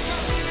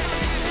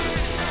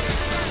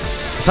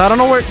 So I don't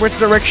know which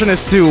direction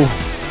is to...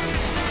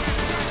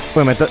 Wait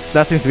a minute,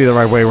 that seems to be the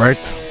right way,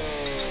 right?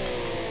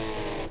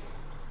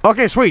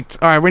 Okay, sweet.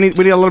 Alright, we need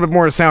a little bit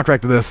more of a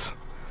soundtrack to this.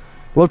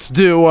 Let's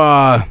do,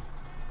 huh.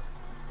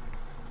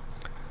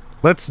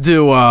 What's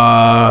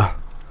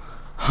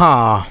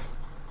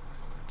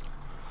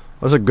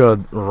a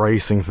good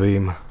racing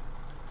theme?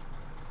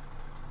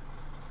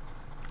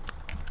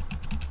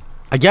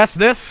 I guess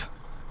this?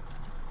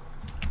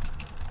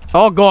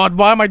 Oh god,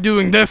 why am I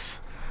doing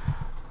this?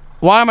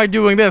 Why am I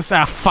doing this?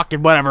 Ah, fuck it,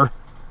 whatever.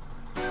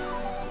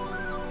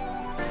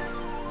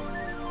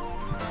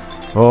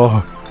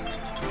 Oh,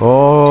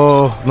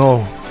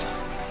 no.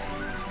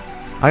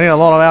 I need a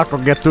lot of alcohol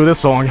to get through this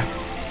song.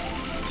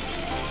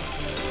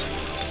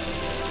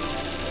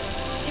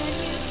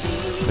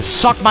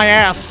 Suck my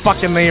ass,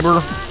 fucking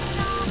neighbor.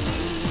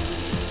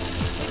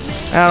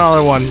 And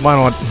another one, why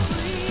not?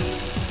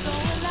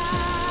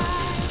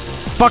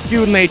 Fuck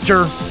you,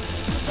 nature.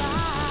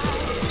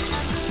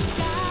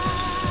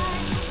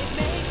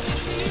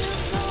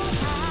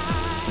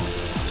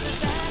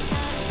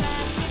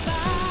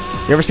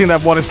 You ever seen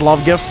that What Is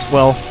Love gif?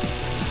 Well,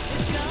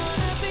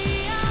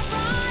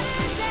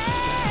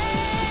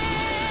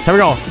 here we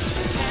go.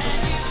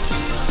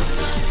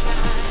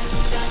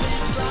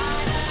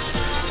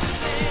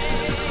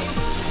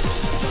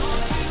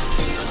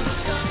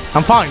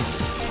 I'm fine.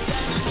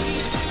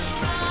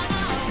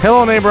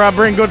 Hello, neighbor. I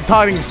bring good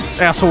tidings,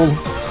 asshole.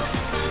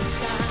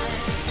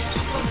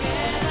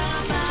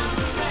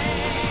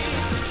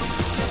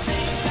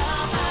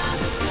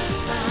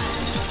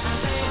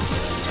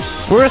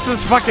 Where's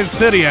this fucking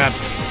city at?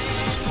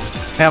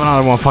 Have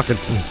another one, fucking.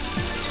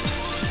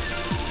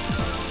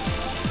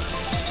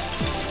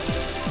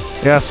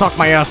 Yeah, suck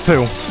my ass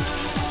too.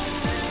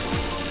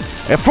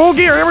 At full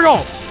gear, here we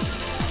go.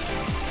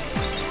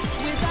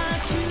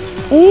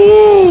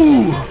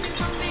 Ooh!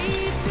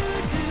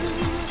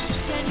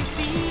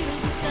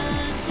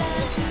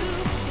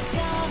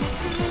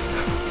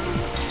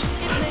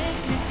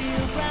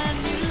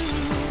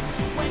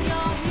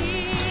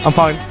 I'm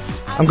fine.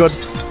 I'm good.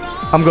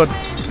 I'm good.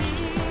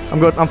 I'm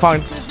good. I'm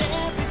fine.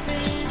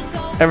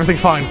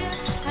 Everything's fine.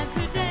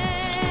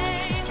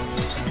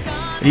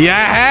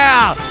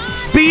 Yeah!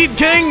 Speed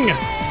King!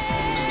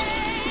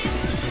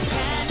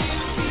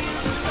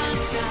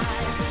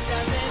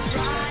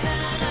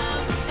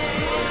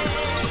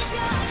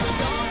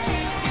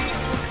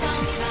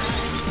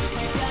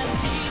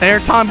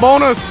 Airtime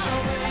bonus!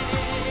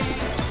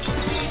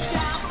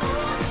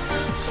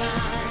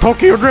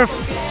 Tokyo Drift!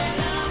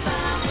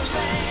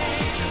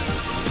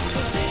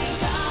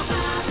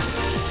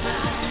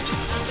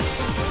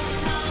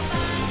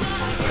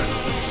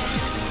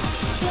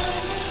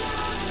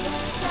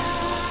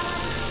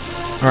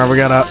 Alright, we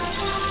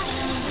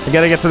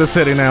gotta get to the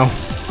city now.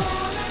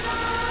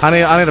 I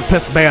need to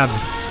piss bad.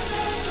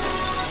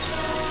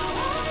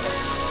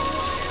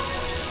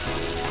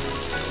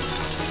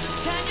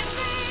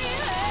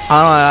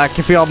 I don't know, I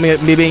can feel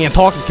me being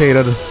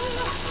intoxicated.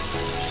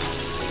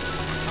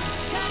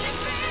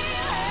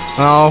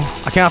 No,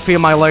 I can't feel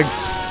my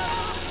legs.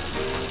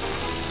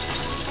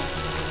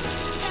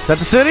 Is that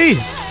the city?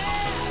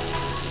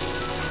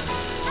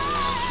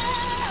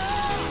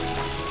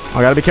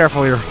 I gotta be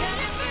careful here.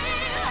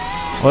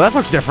 Well, that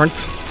looks different.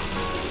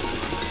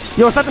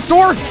 Yo, is that the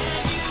store?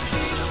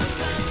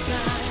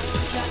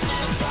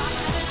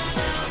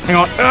 Hang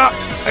on.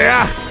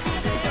 Yeah.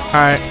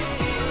 Alright.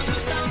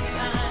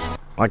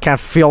 I can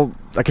feel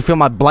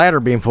my bladder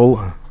being full.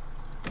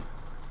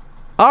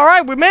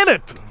 Alright, we made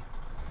it!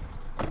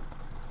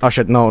 Oh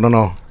shit, no.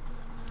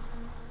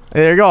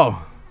 There you go.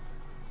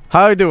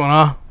 How you doing,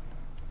 huh?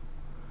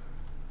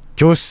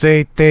 Just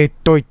say te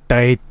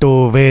toita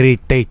to very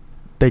te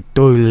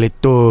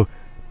to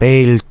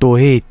pelto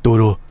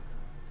hituru.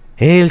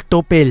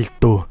 Helto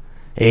pelto.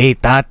 Ei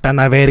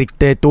tatana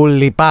verite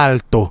tulli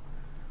palto.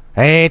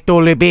 Ei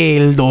tulli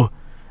pildo.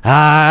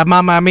 Ah,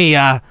 mamma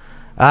mia.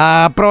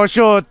 Ah,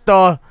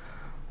 prosciutto.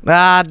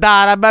 Ah,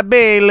 dara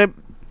babile.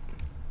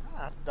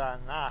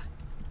 Atana.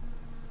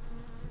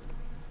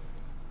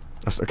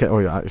 Okay, oh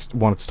yeah, I just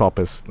wanted to stop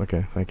this.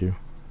 Okay, thank you.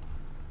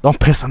 Don't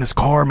piss on his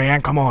car,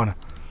 man, come on.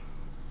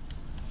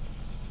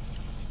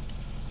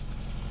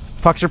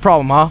 Fuck's your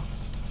problem, huh?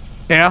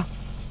 Yeah?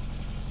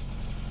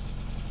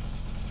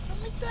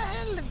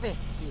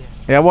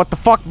 Yeah, what the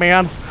fuck,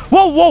 man?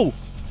 Whoa!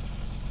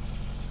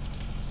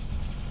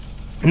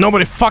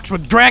 Nobody fucks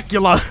with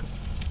Dracula!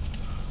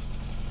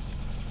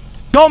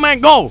 Go, man,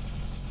 go!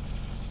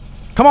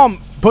 Come on,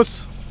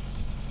 puss.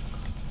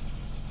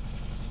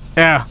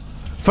 Yeah.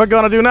 What you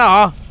gonna do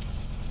now, huh?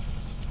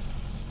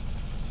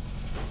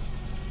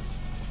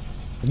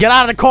 Get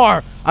out of the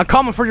car! I'm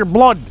coming for your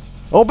blood!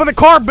 Open the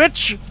car,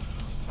 bitch!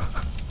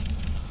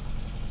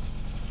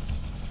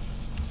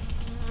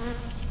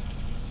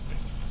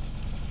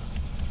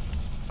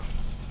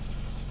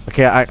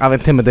 Okay, I've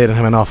intimidated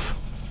him enough.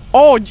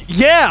 Oh,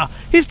 yeah!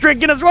 He's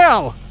drinking as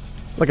well!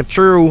 Like a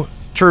true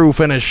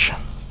Finnish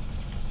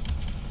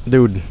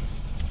dude.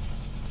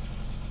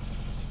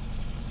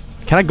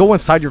 Can I go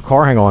inside your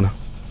car? Hang on.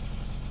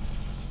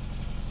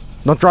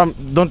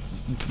 Don't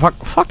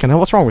fucking hell,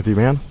 what's wrong with you,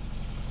 man?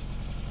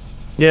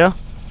 Yeah?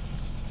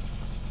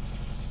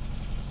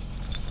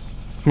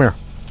 Come here.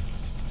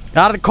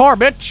 Out of the car,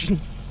 bitch!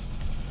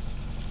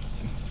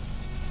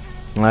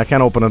 I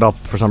can't open it up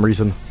for some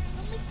reason.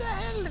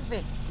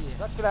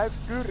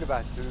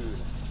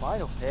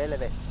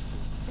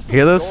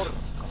 Hear this?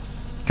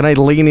 Can I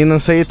lean in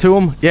and say it to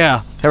him?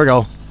 Yeah, here we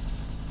go.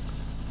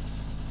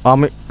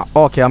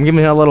 Okay, I'm giving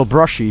him a little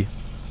brushy.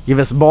 Give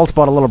his bald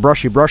spot a little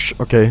brushy brush.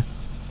 Okay.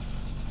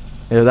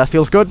 Yeah, that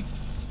feels good.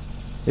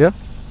 Yeah?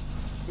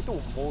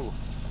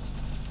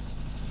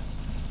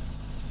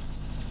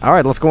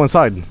 Alright, let's go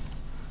inside.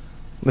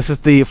 This is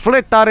the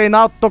Flittare in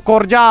auto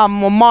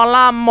corgiamo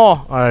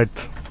malammo.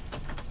 Alright.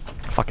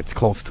 Fuck, it's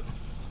closed.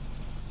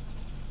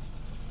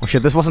 Oh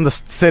shit, this wasn't the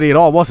city at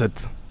all, was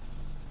it?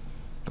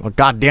 Oh,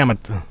 god damn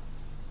it.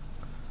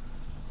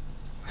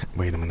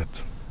 Wait a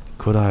minute.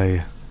 Could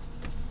I...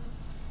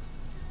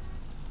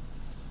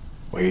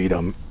 Wait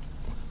a...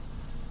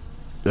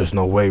 There's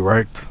no way,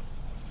 right?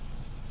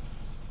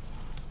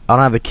 I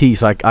don't have the key,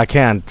 so I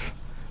can't...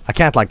 I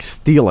can't, like,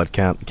 steal it,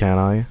 can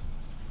I?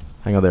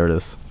 Hang on, there it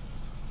is.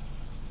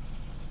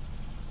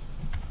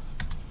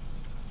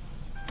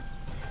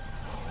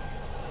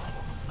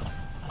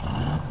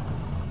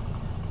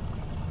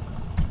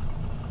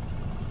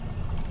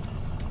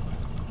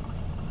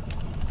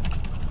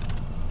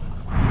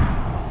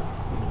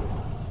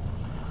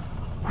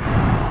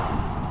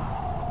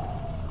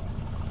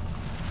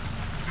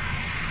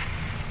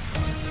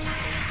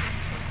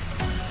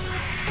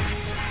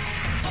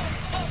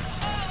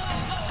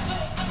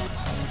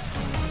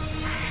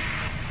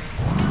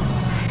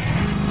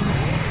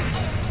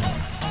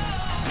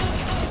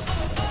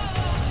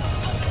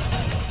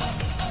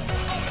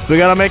 We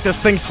gotta make this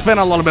thing spin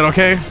a little bit,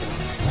 okay?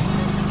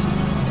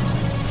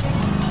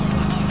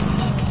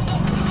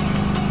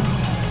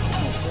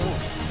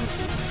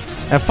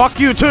 And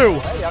fuck you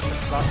too!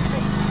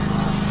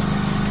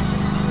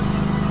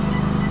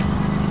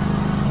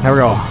 There we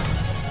go.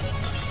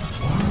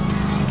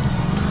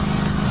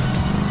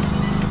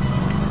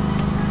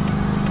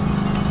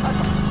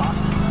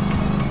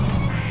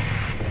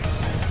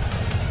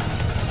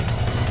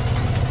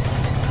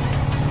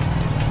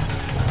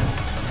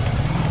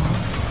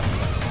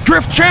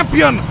 Drift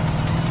champion!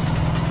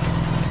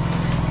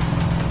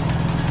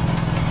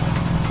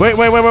 Wait.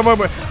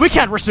 We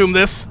can't resume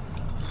this.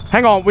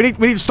 Hang on, we need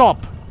to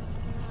stop.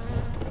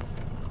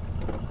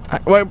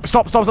 Wait,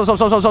 stop.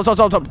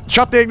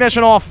 Shut the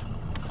ignition off.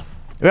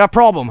 We have a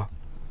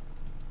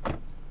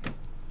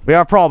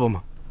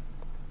problem.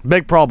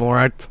 Big problem,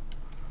 right?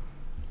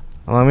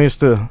 Let me just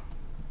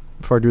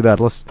before I do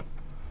that,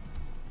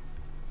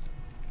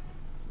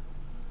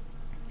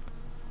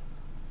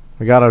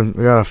 we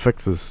gotta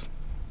fix this.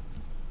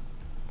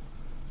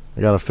 I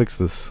gotta fix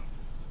this.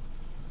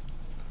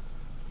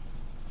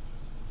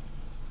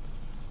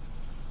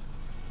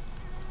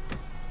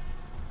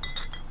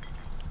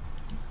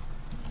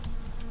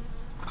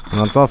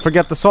 And don't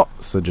forget the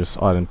sausages.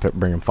 Oh, I didn't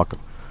bring them. Fuck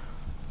 'em.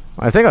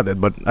 I think I did,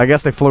 but I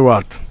guess they flew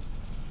out.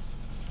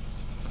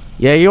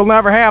 Yeah, you'll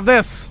never have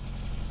this.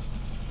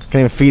 Can't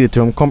even feed it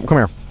to him. Come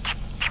here.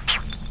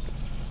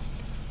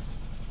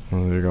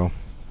 Oh, there you go.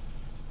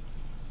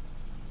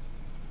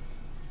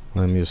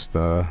 Let me just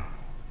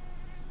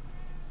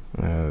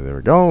there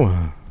we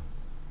go.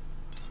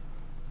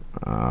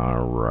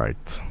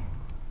 Alright.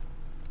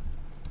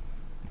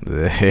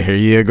 There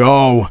you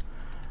go.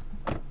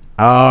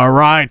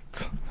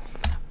 Alright.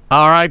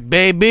 Alright,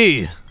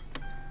 baby.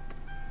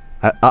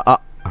 Come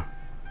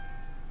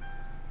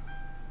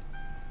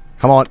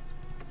on.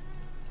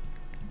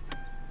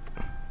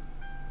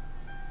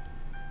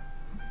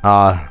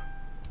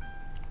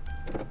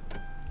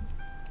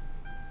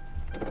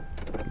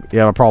 You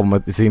have a problem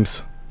with it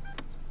seems.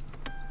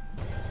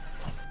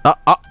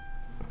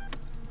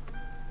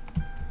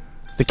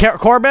 Is the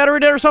car battery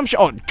there or some shit?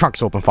 Oh,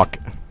 trunk's open, fuck.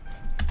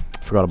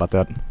 Forgot about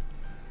that.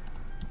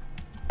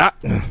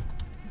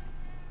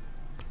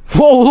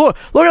 Whoa,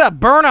 look at that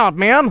burnout,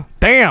 man.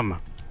 Damn.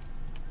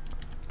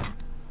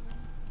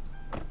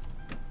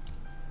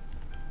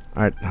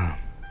 Alright.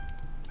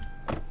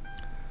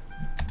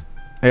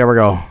 There we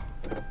go.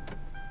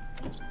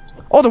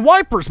 Oh, the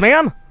wipers,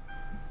 man.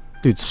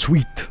 Dude,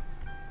 sweet.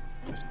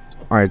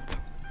 Alright.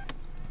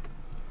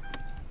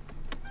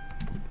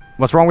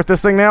 What's wrong with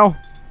this thing now?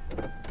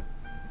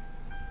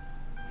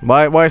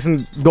 Why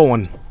isn't it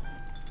going?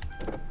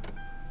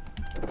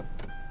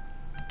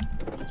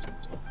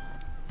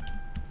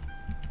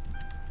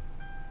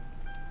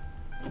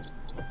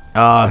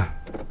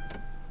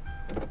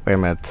 Wait a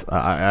minute.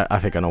 I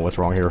think I know what's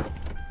wrong here.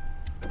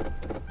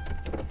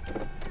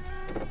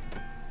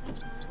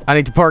 I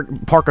need to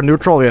park a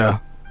neutral, yeah.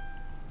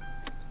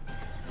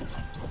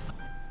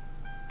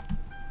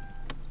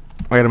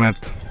 Wait a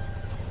minute.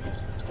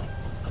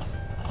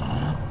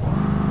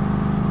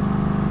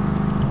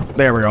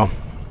 There we go.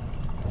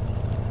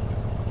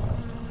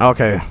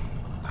 Okay.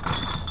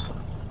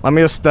 Let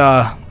me just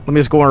go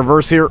in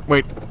reverse here.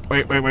 Wait.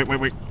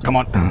 Come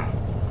on.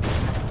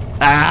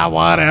 Ah,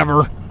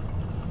 whatever.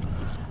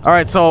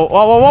 Alright, so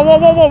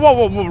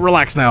whoa,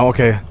 relax now,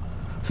 okay.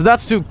 So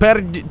that's to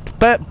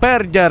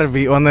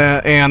Perjärvi on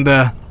the and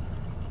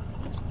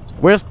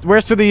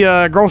where's to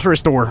the grocery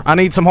store? I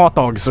need some hot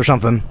dogs or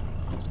something.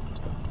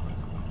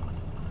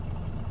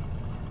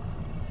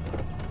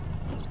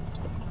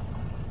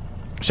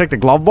 Check the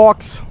glove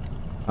box.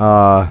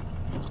 That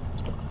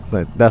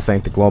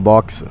ain't the glove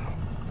box.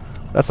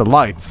 That's the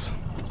lights.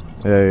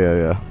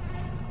 Yeah.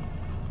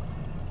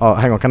 Oh,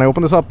 hang on. Can I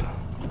open this up?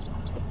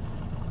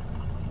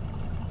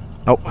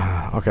 Oh,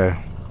 okay.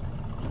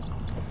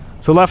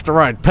 So left or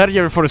right?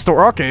 Perjärvi for the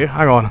store. Okay,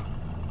 hang on.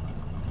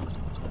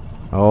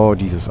 Oh,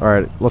 Jesus.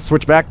 Alright, let's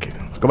switch back.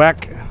 Let's go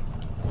back.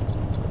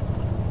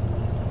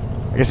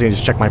 I guess I can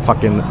just check my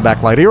fucking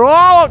backlight here.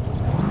 Oh!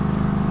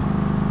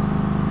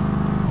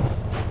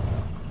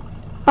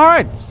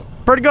 Alright,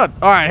 pretty good.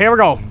 Alright, here we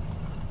go.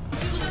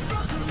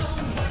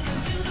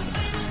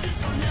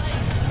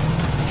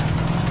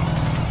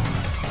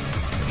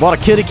 What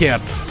a kitty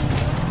cat.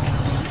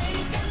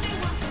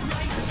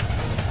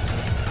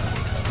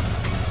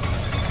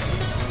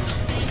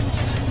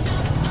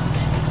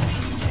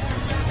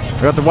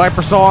 We got the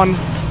wipers on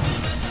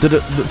to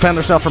defend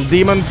ourselves from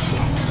demons.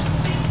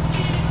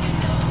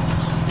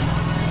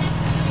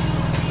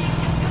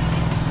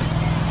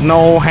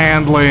 No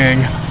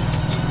handling.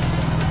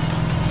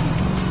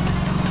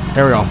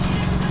 Here we go.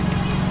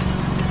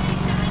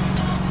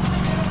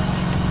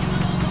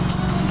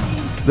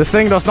 This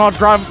thing does not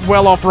drive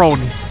well off-road,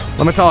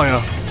 let me tell you.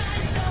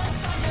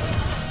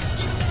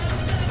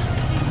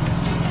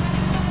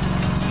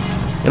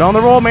 Get on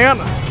the road, man.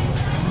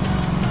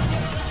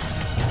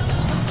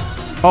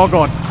 Oh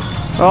god.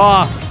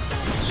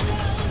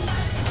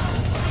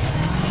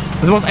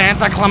 This is the most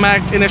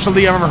anticlimactic initial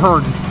D I've ever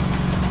heard.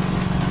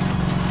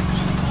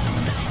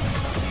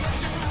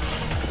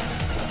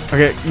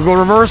 Okay, you go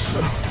reverse.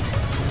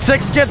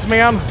 6 kids,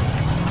 man.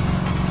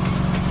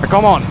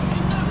 Come on.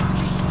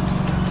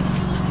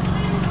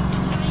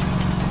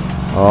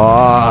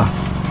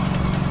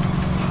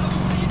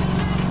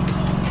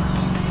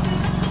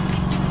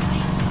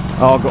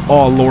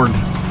 Oh, Lord.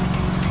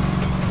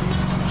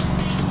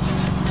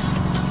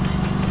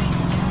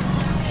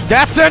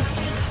 That's it.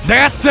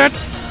 That's it.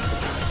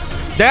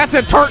 That's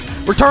it.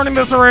 We're turning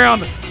this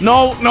around.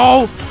 No,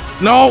 no,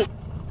 no.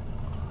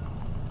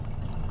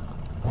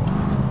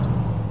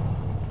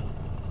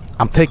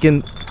 I'm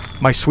taking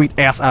my sweet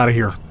ass out of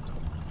here.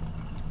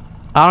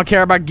 I don't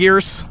care about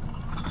gears.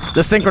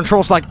 This thing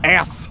controls like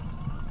ass.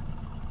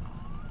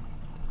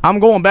 I'm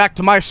going back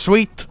to my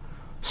sweet,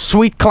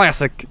 sweet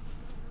classic.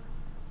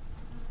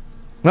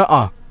 It's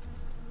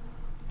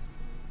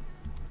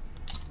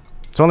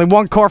only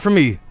one car for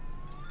me.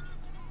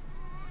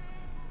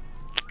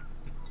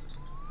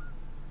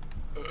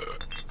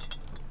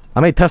 I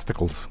made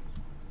testicles.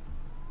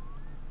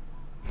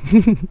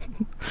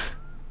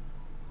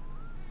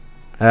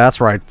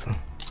 That's right.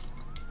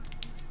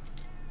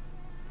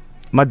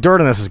 My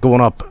dirtiness is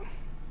going up.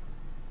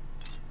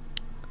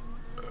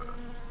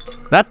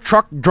 That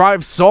truck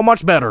drives so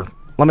much better.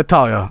 Let me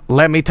tell you.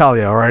 Let me tell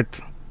you,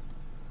 alright?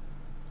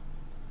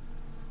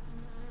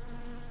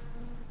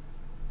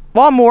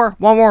 One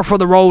more for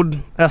the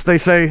road, as they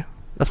say.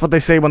 That's what they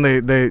say when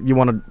you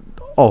want to...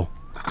 Oh.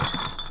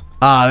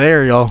 Ah,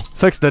 there you go.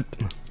 Fixed it.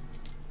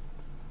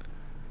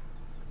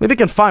 Maybe I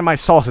can find my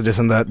sausages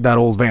in that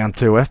old van,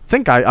 too. I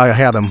think I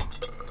had them.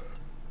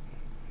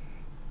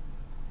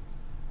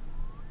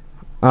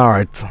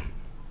 Alright.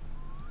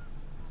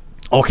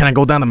 Oh, can I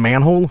go down the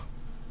manhole?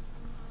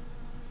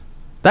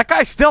 That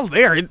guy's still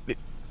there.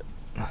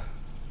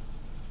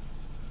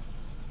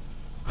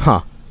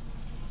 Huh.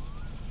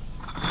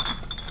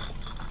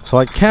 So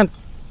I can't...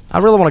 I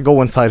really want to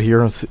go inside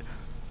here and see...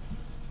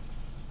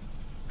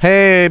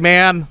 Hey,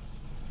 man.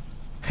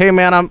 Hey,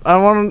 man, I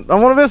want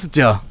to visit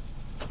you.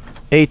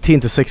 18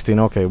 to 16,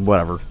 okay,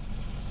 whatever.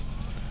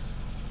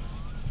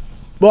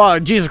 Well,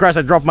 Jesus Christ,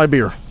 I dropped my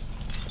beer.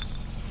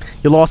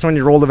 You lost them when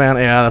you rolled the van.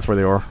 Yeah, that's where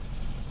they are.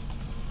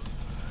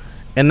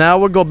 And now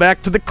we'll go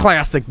back to the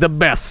classic, the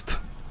best.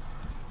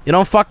 You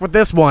don't fuck with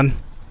this one.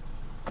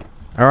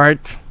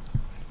 Alright.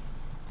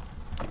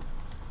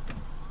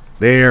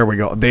 There we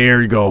go.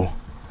 There you go.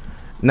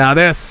 Now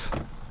this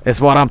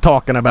is what I'm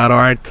talking about,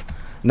 alright?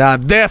 Now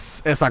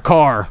this is a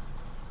car.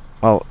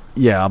 Well,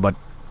 yeah, but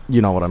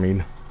you know what I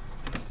mean.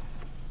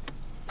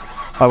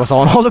 I was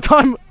on all the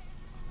time.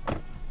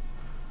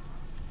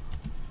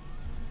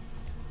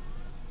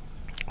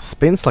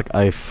 Spins like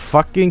a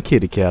fucking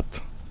kitty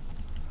cat.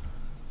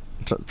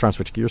 Try and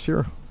switch gears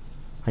here.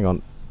 Hang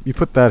on. You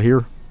put that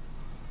here.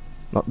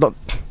 No, don't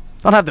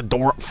have the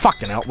door.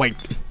 Fucking hell. Wait.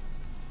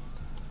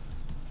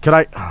 Could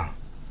I?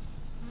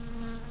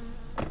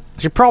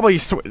 Should probably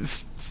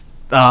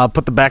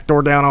put the back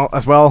door down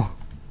as well.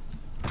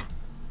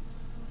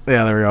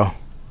 Yeah, there we go.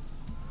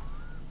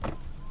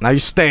 Now you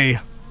stay.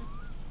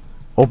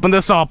 Open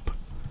this up.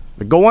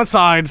 We go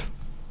inside.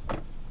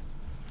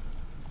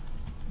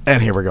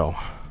 And here we go.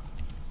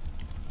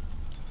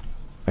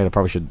 Wait, I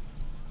probably should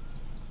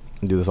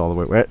do this all the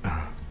way. Wait.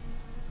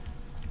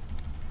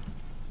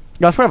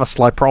 Guys, we have a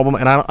slight problem,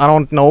 and I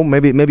don't know.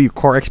 Maybe you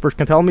car experts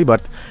can tell me,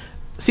 but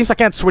it seems I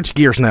can't switch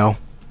gears now.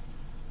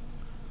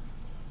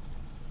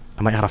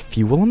 Am I out of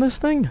fuel in this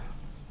thing?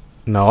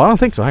 No, I don't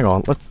think so. Hang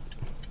on. Let's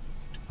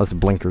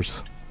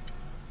blinkers.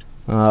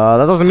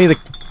 That doesn't mean the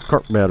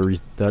car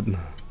battery's dead.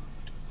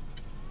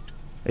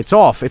 It's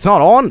off. It's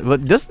not on.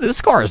 But this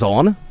car is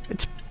on.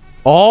 It's...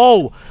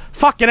 Oh!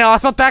 Fucking hell, I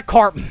thought that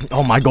car...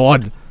 Oh my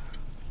god.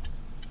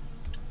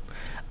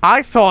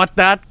 I thought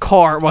that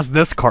car was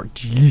this car.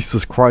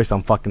 Jesus Christ,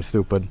 I'm fucking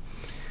stupid.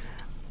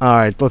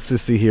 Alright, let's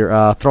just see here.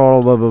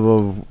 Throttle, blah,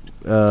 blah,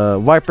 blah.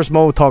 Wipers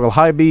mode, toggle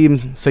high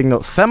beam,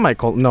 signal,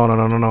 semicolon.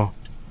 No.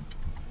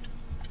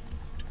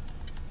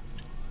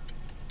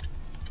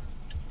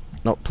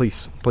 No,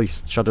 please,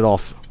 shut it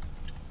off.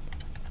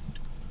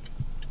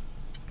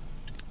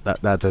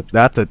 That's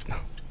it.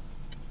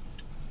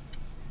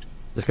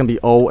 It's gonna be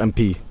O and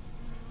P.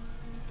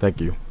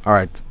 Thank you.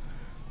 Alright.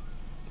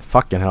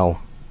 Fucking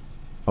hell.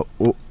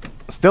 Oh.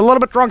 Still a little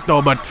bit drunk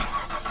though, but...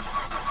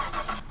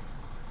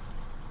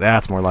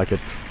 That's more like it.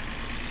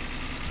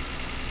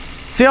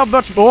 See how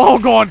much... Oh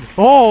god!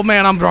 Oh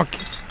man, I'm drunk.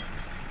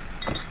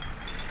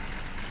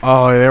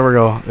 Oh, there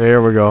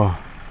we go.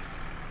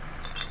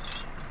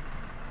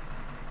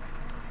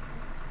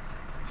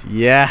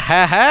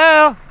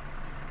 Yeah,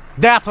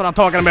 that's what I'm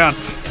talking about.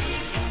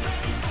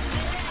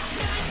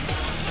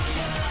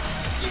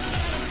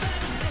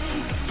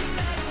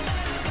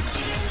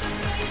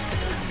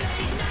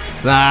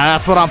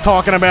 That's what I'm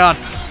talking about.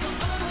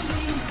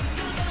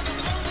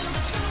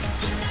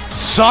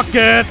 Suck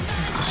it!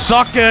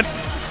 Suck it!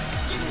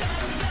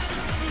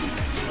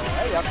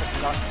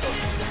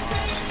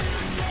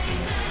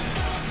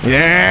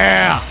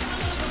 Yeah!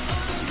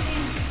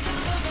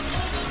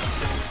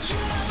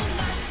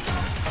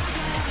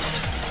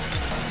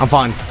 I'm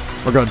fine.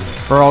 We're good.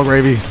 We're all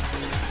gravy.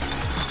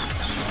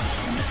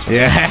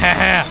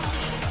 Yeah!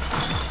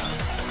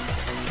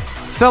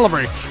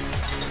 Celebrate.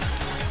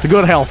 To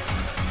good health.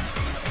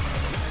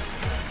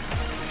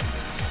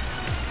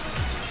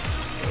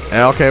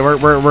 Yeah, okay,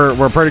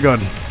 we're pretty good.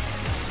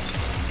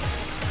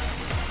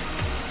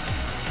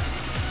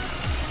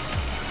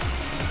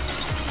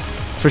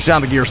 Switch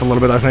down the gears a little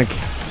bit, I think.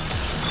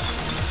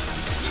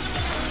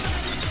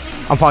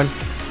 I'm fine.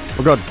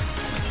 We're good.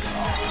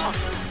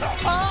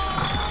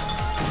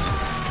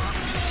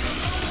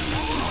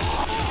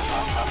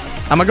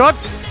 Am I good?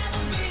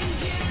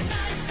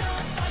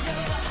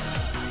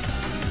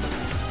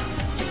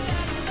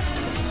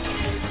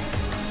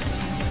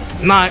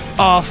 Night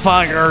of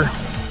fire.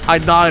 I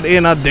died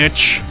in a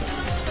ditch.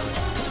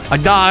 I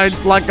died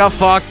like a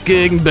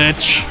fucking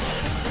bitch.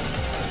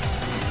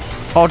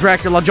 Oh,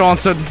 Dracula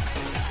Johnson.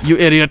 You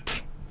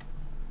idiot.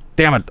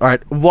 Damn it.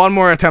 Alright, one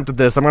more attempt at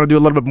this. I'm gonna do a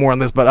little bit more on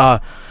this, but, I'm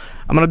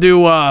gonna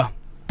do,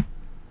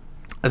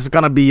 it's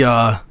gonna be,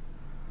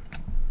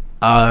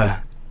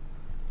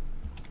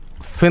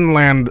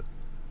 Finland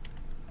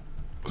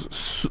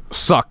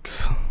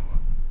sucks.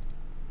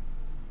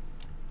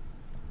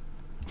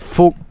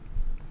 Fuck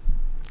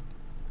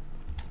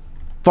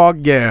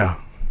yeah.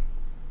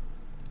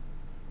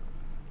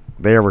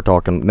 There, we're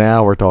talking.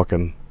 Now we're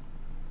talking.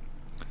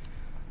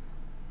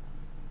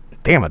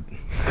 Damn it.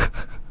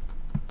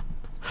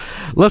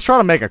 Let's try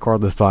to make a card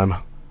this time.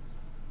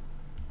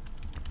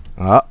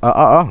 Here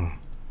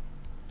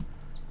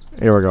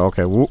we go.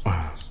 Okay. Woo.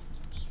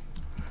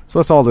 So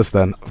what's all this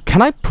then?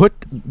 Can I put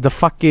the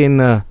fucking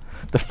the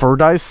fur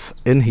dice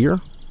in here?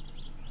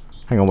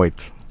 Hang on,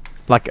 wait.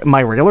 Like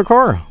my regular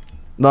car?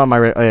 Not my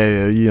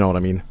you know what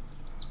I mean.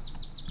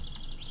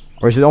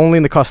 Or is it only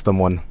in the custom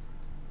one?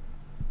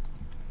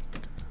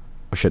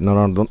 Oh shit,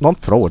 no, don't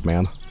throw it,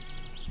 man.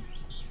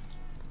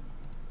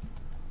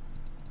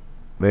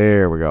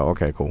 There we go.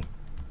 Okay, cool.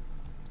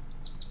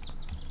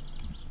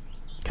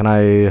 Can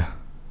I...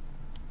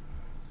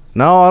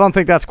 No, I don't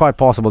think that's quite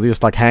possible to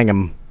just like hang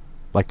him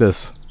like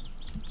this.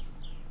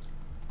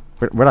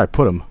 Where'd I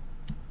put him?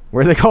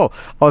 Where'd they go?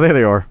 Oh, there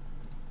they are.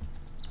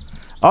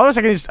 Oh,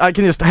 I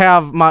can just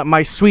have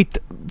my sweet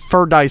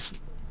fur dice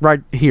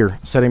right here,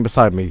 sitting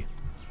beside me.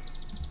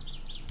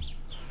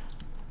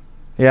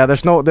 Yeah,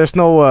 there's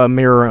no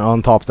mirror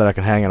on top that I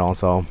can hang it on,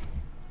 so.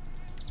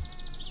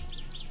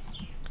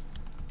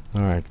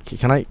 All right,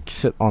 can I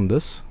sit on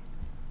this?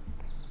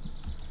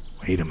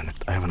 Wait a minute,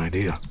 I have an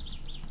idea.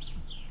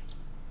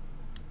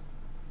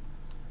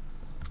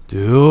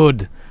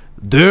 Dude,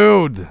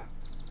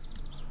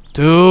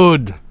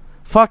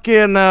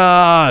 fucking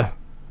that's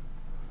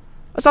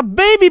a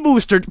baby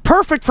booster,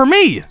 perfect for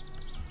me.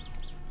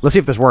 Let's see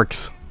if this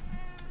works.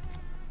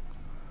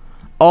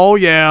 Oh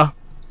yeah.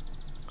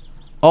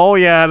 Oh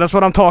yeah, that's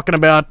what I'm talking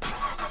about.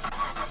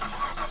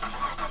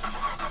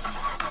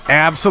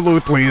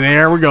 Absolutely,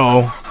 there we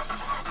go.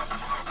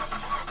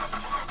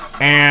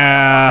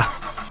 And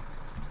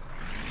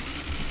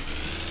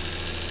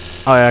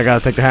oh yeah, I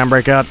gotta take the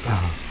handbrake out.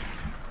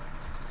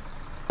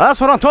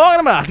 That's what I'm talking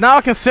about. Now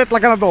I can sit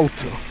like an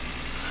adult.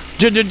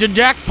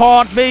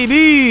 Jackpot,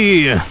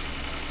 baby!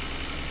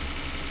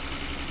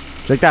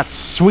 Like that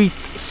sweet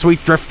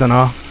drifting,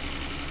 huh?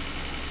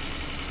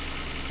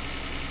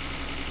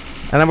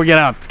 And then we get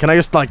out. Can I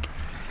just, like...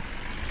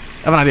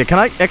 I have an idea. Can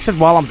I exit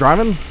while I'm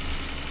driving?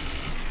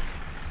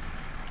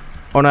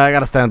 Oh, no, I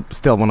gotta stand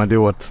still when I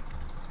do it.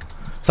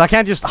 So I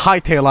can't just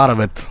hightail out of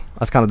it.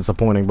 That's kind of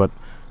disappointing, but...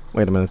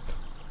 Wait a minute.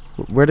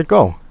 Where'd it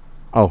go?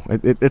 Oh,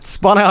 it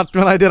spun out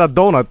when I did a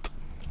donut.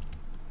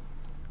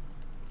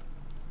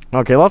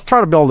 Okay, let's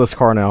try to build this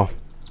car now.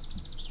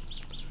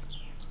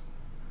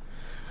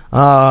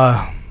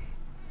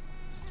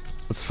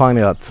 Let's find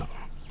out.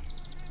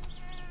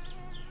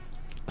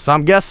 So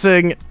I'm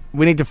guessing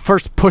we need to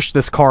first push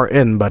this car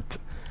in, but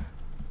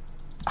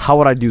how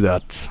would I do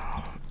that?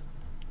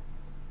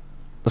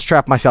 Let's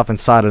trap myself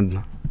inside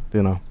and,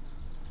 you know.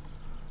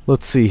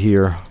 Let's see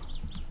here.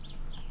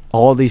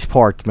 All these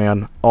parts,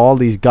 man. All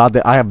these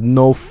goddamn... I have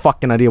no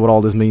fucking idea what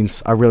all this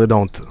means. I really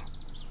don't.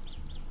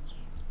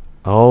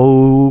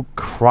 Oh,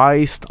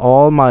 Christ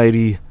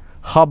almighty.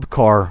 Hub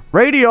car.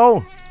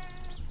 Radio!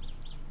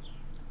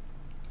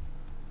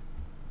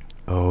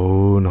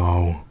 Oh,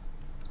 no.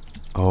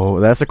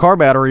 Oh, that's a car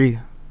battery.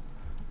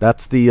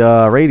 That's the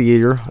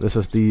radiator. This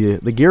is the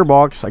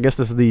gearbox. I guess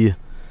this is the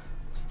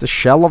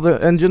shell of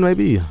the engine,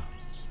 maybe.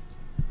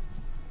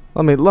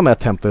 Let me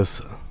attempt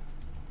this.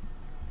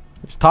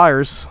 These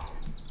tires.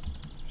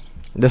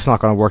 This is not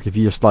gonna work if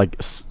you just like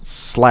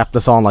slap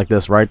this on like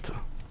this, right?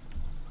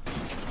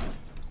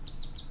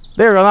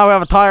 There we go. Now we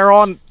have a tire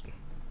on.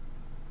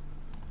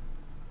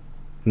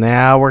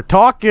 Now we're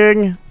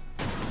talking.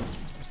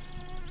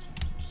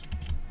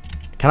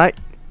 Can I?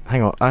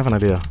 Hang on, I have an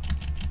idea.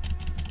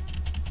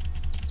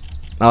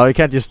 No, you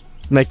can't just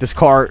make this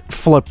car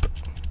flip.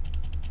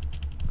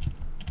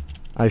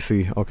 I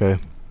see, okay.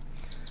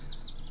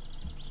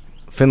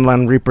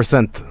 Finland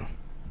represent.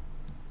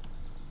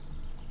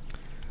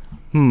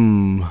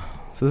 So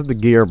this is the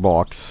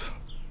gearbox.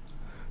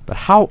 But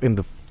how in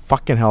the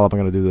fucking hell am I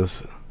gonna do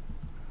this?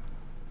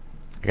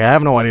 Okay, I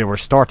have no idea where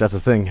to start, that's the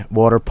thing.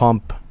 Water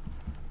pump.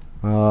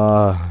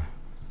 The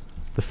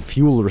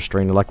fuel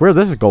restrainer. Like, where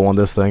does this go on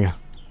this thing?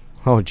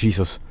 Oh,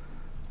 Jesus.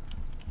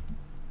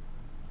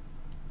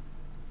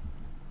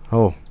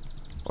 Oh.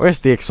 Where's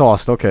the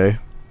exhaust? Okay.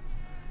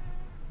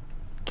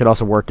 Could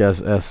also work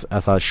as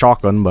a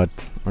shotgun,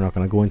 but we're not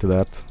gonna go into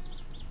that.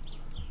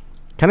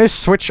 Can I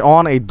switch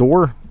on a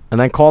door and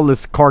then call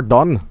this car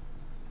done?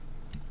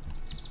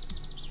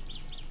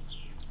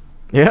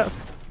 Yeah.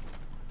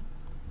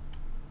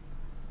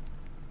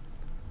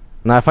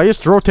 Now if I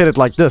just rotate it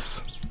like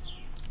this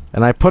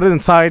and I put it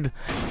inside,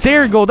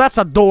 there you go, that's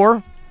a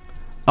door.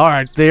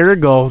 Alright, there you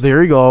go,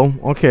 there you go.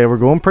 Okay, we're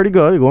going pretty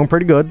good, going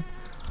pretty good.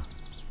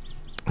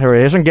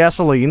 Here's some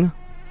gasoline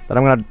that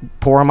I'm gonna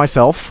pour on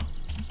myself.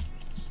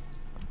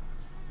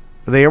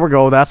 There we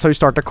go, that's how you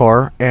start the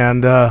car.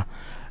 And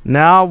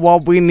now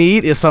what we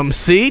need is some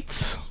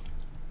seats.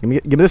 Give me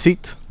the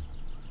seat.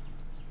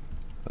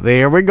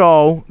 There we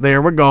go,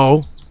 there we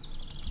go.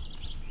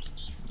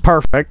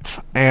 Perfect.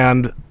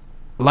 And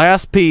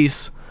last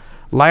piece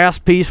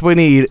we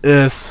need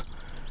is,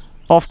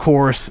 of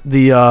course,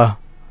 the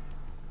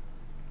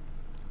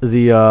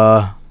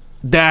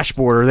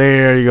dashboard.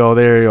 There you go,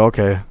 there you go,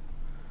 okay.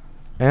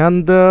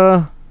 And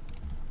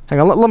hang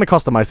on, let me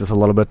customize this a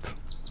little bit.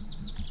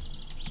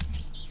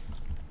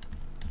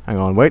 Hang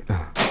on, wait.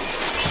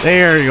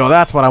 There you go,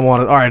 that's what I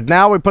wanted. Alright,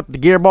 now we put the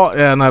gearbox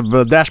and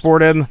the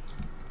dashboard in.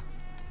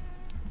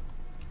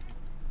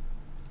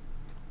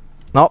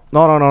 No,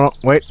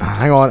 wait,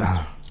 hang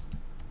on.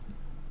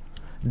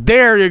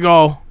 There you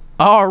go.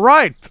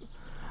 Alright.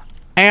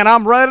 And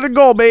I'm ready to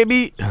go,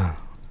 baby.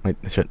 Wait,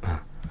 shit.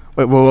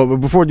 Wait,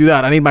 before we do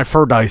that, I need my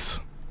fur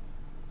dice.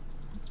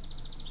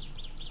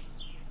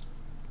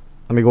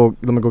 Let me go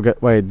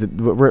get, wait,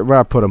 where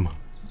I put them?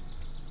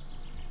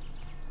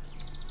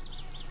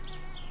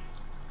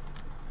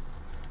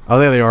 Oh,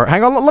 there they are.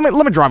 Hang on,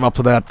 let me drive up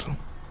to that.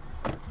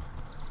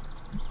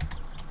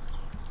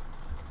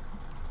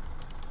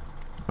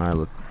 Alright,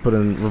 let's put it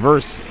in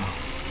reverse.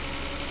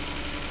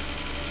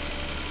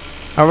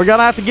 Alright, we're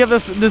gonna have to give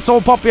this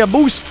old puppy a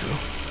boost.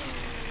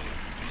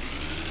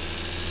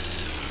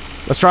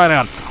 Let's try it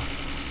out.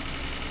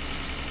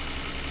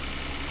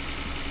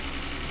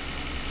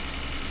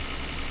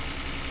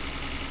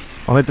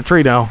 I'll hit the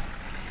tree now.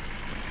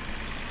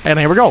 And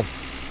here we go.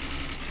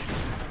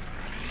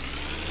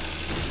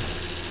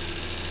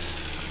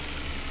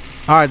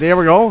 Alright, there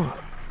we go.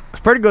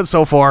 It's pretty good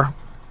so far.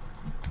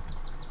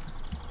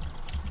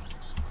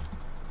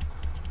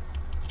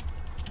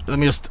 Let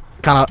me just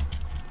kind of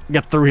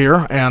get through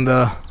here and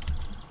there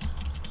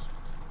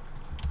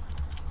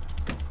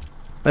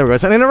we go.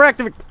 It's an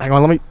interactive. Hang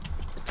on, let me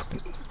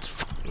get the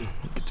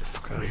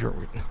fuck out of here.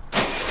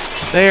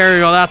 There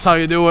you go, that's how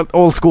you do it.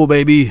 Old school,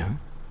 baby.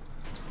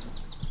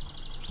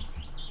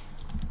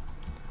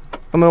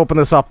 I'm gonna open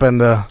this up and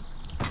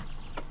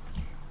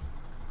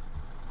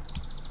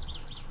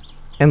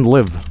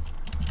live.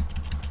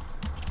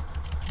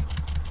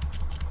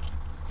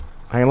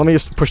 Hang on, let me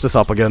just push this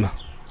up again.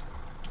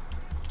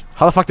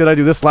 How the fuck did I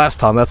do this last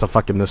time? That's a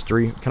fucking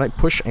mystery. Can I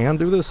push and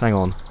do this? Hang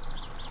on.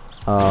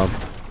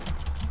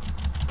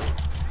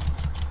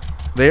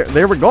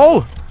 There we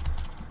go!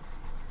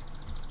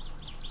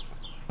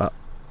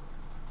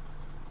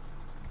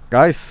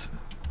 Guys,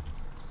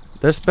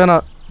 there's been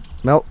a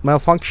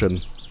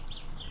malfunction.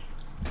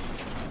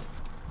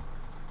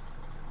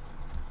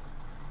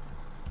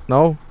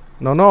 No.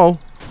 No. No.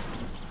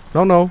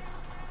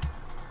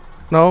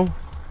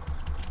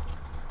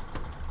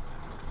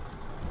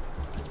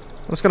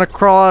 I'm just gonna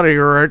crawl out of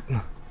here, right?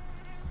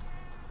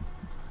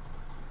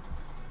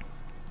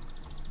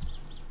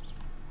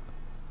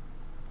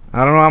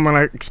 I don't know how I'm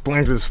gonna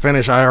explain to this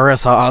Finnish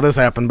IRS how this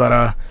happened, but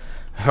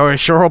I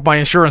sure hope my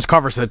insurance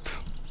covers it.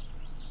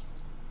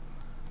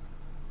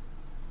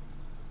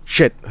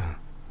 Shit.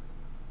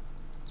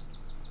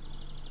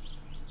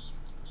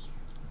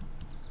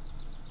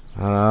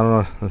 I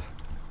don't know.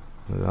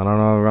 I don't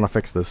know. We're gonna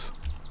fix this.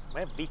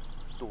 I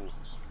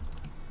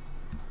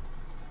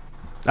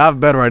have a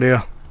better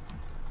idea.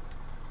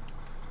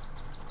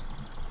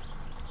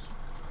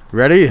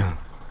 Ready?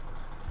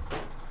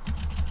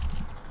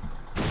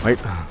 Wait.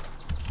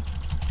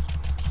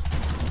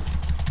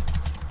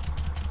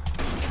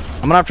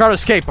 I'm gonna try to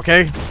escape,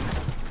 okay?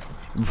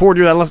 Before we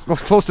do that,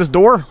 let's close this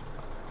door.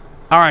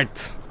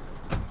 Alright.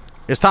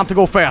 It's time to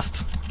go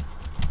fast.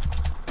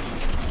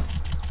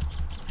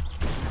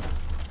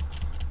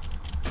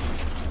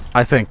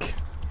 I think.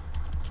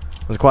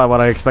 That's quite what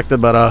I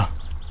expected, but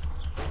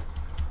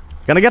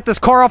gonna get this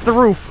car off the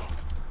roof.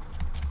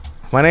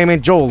 My name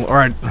ain't Joel.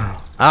 Alright.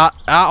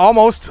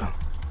 Almost.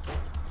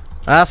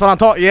 That's what I'm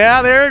talking.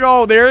 Yeah, there you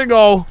go. There you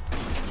go.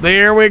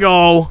 There we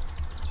go.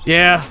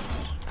 Yeah.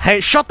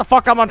 Hey, shut the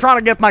fuck up. I'm trying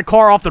to get my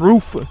car off the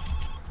roof.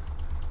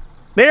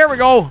 There we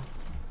go.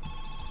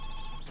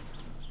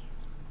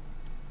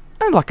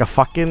 And like a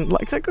fucking,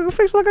 like a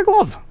face like a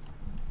glove.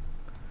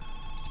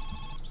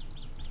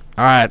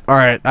 Alright,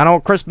 alright. I know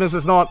Christmas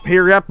is not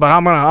here yet, but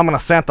I'm gonna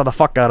Santa the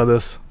fuck out of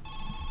this.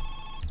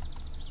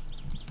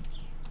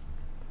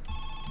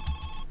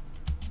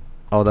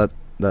 Oh,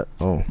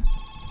 oh.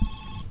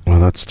 Well,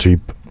 that's cheap.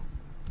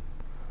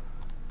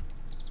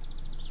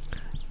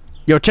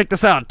 Yo, check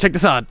this out. Check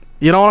this out.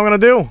 You know what I'm gonna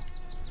do?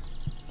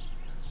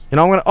 You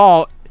know I'm gonna. Oh,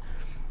 all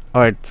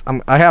right.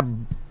 I have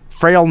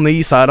frail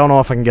knees, so I don't know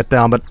if I can get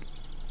down. But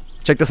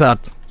check this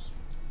out.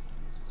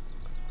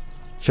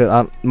 Shit,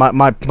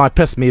 my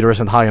piss meter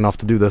isn't high enough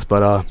to do this,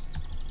 but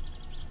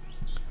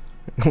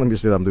let me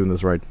see that I'm doing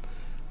this right.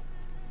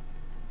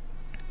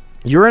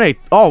 Urinate.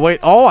 Oh wait.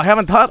 Oh, I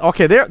haven't touched.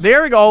 Okay,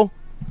 there we go.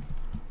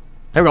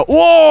 There we go.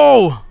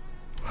 Whoa!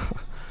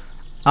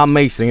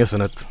 Amazing,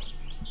 isn't it?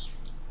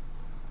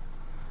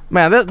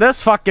 Man,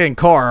 this fucking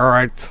car. All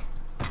right.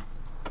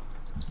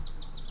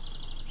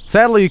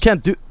 Sadly, you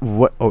can't do.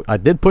 What? Oh, I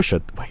did push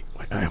it. Wait.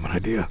 I have an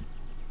idea.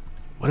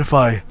 What if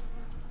I?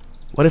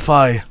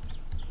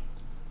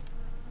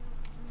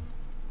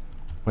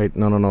 Wait,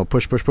 no.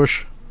 Push.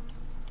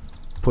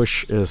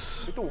 Push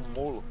is...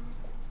 What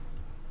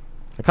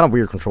kind of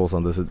weird controls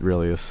on this it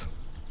really is.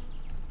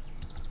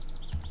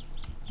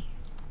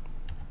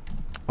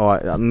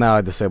 Oh, now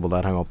I disabled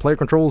that. Hang on. Player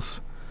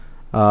controls.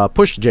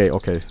 Push J.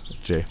 Okay,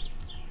 J.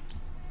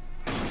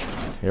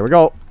 Here we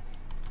go.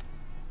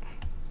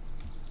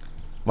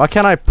 Why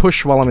can't I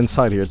push while I'm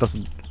inside here? It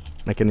doesn't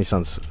make any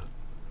sense.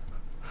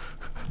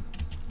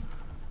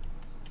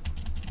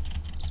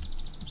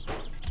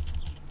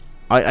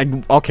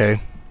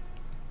 Okay.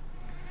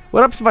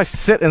 What happens if I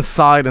sit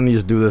inside and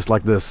just do this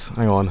like this?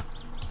 Hang on.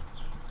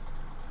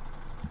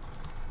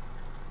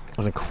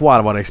 Wasn't quite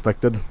what I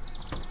expected.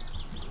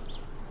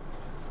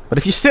 But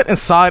if you sit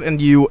inside and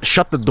you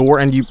shut the door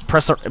and you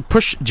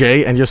push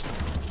J and just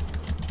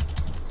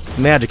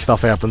magic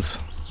stuff happens.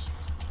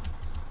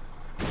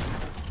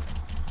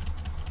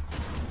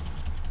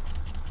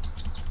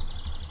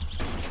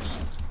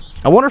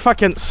 I wonder if I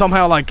can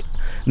somehow like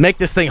make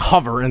this thing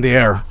hover in the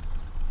air.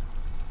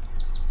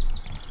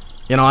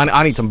 You know,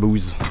 I need some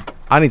booze.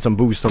 I need some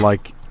booze to,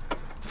 like,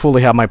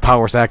 fully have my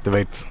powers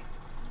activate.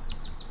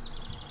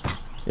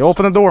 You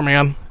open the door,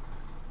 man.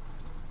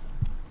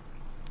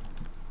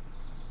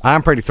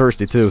 I'm pretty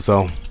thirsty, too,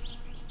 so...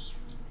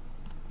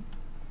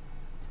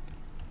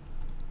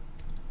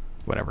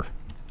 Whatever.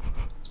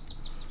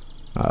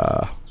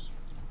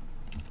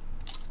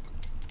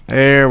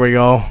 There we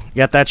go.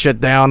 Get that shit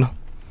down.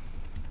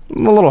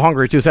 I'm a little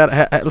hungry, too, so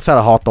let's have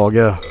a hot dog,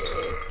 yeah.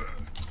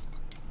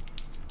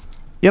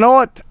 You know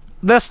what?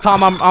 This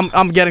time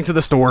I'm getting to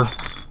the store.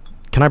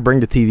 Can I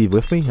bring the TV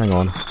with me? Hang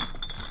on.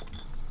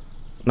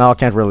 No, I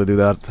can't really do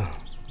that.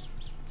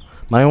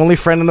 My only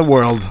friend in the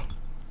world.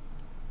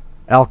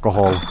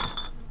 Alcohol.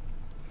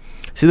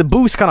 See, the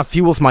booze kind of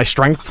fuels my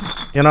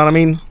strength. You know what I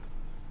mean?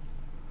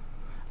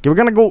 Okay, we're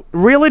gonna go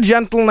really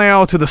gentle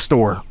now to the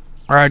store.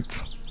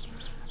 Alright?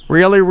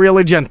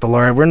 Really gentle,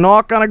 alright? We're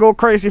not gonna go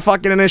crazy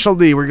fucking initial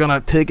D. We're gonna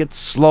take it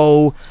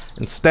slow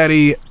and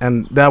steady,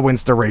 and that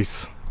wins the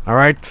race.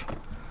 Alright?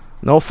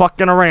 No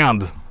fucking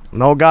around.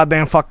 No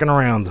goddamn fucking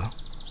around.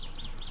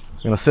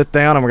 We're gonna sit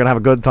down and we're gonna have a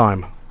good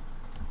time.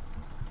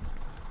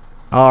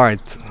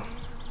 Alright.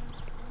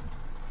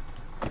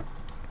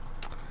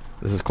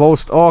 This is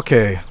closed.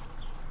 Okay.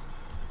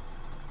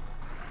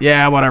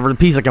 Yeah, whatever. The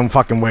pizza can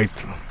fucking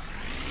wait.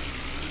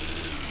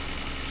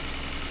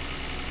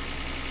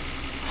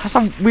 Has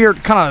a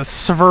weird kind of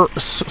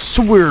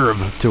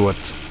swerve to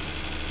it.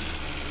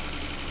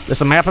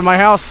 There's a map in my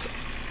house.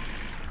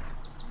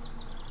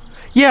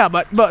 Yeah,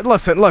 but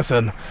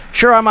listen.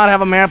 Sure, I might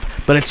have a map,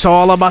 but it's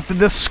all about the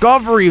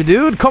discovery,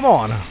 dude. Come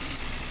on.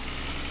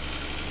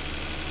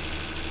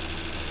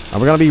 And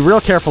we're gonna be real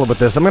careful with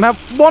this. I'm gonna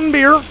have one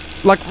beer,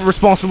 like a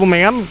responsible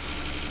man.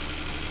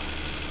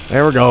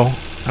 There we go.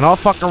 And I'll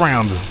fuck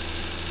around.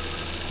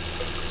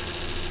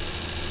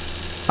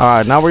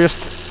 Alright, now we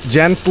just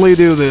gently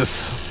do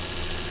this.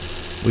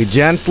 We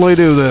gently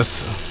do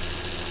this.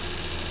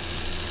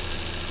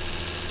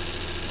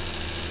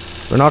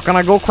 We're not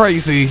gonna go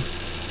crazy.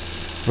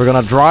 We're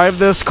gonna drive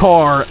this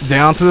car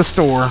down to the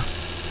store.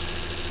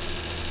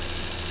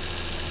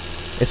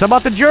 It's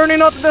about the journey,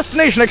 not the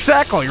destination.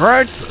 Exactly,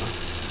 right?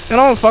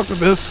 And I don't fuck with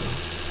this.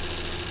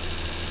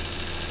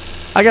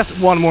 I guess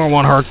one more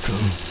won't hurt.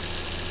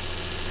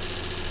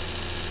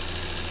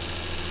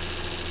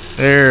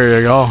 There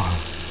you go.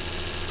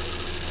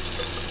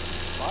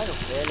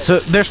 So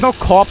there's no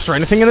cops or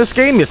anything in this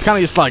game. It's kind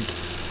of just like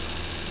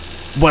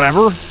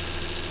whatever.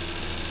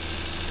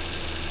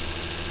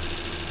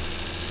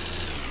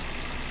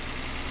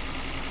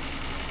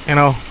 You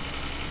know.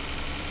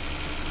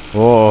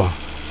 Oh,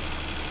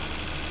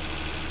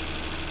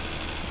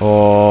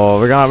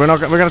 we're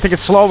gonna take it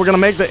slow. We're gonna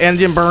make the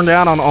engine burn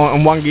down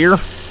on one gear.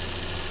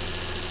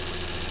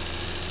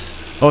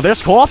 Oh,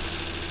 there's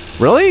cops?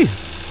 Really?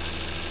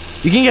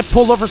 You can get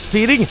pulled over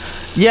speeding?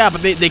 Yeah,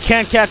 but they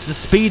can't catch the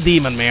speed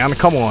demon, man.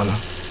 Come on.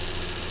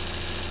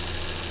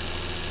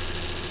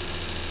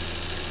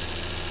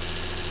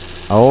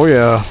 Oh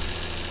yeah.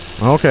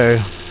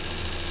 Okay.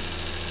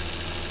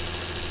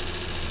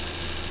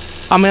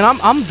 I mean,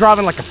 I'm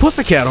driving like a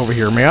pussycat over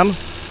here, man.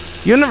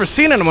 You've never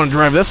seen anyone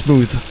drive this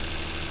smooth.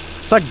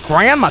 It's like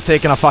grandma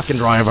taking a fucking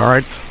drive,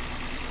 alright?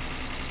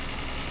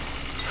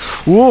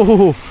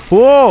 Whoa,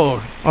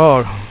 whoa,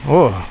 oh,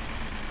 oh.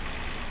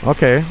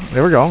 Okay,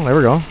 there we go, there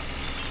we go.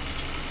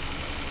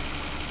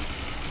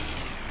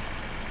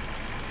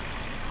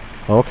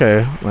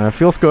 Okay,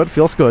 feels good,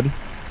 feels good.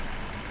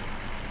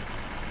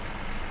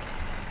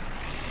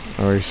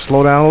 Alright,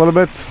 slow down a little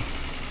bit.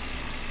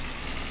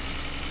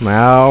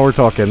 Now we're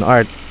talking.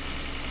 Alright.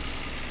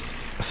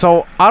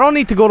 So, I don't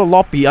need to go to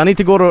Loppi, I need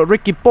to go to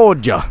Ricky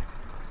Poggia.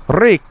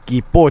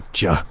 Ricky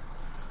Poggia.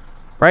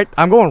 Right?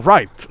 I'm going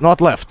right, not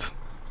left.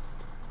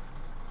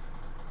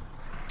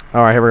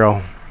 Alright, here we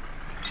go.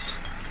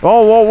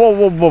 Oh, whoa,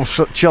 whoa, whoa,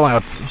 whoa, chill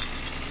out.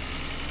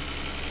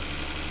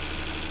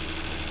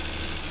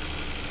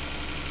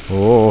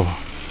 Oh.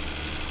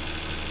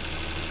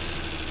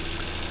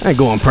 I'm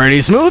going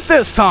pretty smooth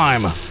this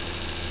time.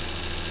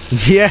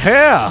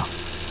 Yeah.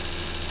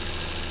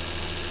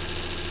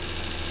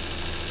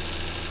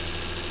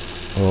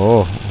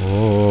 Oh,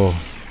 oh,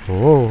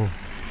 oh,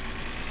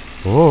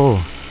 oh.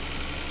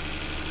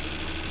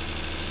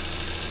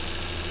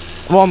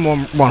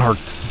 One hurt.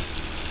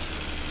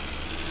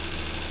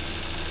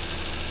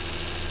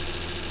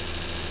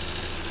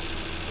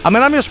 I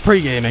mean, I'm just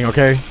pre-gaming,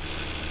 okay?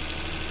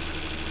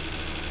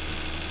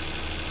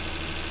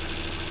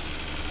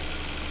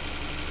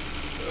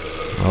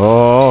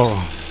 Oh.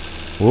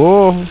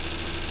 Whoa.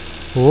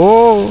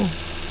 Whoa.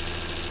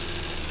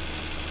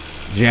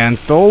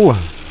 Gentle.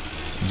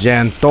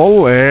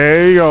 Gentle.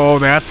 There you go.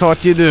 That's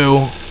what you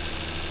do.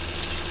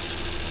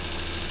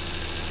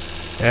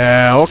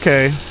 Yeah,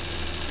 okay.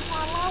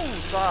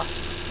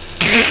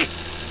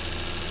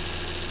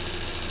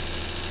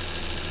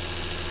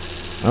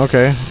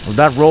 Okay.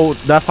 That road,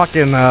 that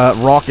fucking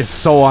rock is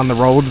so on the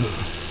road.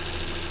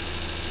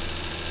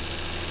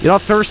 You're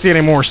not thirsty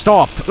anymore.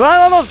 Stop.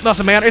 No,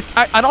 doesn't matter. It's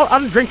I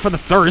don't drink for the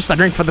thirst. I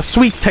drink for the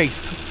sweet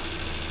taste.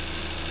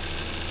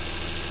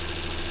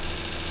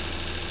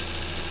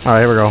 All right,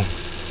 here we go.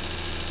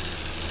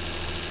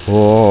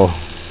 Whoa,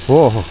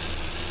 whoa.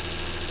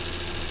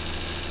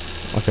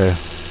 Okay.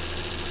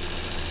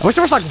 I wish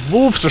there was like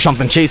wolves or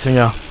something chasing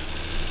you.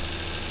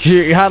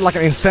 You had like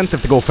an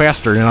incentive to go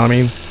faster. You know what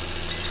I mean?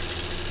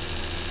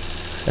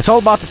 It's all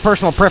about the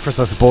personal preference,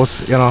 I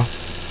suppose. You know.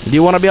 Do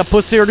you want to be a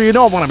pussy or do you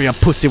not want to be a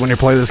pussy when you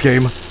play this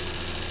game?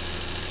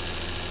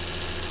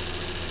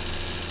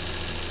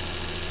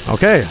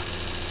 Okay.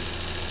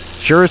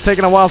 Sure is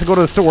taking a while to go to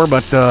the store,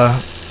 but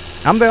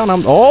I'm down.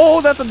 Oh,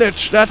 that's a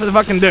ditch. That's a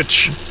fucking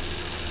ditch.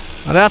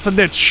 That's a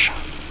ditch.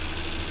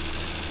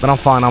 But I'm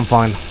fine, I'm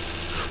fine.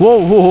 Whoa,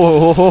 whoa,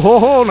 whoa, whoa, whoa,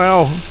 whoa,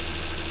 now.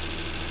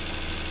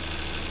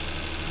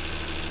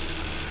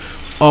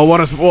 Oh,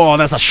 what is... Whoa,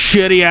 that's a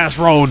shitty-ass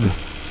road.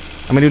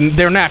 I mean,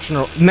 they're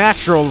natural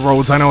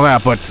roads, I know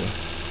that, but...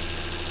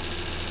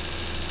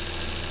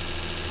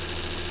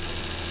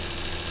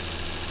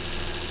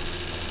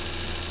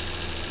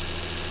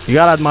 You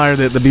gotta admire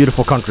the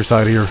beautiful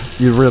countryside here.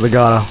 You really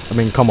gotta. I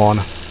mean, come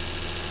on.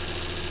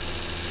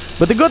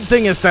 But the good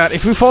thing is that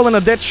if we fall in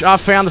a ditch,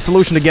 I've found the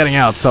solution to getting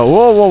out. So,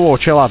 whoa, whoa, whoa,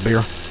 chill out,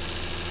 beer.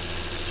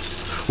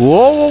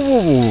 Whoa, whoa,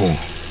 whoa,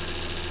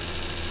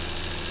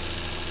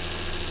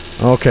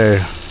 whoa.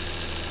 Okay.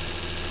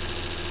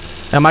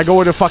 Am I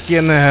going to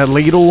fucking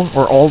Lidl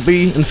or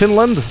Aldi in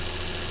Finland?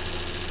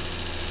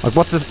 Like,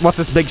 what's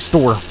this big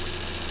store?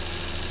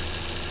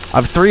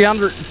 I have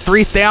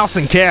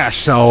 3,000 cash,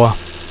 so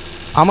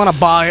I'm gonna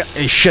buy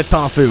a shit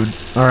ton of food.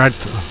 All right.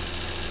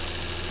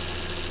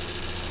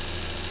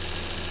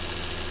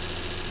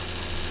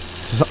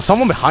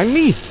 Someone behind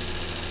me?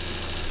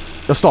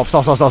 Just stop.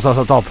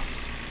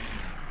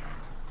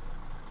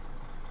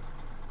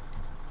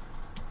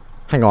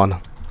 Hang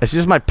on. Is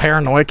this my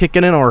paranoia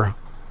kicking in, or...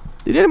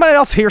 Did anybody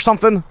else hear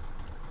something?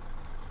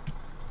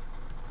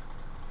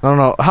 I don't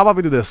know. How about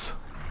we do this?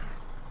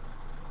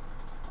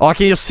 Oh, I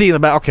can just see in the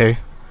back. Okay.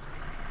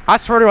 I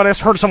swear to God, I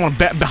just heard someone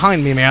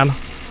behind me, man.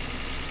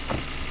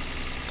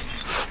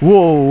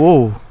 Whoa,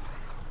 whoa.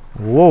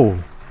 Whoa.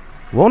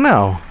 Whoa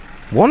now.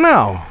 Whoa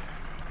now.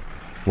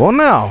 Whoa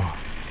now.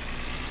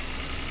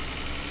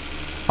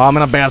 Oh, I'm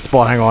in a bad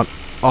spot. Hang on.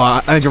 Oh,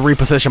 I need to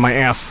reposition my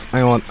ass.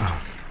 Hang on.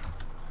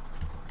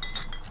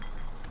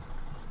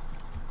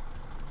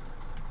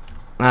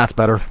 That's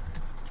better.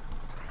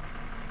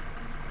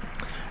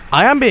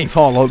 I am being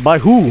followed by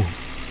who?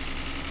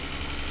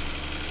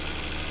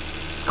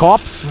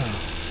 Cops?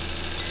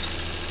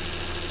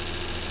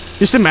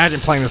 Just imagine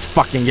playing this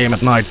fucking game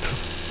at night.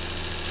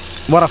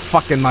 What a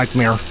fucking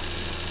nightmare.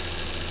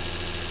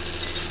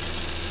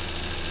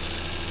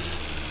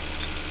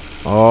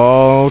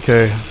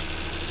 Okay.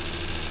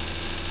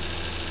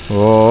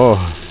 Oh.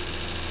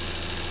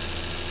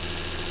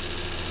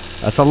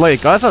 That's a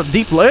lake. Oh, that's a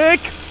deep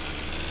lake?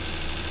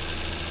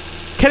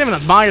 Can't even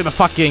admire the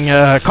fucking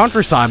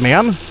countryside,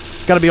 man.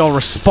 Gotta be all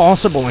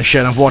responsible and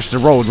shit and watch the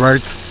road,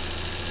 right?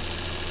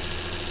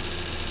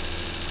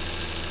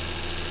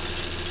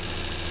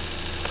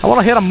 I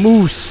wanna hit a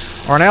moose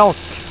or an elk.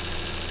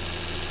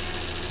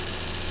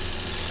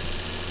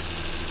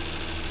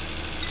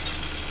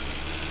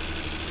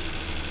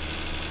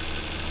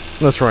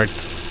 That's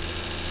right.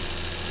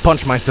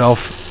 Punch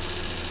myself.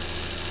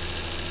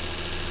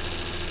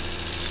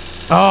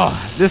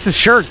 Oh, this is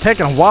sure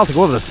taking a while to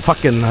go to this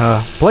fucking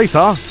place,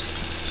 huh?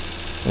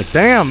 Like,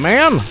 damn,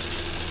 man.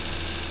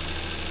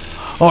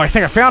 Oh, I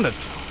think I found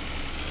it.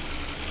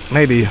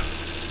 Maybe. Is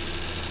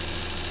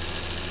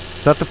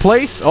that the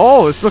place?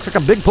 Oh, this looks like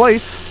a big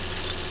place.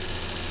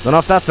 Don't know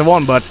if that's the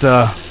one, but it's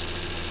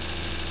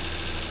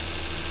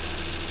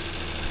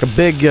like a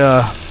big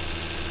whoa,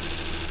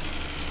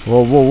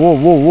 whoa, whoa,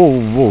 whoa,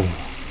 whoa, whoa.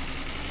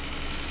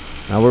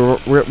 Now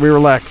we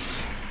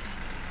relax.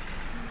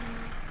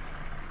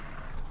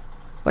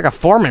 Like a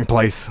farming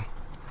place.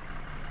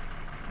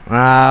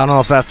 I don't know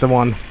if that's the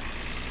one.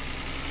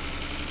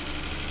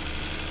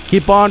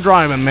 Keep on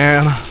driving,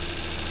 man.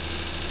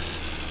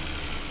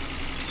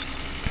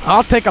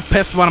 I'll take a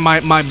piss when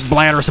my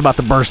bladder's about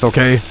to burst,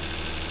 okay?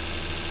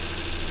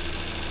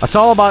 It's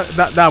all about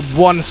that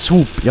one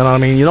swoop, you know what I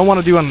mean? You don't want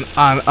to do an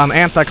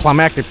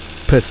anticlimactic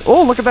piss.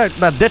 Oh, look at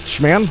that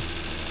ditch, man.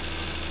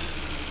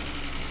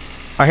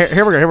 Alright,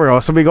 here we go.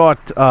 So we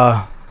got,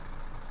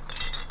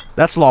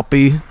 that's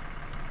sloppy.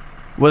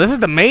 Well, this is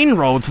the main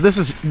road, so this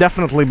is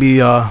definitely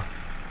be,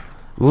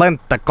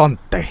 Lente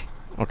Conte.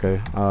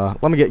 Okay,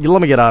 let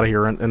me get out of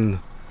here and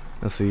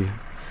let's see.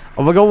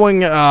 Oh, we're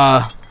going,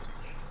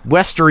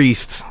 west or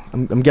east.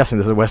 I'm guessing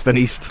this is west and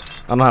east.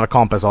 I don't have a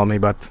compass on me,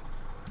 but...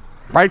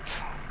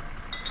 Right?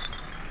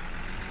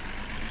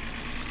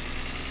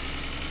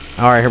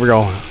 Alright, here we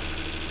go.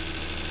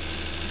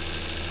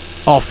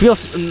 Oh,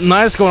 feels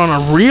nice going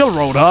on a real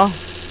road, huh?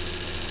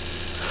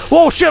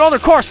 Whoa, shit, other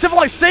car!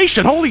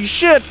 Civilization! Holy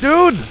shit,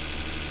 dude!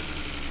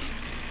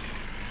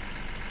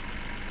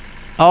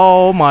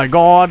 Oh my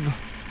god.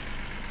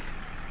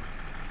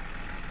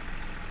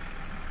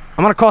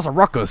 I'm gonna cause a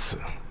ruckus.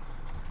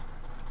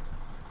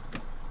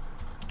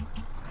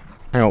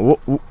 Hang on,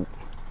 whoa.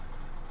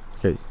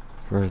 Okay,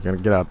 we're gonna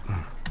get out.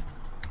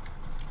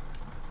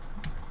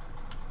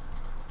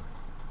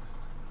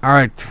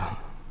 Alright.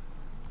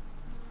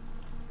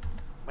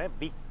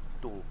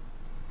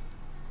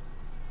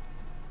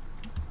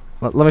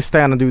 Let me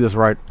stand and do this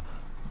right.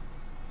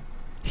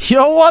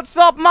 Yo, what's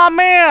up, my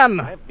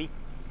man?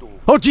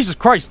 Oh, Jesus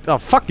Christ. Oh,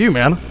 fuck you,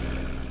 man.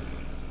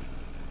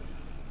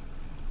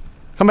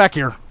 Come back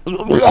here.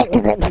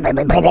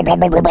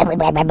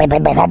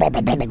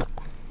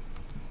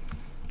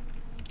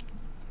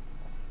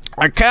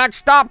 I can't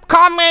stop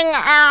coming.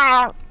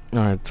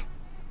 Alright.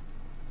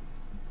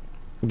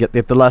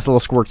 Get the last little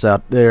squirts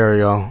out. There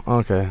you go.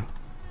 Okay.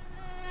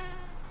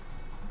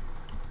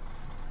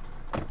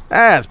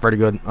 That's pretty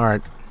good.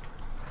 Alright.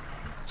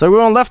 So we're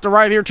going left or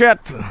right here,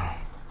 chat?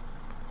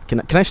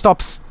 Can I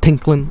stop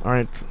tinkling?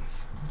 Alright.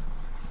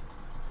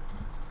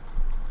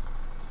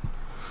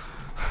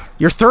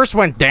 Your thirst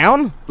went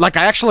down? Like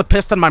I actually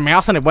pissed in my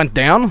mouth and it went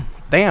down?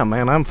 Damn,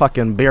 man, I'm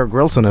fucking Bear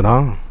Grylls in it,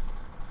 huh?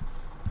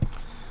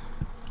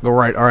 Go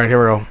right. Alright, here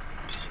we go.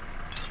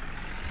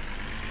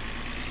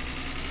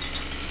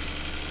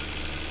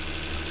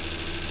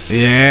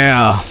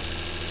 Yeah.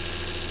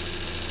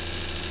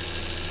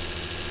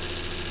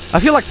 I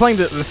feel like playing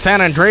the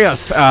San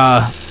Andreas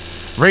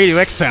Radio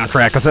X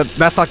soundtrack, because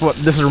that's like what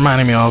this is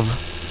reminding me of.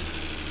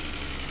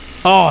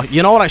 Oh,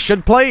 you know what I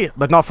should play?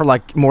 But not for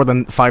like more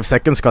than 5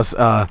 seconds, because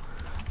I'll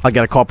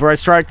get a copyright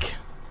strike.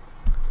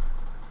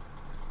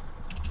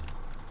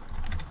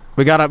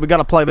 We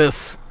gotta play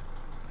this.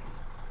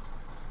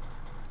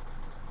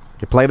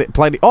 You played it.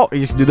 Oh,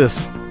 you should do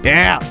this.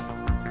 Yeah.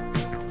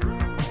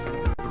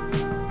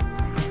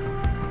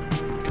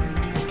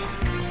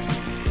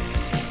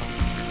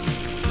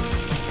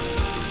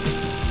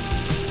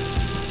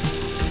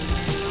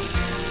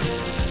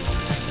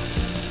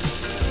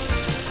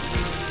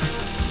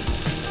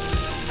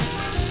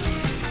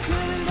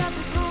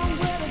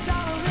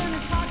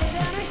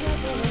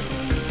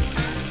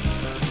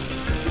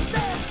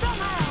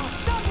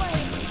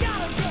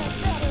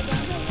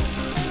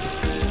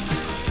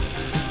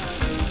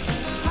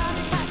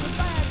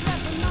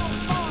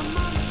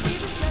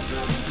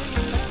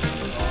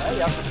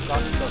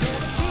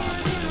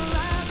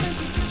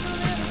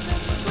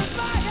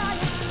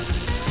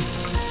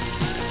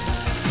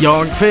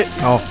 Young fit.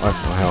 Oh,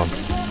 hang on.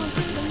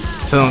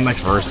 It's on the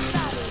next verse.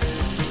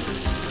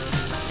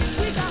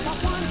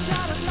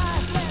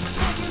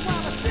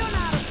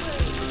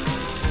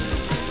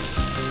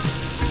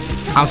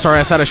 I'm sorry,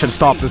 I said I should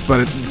stop this,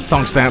 but the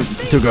song's damn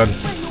too good.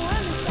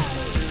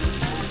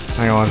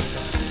 Hang on.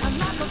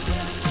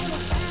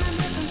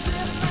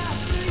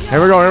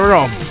 Here we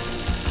go.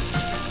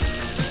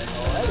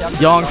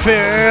 Young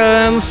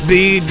Finns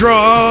be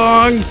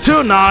drunk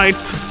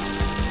tonight.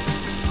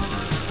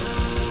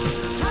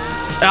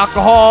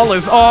 Alcohol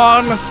is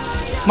on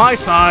my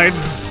side.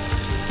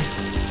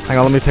 Hang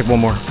on, let me take one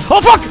more. Oh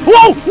fuck!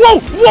 Whoa!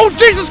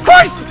 Jesus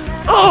Christ!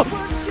 Oh,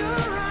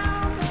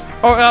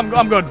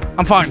 I'm good.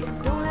 I'm fine.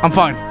 I'm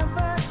fine.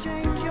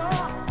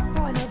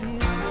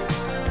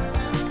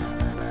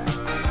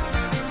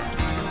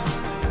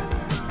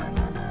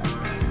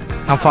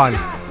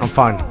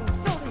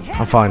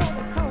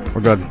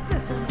 We're good.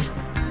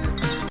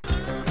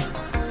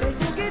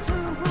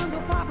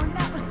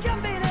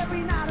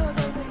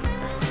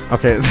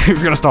 Okay,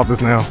 we're gonna stop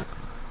this now.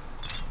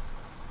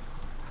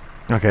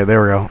 Okay,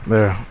 there we go.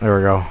 There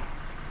we go.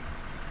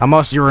 I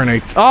must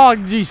urinate. Oh,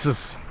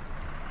 Jesus.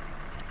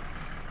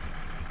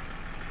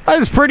 That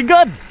is pretty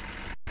good.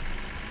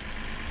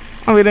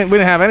 Oh, we didn't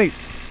have any.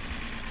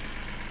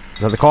 Is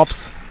that the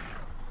cops?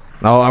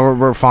 No,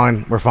 we're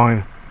fine. We're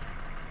fine.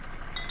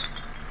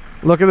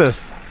 Look at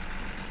this.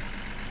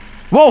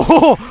 Whoa,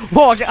 whoa,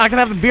 whoa! I can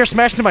have the beer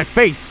smashed into my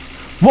face.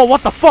 Whoa,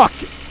 what the fuck?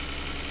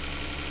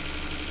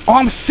 Oh,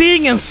 I'm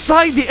seeing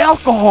inside the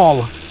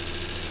alcohol.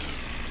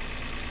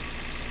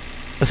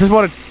 Is this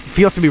what it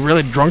feels to be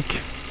really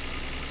drunk?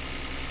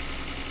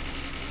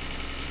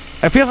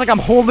 It feels like I'm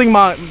holding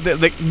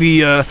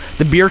the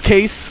beer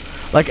case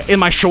like in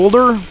my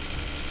shoulder.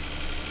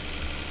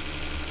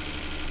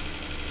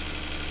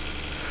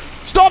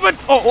 Stop it!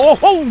 Oh, oh,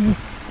 oh!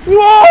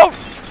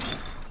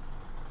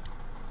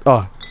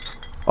 Whoa!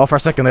 Oh, for a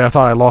second there, I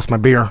thought I lost my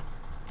beer.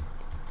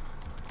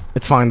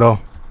 It's fine though.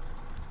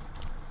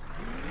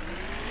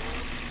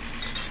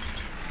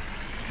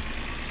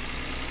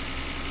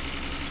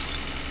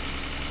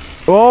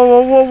 Whoa,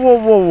 whoa, whoa, whoa,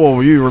 whoa,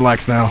 whoa! You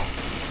relax now.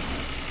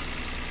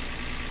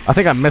 I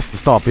think I missed the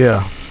stop,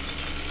 yeah.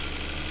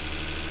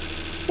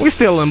 We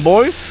still in,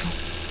 boys.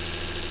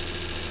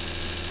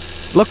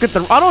 Look at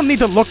the... I don't need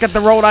to look at the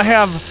road. I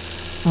have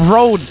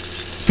road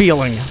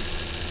feeling.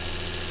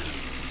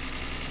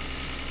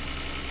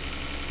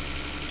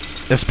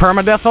 Is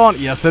permadeath on?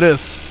 Yes, it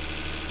is.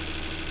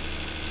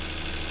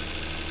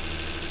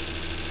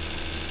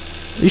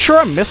 You sure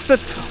I missed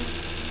it?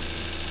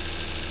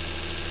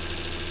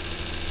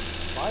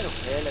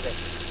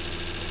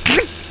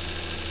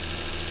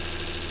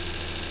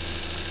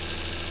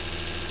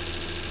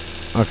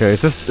 Okay,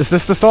 is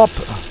this the stop?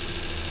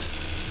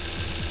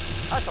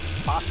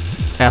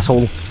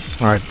 Asshole.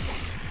 Alright.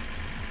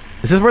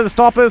 Is this where the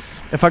stop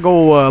is? If I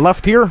go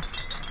left here?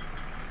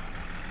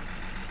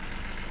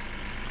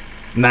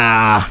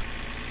 Nah.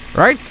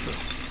 Right? Is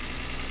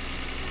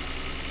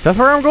that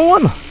where I'm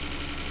going?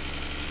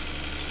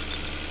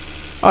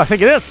 Oh, I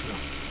think it is.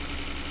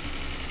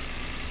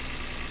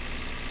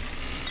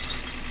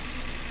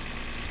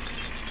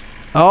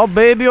 Oh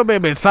baby,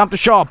 it's time to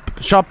shop.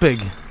 Shop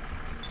big.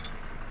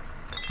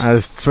 I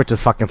just switch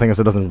this fucking thing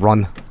so it doesn't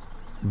run.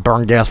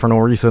 Burn gas for no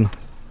reason.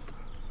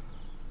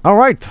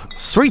 Alright,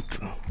 sweet.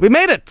 We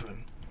made it!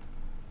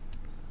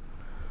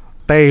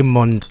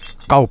 Teimon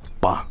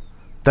kauppa.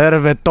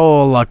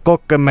 Tervetuloa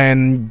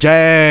Kokemeen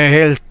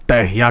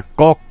Jäähilte ja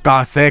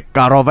Kokka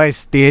sekä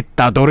rovesti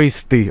että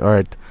turisti.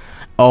 Alright.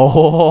 Oh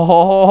ho ho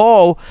ho ho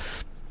ho!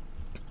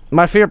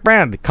 My favorite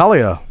brand,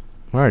 Kalia.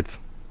 Alright.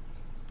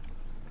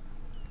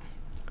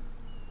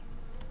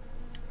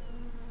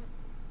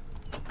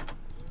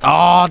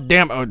 Oh,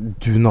 damn. Oh,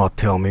 do not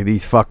tell me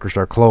these fuckers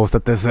are closed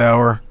at this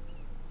hour.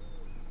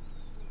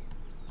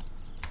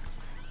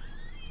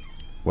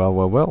 Well,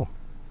 well, well.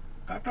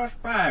 Katos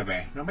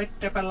Päive, no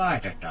mittepä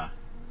laitetaan?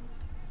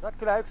 Sä oot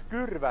kyllä yks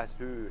kyrvän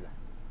syylä.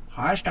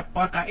 Haista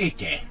poika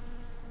ite.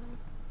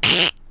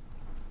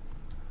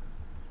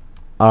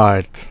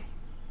 Alright.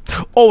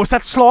 Oh, is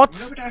that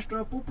slots? No pitäis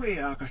tuo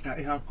pubi aukasta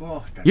ihan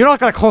kohta. You're not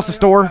gonna close the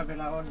store?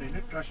 Niin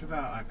nyt olisi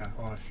hyvä aika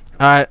ostaa.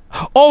 Alright.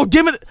 Oh,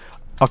 give me the...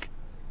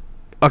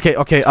 Okay,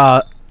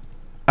 I'm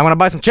gonna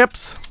buy some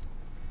chips.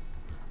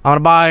 I'm gonna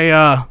buy,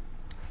 a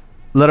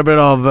little bit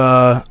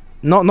of,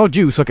 no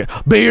juice, okay.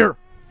 Beer!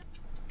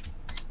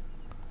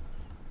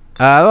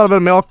 A little bit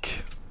of milk.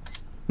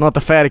 Not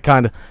the fatty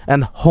kind.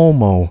 And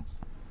Homo.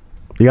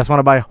 You guys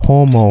wanna buy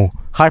Homo?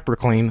 Hyper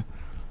clean.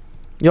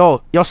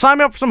 Yo, sign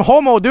me up for some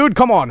Homo, dude,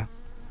 come on.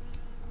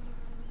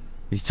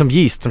 Some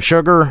yeast, some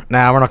sugar.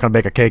 Nah, we're not gonna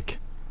bake a cake.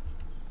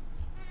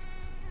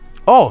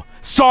 Oh,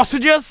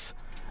 sausages?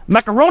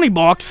 Macaroni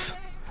box?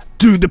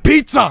 Dude, the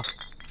pizza!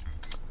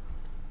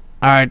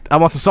 Alright, I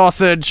want some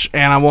sausage,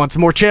 and I want some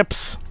more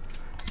chips.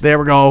 There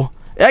we go.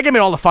 Yeah, give me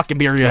all the fucking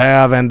beer you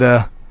have, and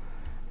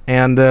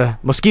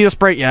mosquito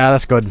spray. Yeah,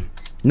 that's good.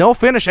 No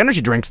Finnish energy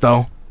drinks,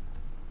 though.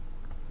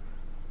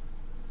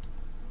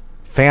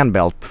 Fan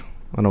belt.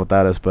 I don't know what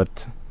that is,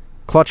 but...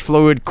 Clutch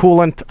fluid,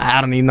 coolant.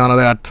 I don't need none of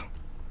that.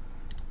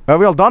 Are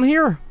we all done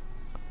here?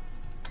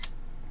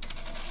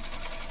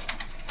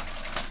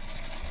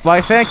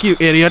 Why, thank you,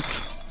 idiot.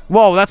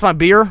 Whoa, that's my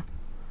beer?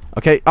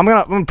 Okay, I'm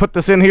gonna put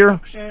this in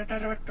here.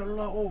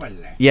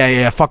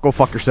 Yeah, go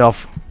fuck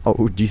yourself.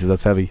 Oh, Jesus,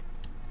 that's heavy.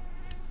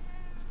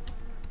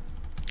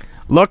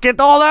 Look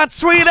at all that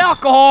sweet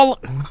alcohol!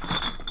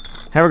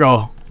 Here we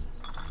go.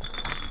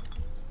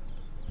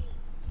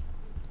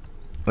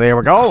 There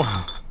we go.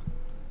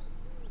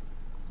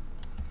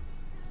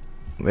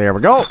 There we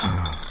go.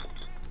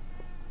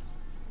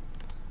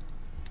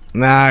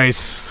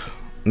 Nice.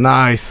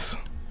 Nice.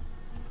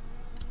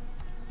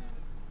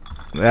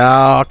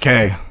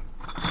 Okay.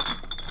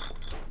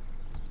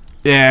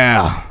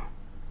 Yeah.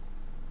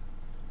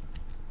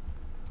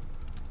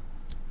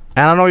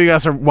 And I know you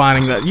guys are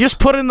whining that. You just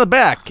put it in the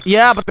back.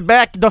 Yeah, but the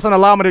back doesn't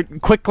allow me to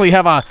quickly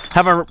have a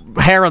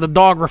hair of the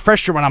dog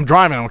refresher when I'm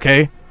driving,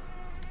 okay?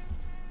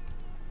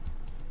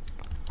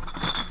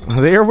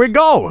 There we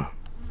go.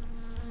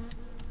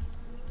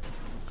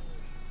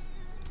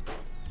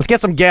 Let's get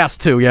some gas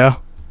too, yeah?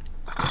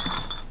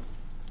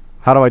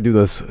 How do I do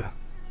this?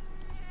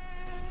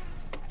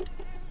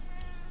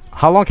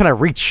 How long can I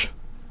reach?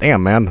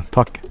 Damn, man.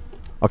 Fuck.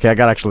 Okay, I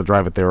gotta actually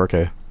drive it there,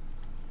 okay.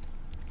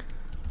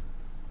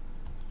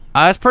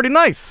 That's pretty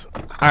nice.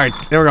 Alright,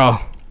 here we go.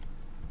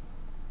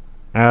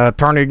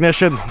 Turn the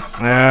ignition.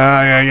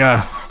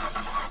 Yeah.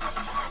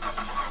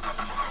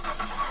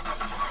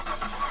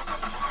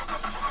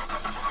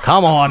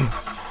 Come on.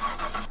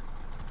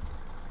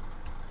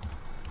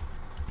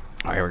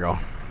 Alright, here we go.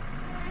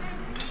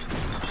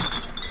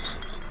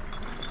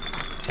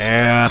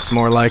 Yeah, that's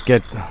more like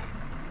it.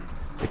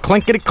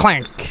 Clinkety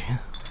clank.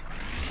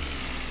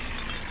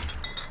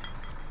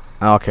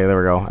 Okay, there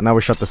we go. And now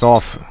we shut this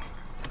off.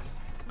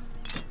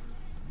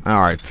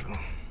 Alright.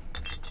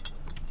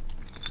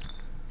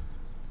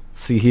 Let's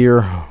see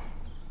here.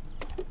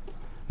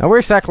 Now where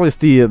exactly is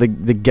the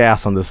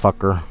gas on this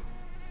fucker?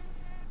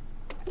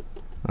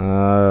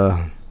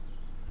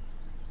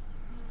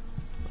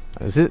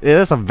 It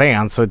is a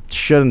van, so it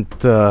shouldn't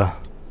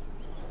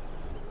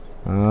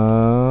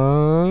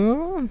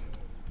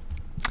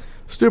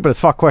stupid as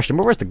fuck question.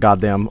 But where's the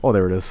goddamn... Oh,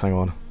 there it is. Hang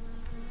on.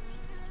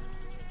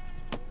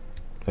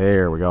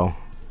 There we go.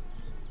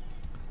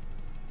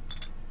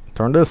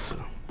 Turn this.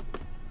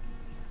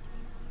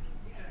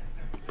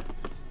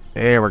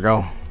 There we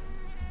go.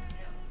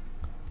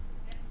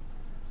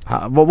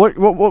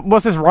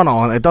 What's this run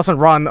on? It doesn't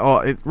run. Oh,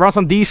 it runs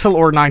on diesel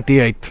or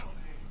 98.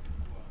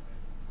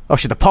 Oh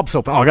shit, the pub's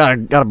open. Oh,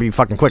 gotta be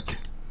fucking quick.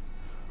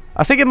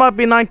 I think it might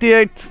be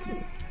 98.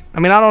 I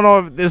mean, I don't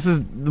know if this is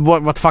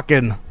what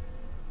fucking...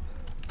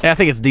 Yeah, I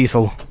think it's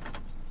diesel.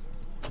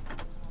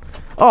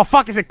 Oh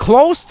fuck, is it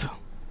closed?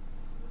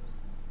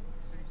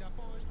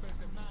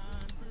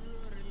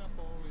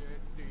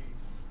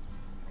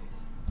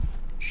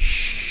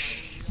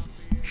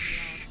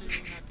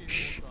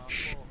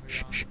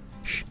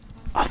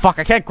 Oh fuck,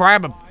 I can't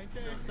grab him.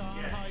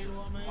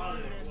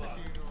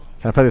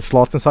 Can I put the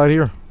slots inside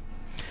here?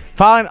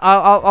 Fine,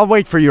 I'll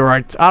wait for you,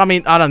 right? I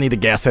don't need the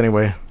gas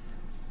anyway.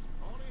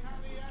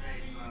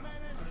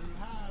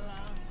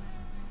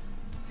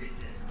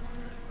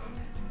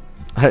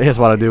 Here's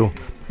what I do.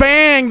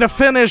 Bang! The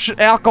Finnish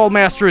alcohol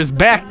master is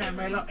back.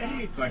 Meillä on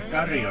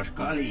erikoistarjous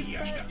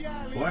kaljasta.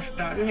 Kun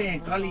ostaa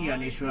yhden kaljan,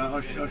 niin sulla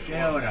on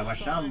seuraava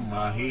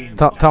samaa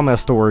hintaa. Tell me a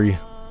story.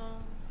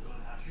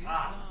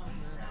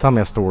 Tell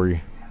me a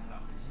story,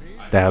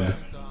 Dad.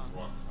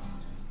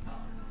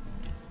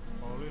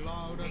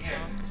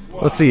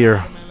 Let's see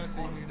here.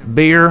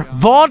 Beer,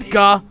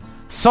 vodka,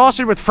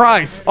 sausage with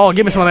fries. Oh,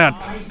 give me some of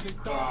that.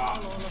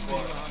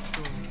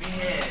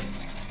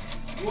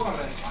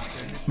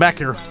 Back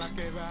here.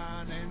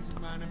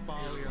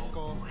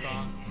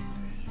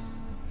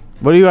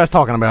 What are you guys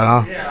talking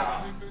about, huh?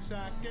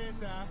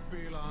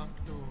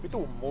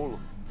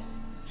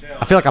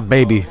 I feel like a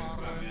baby.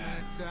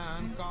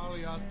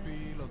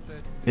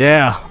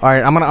 Yeah. All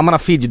right. I'm gonna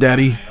feed you,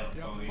 Daddy.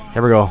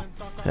 Here we go.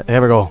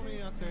 Here we go.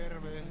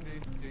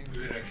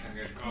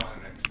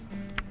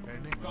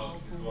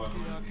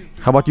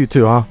 How about you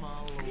too, huh?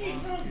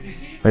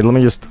 Wait, let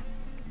me just...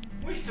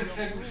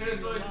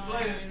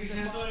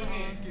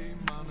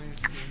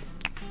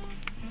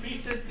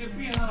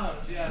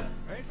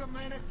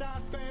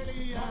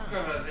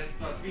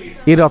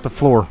 Eat off the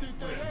floor.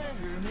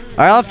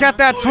 Alright, let's get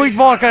that sweet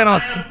vodka in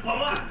us.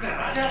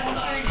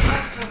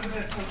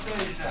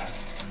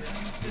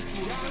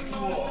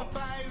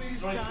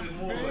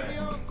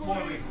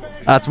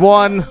 That's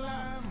one.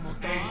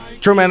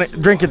 True man,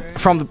 drink it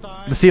from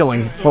the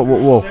ceiling. Whoa,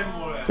 whoa, whoa.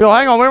 Yo,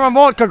 hang on, where'd my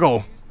vodka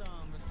go?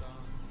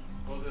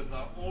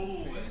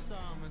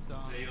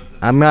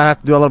 I'm gonna have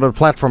to do a little bit of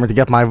platforming to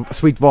get my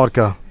sweet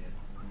vodka.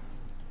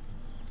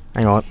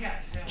 Hang on.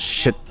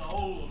 Shit.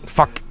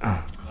 Fuck.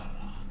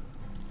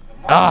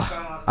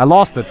 Ah, I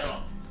lost it.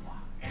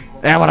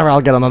 Yeah, whatever,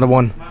 I'll get another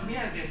one.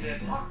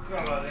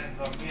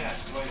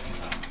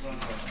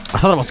 I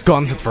thought it was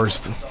guns at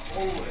first.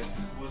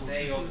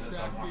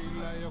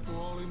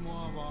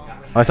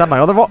 Oh, is that my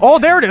other vodka? Oh,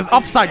 there it is,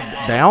 upside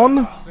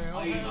down.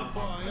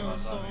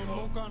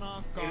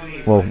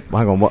 Whoa,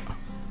 hang on, what?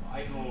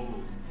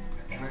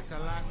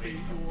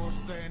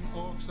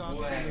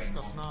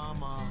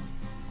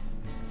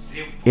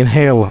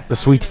 Inhale the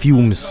sweet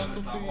fumes.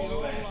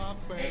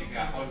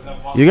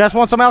 You guys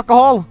want some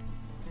alcohol?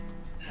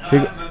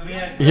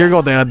 Here you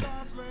go, Dad.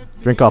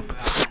 Drink up.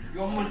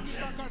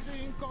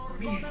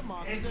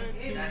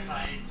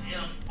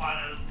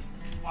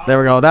 There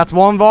we go. That's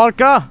one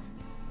vodka.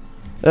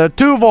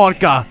 Two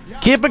vodka.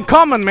 Keep it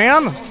coming,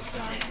 man.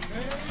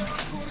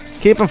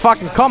 Keep it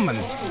fucking coming.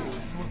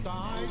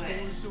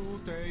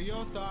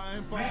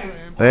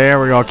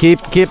 There we go.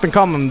 Keep it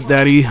coming,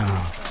 Daddy.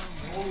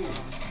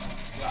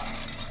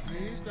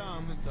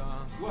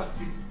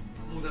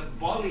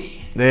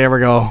 There we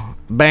go.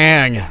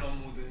 Bang.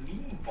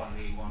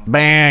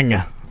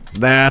 Bang.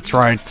 That's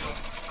right.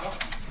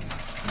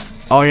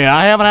 Oh yeah,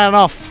 I haven't had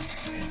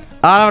enough.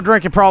 I don't have a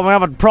drinking problem. I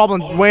have a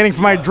problem waiting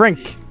for my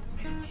drink.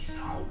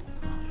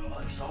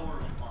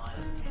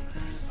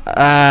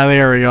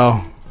 There we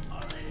go.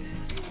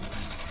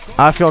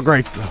 I feel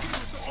great.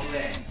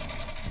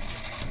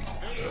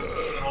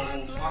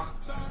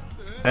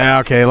 Yeah,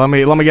 okay, let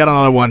me get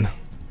another one.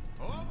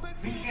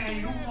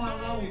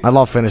 I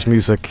love Finnish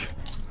music.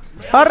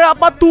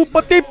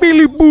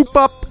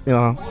 You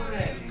know.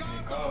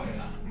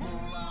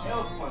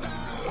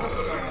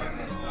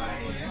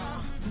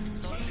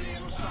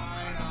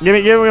 Give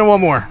me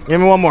one more.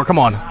 Give me one more. Come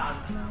on.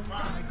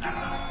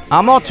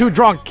 I'm not too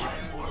drunk.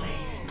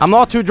 I'm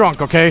not too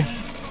drunk, okay?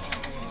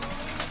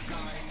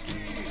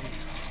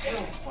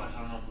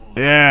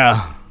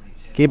 Yeah.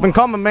 Keep them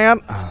coming,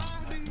 man.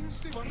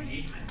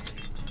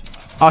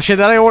 Oh shit,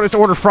 did I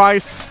order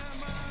fries?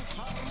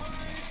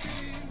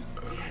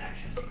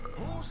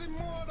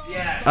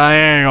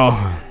 There you go.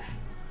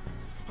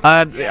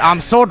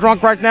 I'm so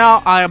drunk right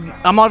now.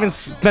 I'm not even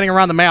spinning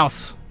around the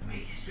mouse.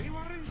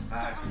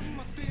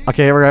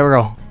 Okay, here we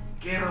go.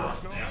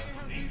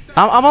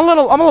 I'm a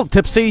little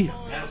tipsy.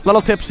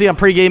 I'm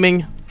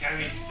pre-gaming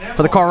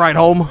for the car ride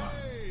home.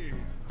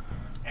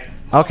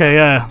 Okay,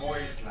 yeah.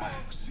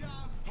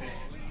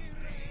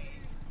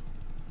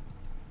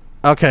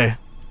 Okay.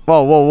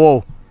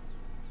 Whoa.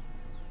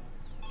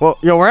 Well,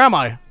 yo, where am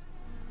I?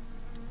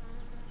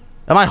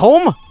 Am I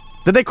home?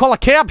 Did they call a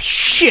cab?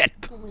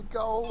 Shit!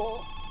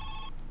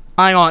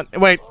 Hang on,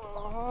 wait.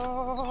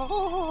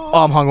 Oh,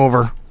 I'm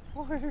hungover.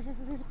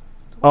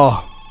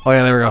 Oh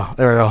yeah, there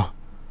we go.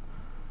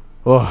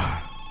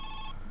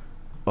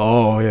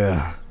 Oh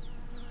yeah.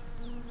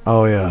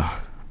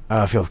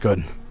 Feels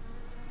good.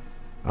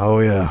 Oh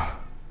yeah.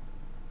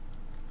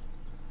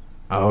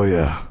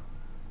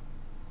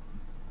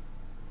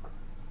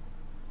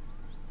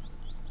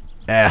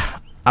 Yeah,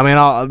 I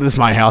mean, this is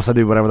my house. I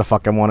do whatever the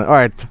fuck I want. All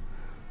right.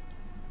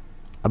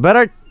 I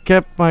better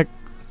keep my...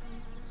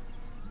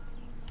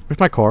 Where's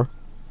my car?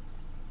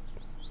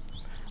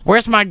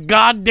 Where's my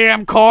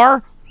goddamn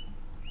car?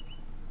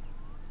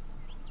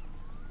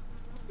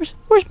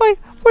 Where's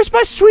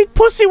my sweet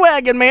pussy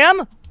wagon,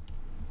 man?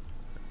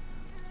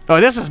 Oh,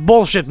 this is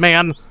bullshit,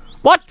 man.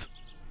 What?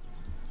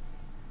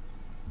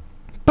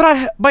 But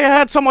I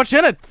had so much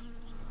in it.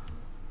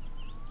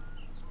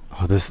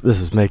 Oh, this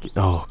is making...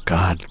 Oh,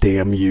 god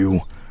damn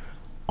you.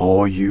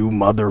 Oh, you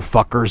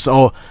motherfuckers.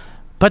 Oh,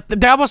 but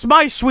that was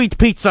my sweet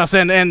pizzas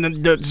and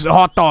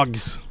hot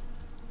dogs.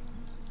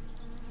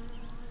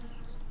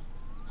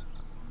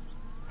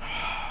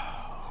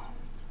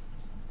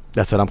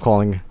 That's it. I'm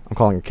calling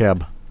a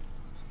cab.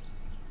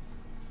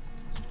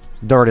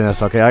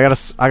 Dirtiness. Okay, I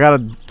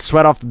gotta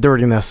sweat off the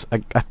dirtiness.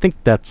 I think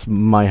that's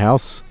my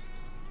house.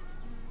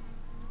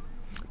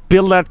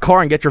 Build that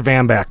car and get your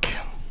van back.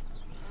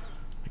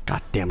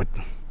 God damn it.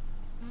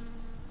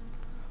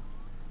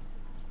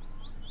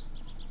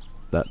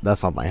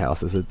 That's not my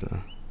house, is it?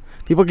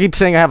 People keep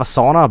saying I have a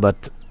sauna,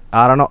 but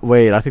I don't know.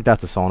 Wait, I think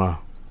that's a sauna.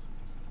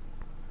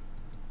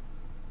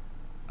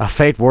 A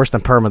fate worse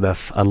than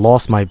permadeath. I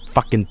lost my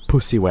fucking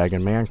pussy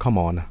wagon, man. Come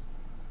on.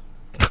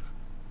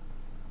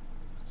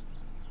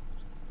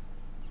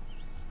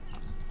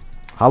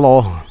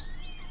 Hello.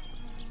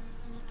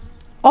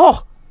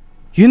 Oh!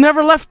 You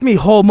never left me,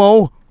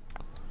 homo!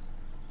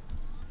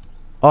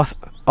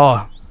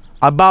 Oh,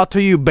 I bow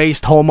to you,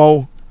 based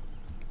homo.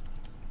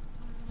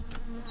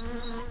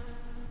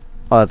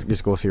 Oh,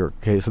 this goes here.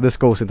 Okay, so this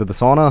goes into the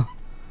sauna.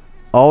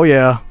 Oh,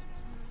 yeah.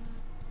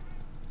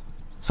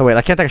 So wait,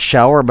 I can't take a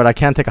shower, but I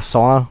can take a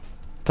sauna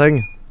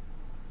thing?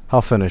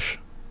 I'll finish.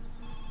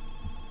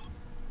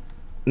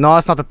 No,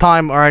 it's not the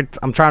time. Alright,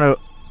 I'm trying to...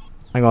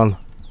 Hang on.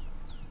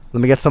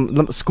 Let me get some...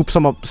 Let me scoop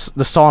some of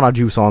the sauna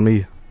juice on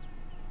me.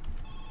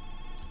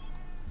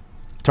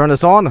 Turn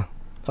this on? How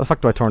the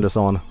fuck do I turn this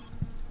on?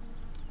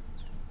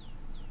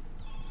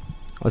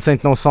 This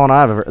ain't no sauna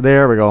I've ever...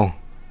 There we go.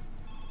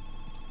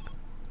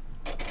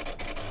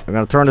 I'm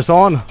gonna turn this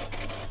on.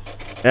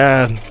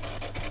 And...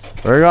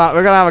 We're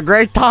gonna have a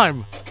great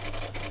time.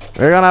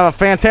 We're gonna have a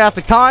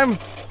fantastic time.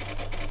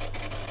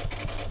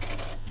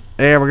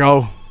 There we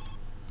go.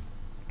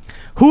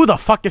 Who the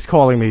fuck is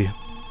calling me?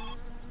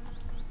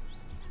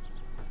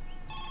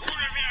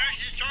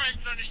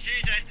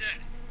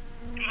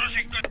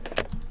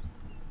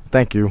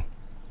 Thank you.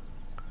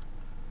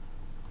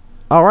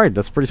 Alright,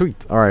 that's pretty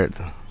sweet. Alright.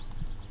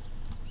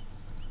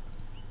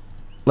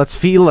 Let's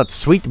feel that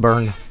sweet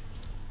burn.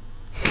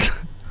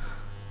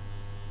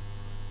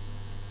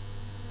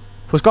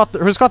 Who's got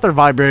their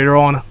vibrator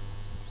on?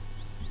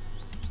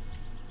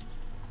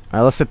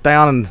 Alright, let's sit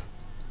down and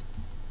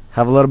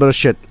have a little bit of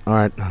shit.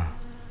 Alright.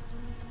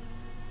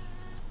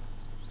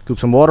 Scoop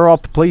some water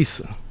up,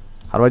 please.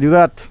 How do I do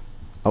that?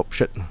 Oh,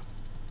 shit.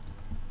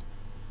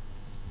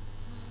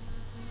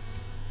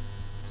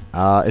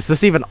 Is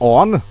this even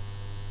on?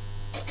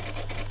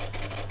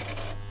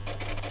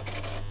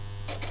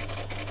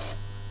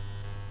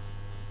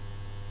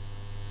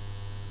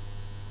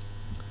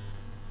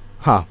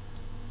 Huh.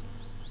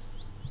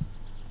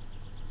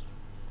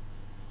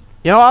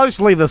 You know, I'll just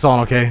leave this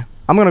on, okay?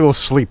 I'm gonna go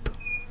sleep.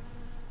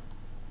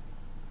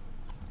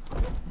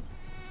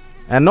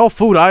 And no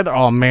food either.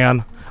 Oh,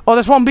 man. Oh,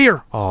 there's one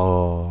beer.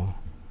 Oh.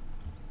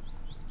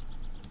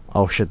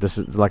 Oh, shit. This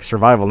is like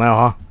survival now,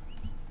 huh?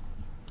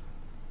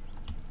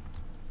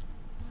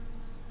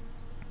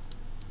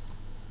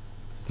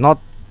 Not...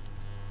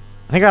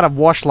 I think I gotta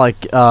wash,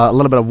 like, a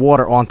little bit of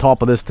water on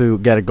top of this to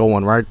get it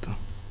going, right?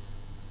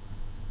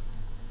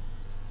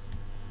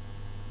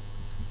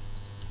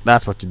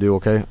 That's what you do,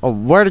 okay? Oh,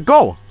 where'd it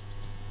go?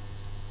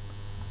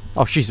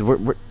 Oh, jeez,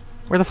 where'd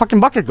the fucking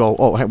bucket go?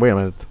 Oh, hey, wait a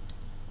minute.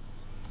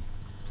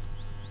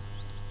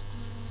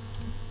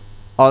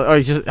 Oh,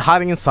 he's just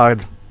hiding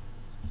inside.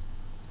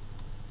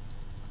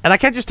 And I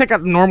can't just take a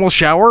normal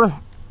shower?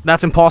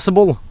 That's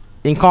impossible.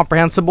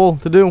 Incomprehensible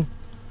to do.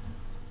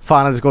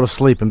 Fine, I'll just go to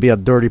sleep and be a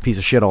dirty piece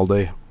of shit all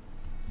day.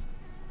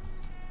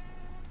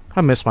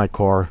 I miss my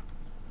car.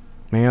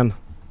 Man.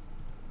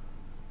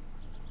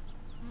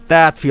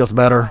 That feels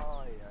better.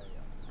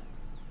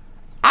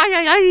 Ay,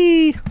 ay,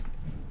 ay!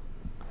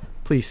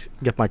 Please,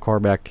 get my car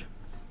back.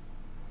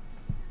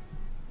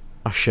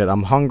 Oh shit,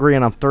 I'm hungry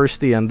and I'm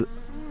thirsty and...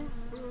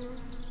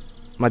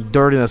 my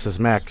dirtiness is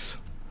max.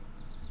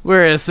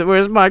 Where's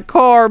my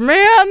car,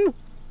 man?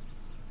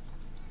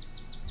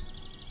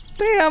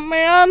 Damn,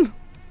 man.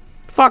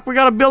 Fuck, we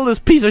gotta build this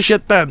piece of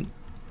shit then.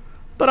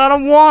 But I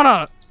don't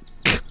wanna.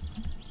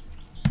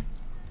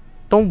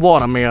 Don't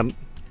wanna, man.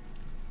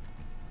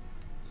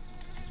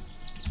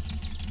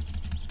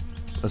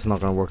 That's not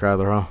gonna work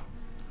either, huh?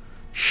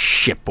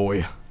 Shit,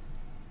 boy.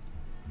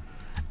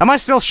 Am I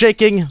still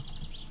shaking?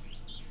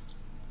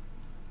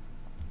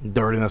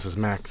 Dirtiness is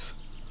max.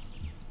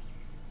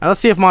 Now let's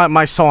see if my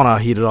sauna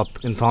heated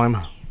up in time.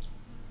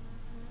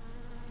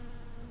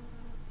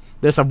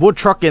 There's a wood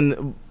truck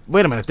in...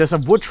 Wait a minute, there's a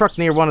wood truck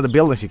near one of the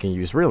buildings you can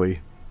use,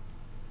 really?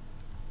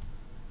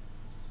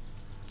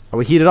 Are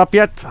we heated up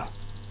yet?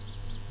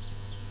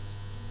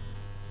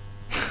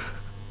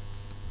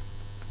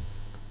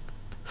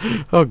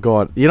 Oh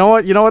god. You know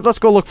what? You know what? Let's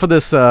go look for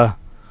this,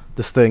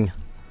 this thing.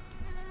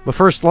 But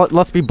first,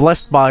 let's be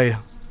blessed by...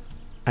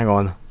 Hang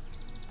on.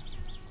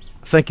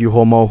 Thank you,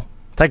 homo.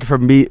 Thank you for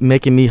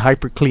making me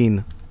hyper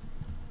clean.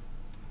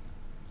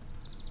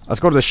 Let's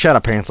go to the shed,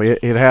 apparently.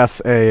 It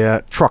has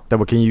a truck that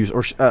we can use,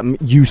 or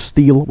use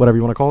steel, whatever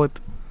you want to call it.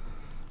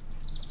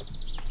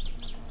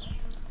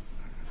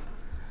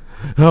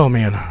 Oh,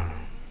 man.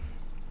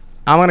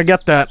 I'm gonna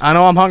get that. I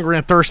know I'm hungry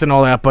and thirsty and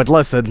all that, but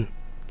listen.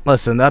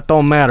 Listen, that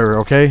don't matter,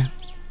 okay?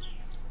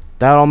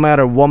 That don't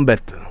matter one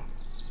bit.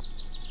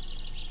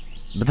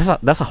 But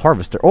that's a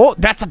harvester. Oh,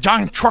 that's a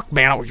giant truck,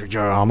 man.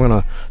 I'm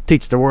gonna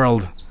teach the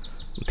world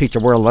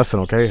a lesson,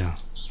 okay?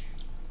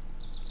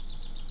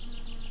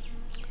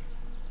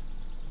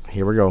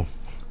 Here we go.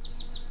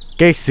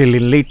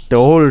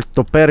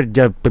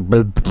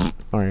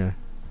 Alright.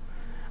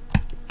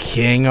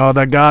 King of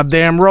the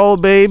goddamn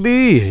road,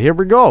 baby. Here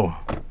we go.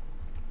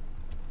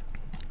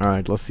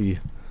 Alright, let's see.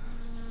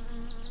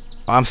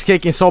 I'm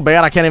skating so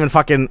bad I can't even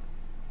fucking...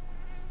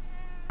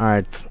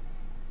 Alright.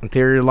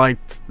 Interior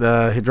light,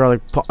 the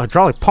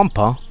hydraulic pump,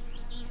 huh?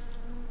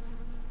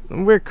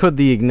 Where could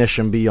the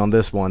ignition be on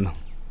this one?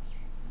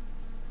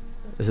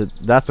 Is it...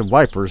 That's the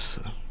wipers.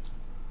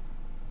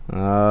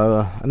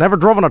 I never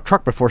drove on a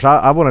truck before, so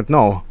I wouldn't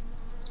know.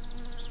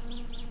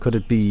 Could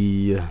it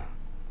be...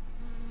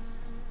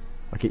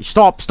 Okay,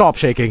 stop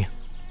shaking.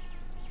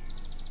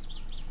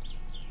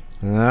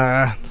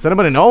 Does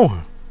anybody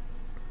know?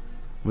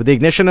 With the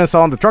ignition is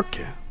on the truck?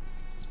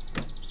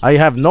 I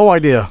have no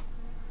idea.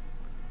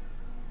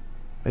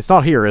 It's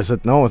not here, is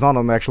it? No, it's not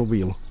on the actual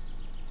wheel.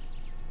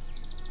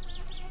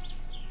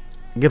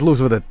 Get loose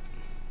with it.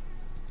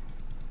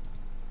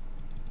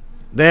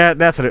 There,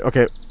 that's it.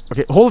 Okay,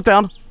 okay, hold it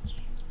down.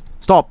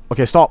 Stop.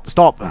 Okay, stop.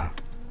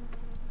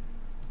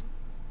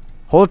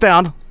 Hold it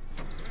down.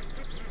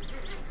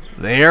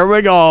 There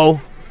we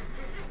go.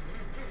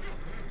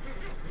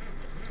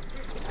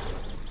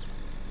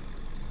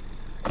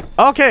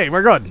 Okay,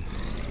 we're good.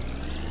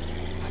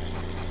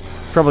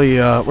 Probably,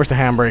 where's the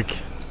handbrake?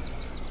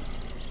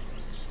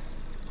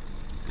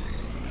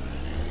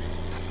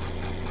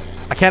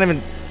 I can't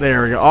even...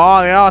 There we go.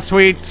 Oh, yeah,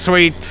 sweet.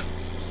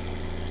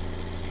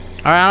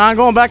 Alright, I'm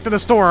going back to the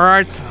store,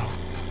 alright?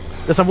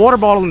 There's a water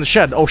bottle in the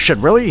shed. Oh, shit,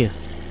 really?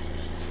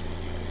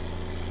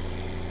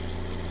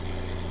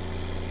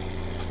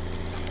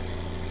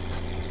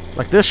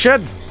 Like this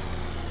shed?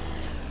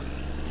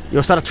 Yo,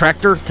 is that a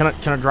tractor? Can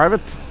I drive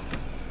it?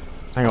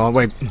 Hang on,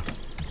 wait.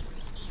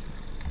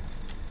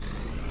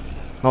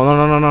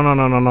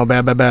 No,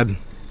 bad.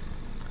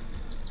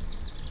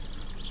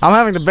 I'm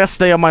having the best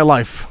day of my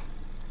life.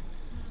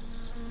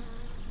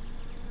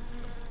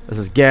 This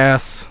is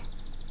gas.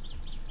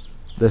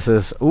 This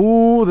is...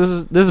 Ooh,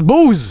 this is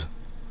booze!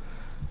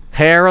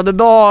 Hair of the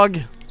dog.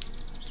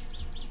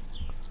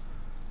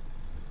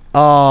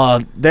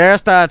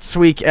 There's that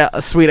sweet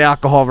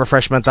alcohol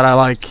refreshment that I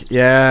like.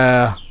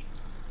 Yeah.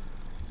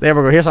 There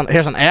we go.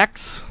 Here's an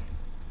X.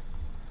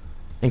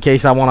 In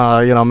case I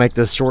wanna, you know, make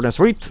this short and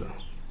sweet.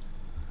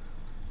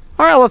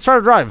 Alright, let's try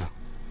to drive.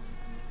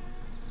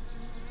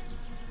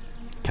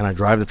 Can I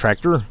drive the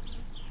tractor?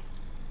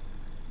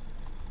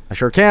 I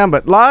sure can,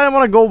 but I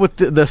want to go with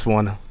this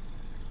one.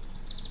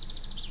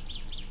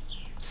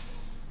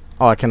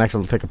 Oh, I can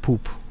actually take a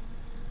poop.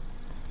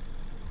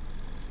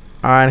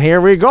 Alright,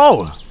 here we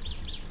go.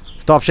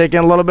 Stop shaking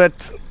a little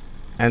bit.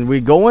 And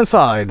we go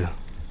inside.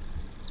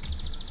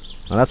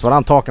 Well, that's what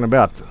I'm talking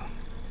about.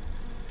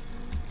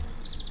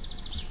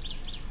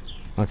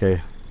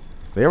 Okay.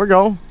 There we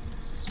go.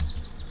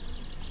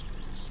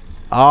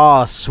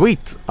 Ah,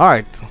 sweet.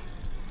 Alright.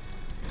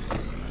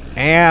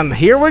 And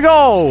here we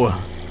go.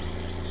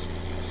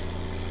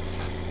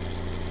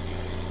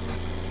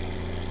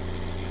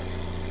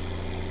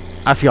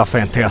 I feel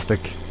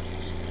fantastic.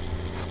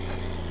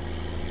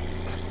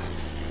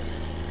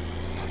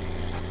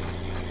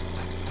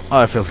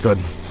 Oh, it feels good.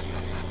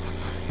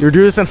 You're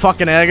reduced in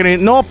fucking agony.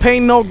 No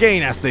pain, no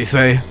gain, as they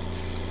say.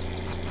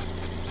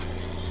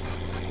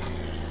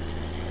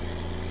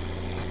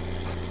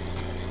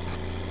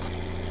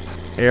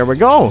 Here we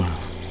go.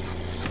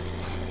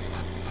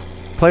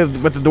 Play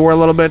with the door a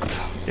little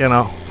bit, you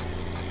know.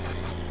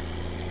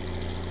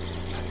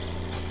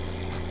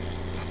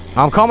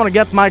 I'm coming to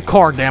get my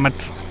car, damn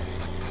it.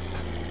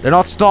 They're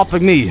not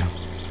stopping me.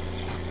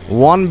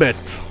 One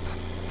bit.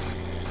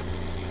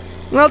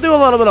 And I'll do a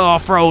little bit of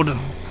off-road.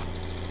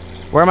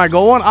 Where am I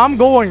going? I'm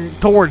going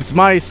towards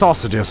my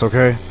sausages,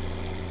 okay?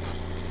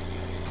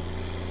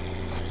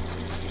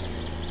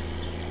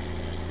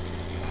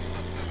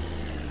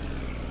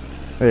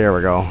 There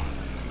we go.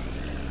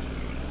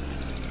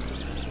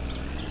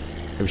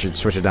 Maybe we should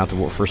switch it down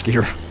to first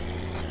gear.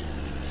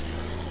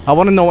 I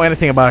want to know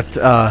anything about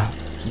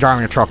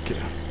driving a truck.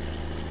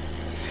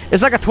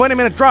 It's like a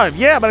 20-minute drive.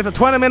 Yeah, but it's a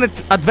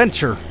 20-minute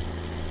adventure.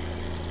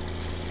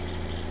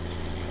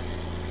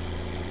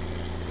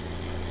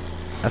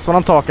 That's what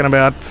I'm talking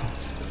about.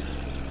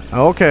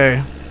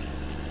 Okay.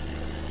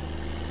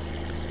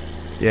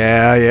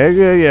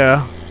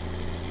 Yeah.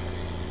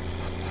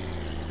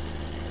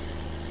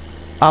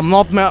 I'm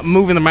not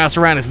moving the mouse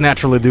around. It's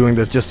naturally doing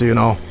this, just so you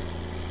know.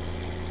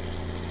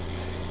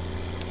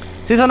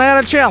 See, it's an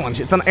added challenge.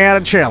 It's an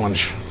added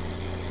challenge.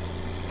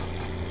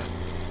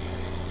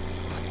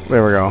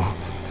 There we go.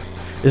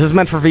 Is this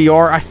meant for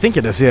VR? I think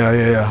it is.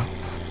 Yeah.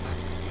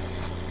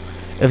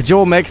 If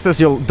Joel makes this,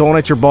 you'll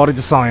donate your body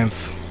to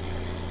science.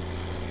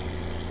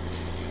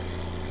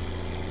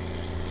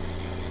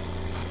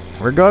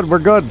 We're good.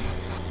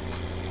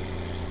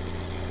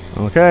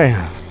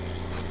 Okay.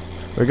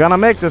 We're gonna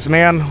make this,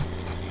 man.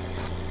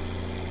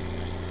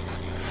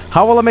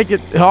 How will I make it?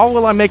 How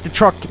will I make the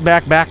truck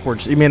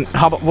backwards? You mean,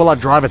 how will I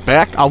drive it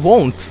back? I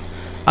won't.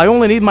 I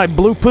only need my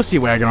blue pussy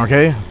wagon,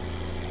 okay?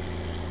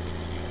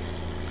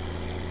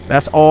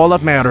 That's all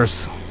that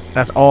matters.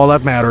 That's all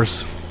that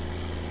matters.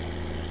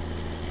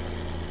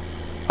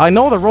 I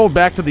know the road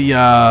back to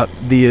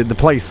the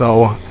place,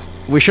 so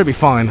we should be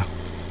fine.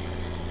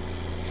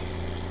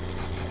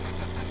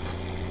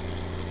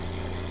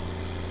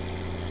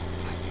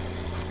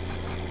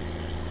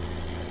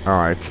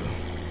 Alright.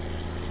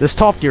 This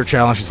Top Gear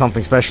challenge is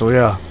something special,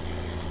 yeah.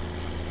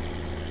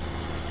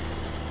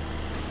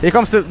 Here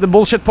comes the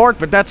bullshit part,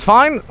 but that's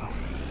fine.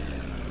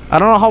 I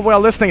don't know how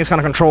well this thing is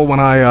gonna control when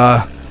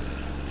I,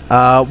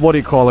 what do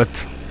you call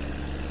it?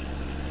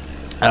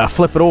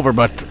 Flip it over,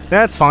 but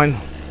that's fine.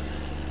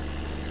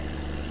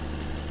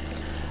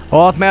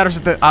 All that matters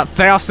is the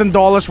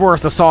 $1,000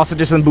 worth of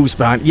sausages and booze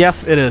behind.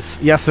 Yes, it is.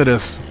 Yes, it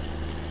is.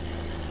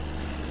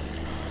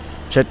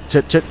 Shit.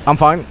 I'm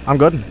fine. I'm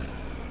good.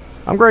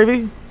 I'm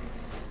gravy.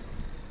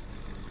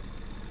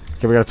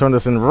 Okay, we gotta turn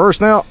this in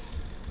reverse now.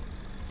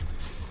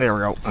 There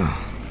we go.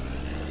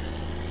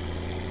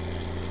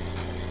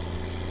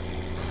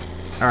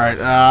 Alright,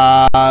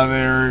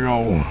 there we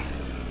go.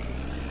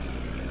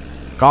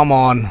 Come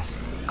on.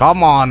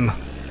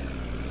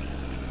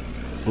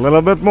 A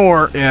little bit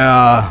more,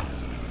 yeah.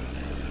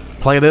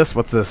 Play this,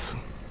 what's this?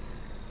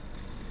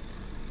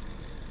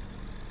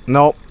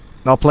 Nope,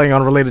 not playing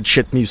unrelated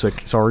shit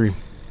music, sorry.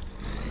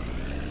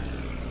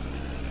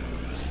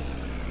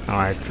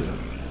 Alright.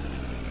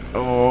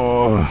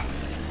 Oh.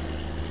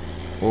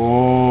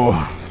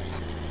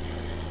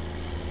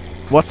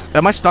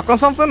 Am I stuck on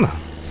something?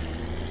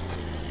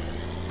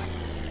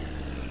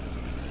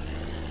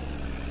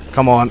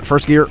 Come on,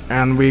 first gear,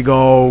 and we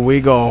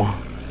go.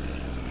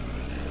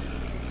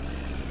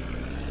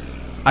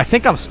 I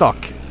think I'm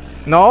stuck.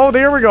 No,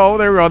 there we go.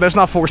 There's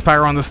not force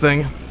power on this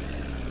thing.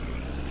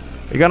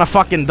 You're gonna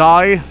fucking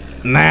die?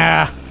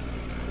 Nah.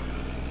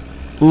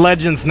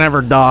 Legends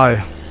never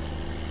die.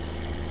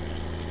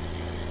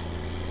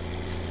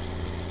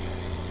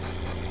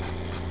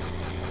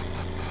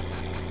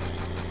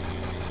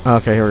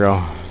 Okay, here we go.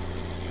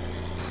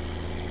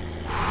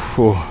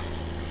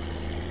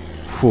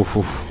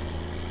 Whew.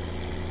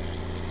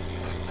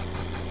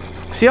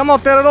 See, I'm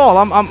not dead at all.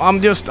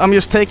 I'm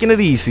just taking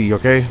it easy,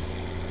 okay?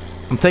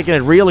 I'm taking it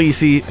real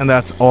easy, and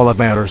that's all that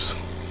matters.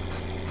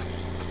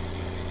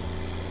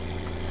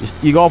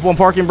 You go up one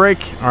parking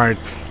brake?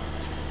 Alright.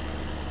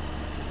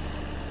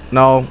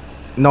 No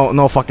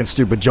fucking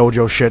stupid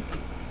JoJo shit.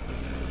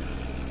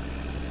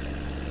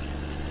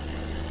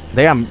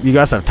 Damn, you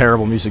guys have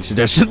terrible music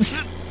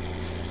suggestions.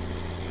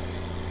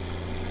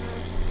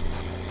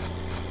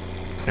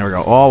 There we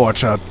go. Oh,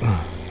 watch out.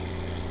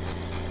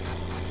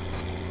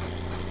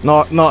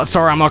 No,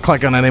 sorry, I'm not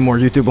clicking on any more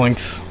YouTube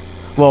links.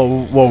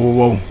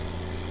 Whoa.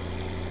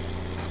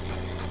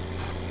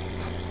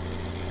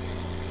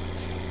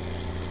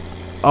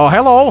 Oh,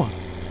 hello!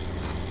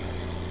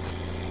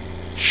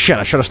 Shit,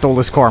 I should have stole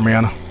this car,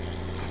 man.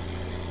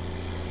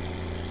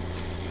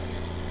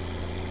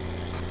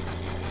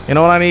 You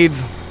know what I need?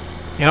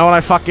 You know what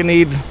I fucking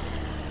need?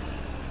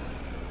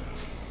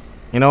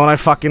 You know what I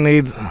fucking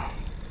need?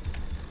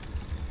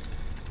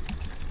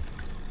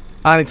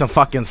 I need some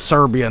fucking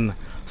Serbian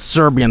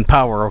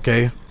power,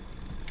 okay?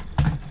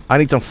 I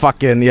need some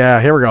fucking,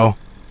 yeah, here we go.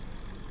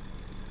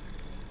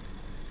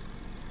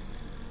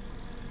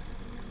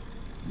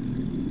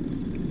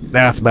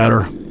 That's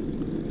better.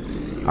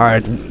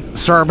 Alright,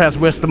 Serb has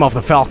wisdom of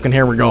the Falcon,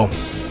 here we go.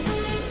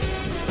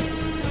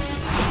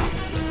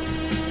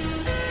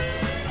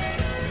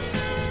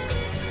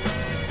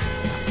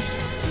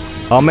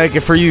 I'll make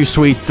it for you,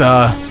 sweet,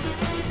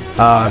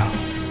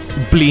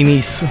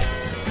 blinis.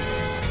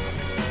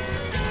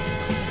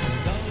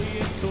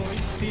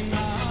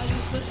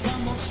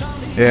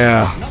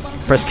 Yeah.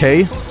 Press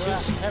K.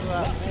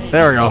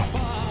 There we go.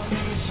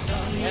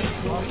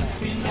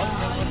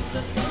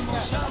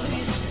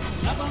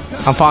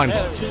 I'm fine.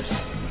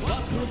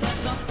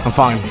 I'm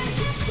fine.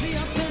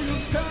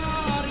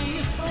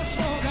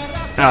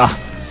 Ah.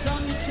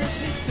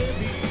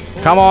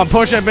 Come on,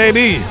 push it,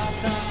 baby.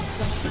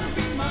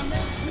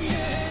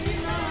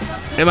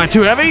 Am I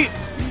too heavy?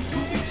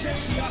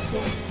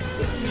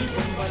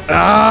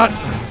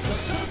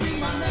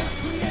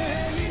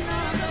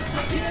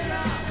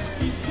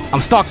 I'm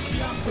stuck.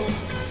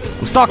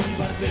 I'm stuck.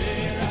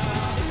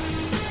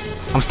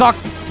 I'm stuck.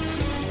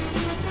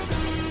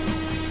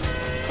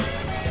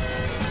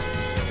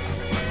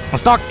 I'm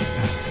stuck.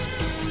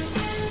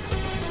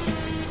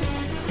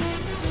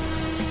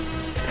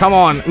 Come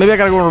on. Maybe I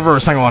gotta go in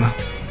reverse. Hang on.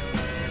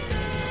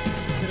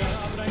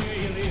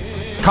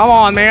 Come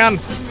on, man.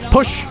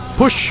 Push.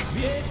 Push.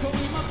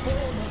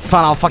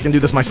 Fine, I'll fucking do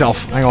this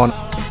myself. Hang on.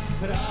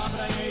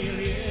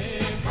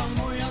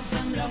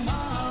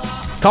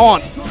 Come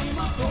on.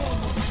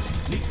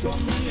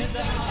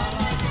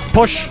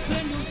 Push.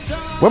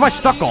 Where am I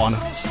stuck on?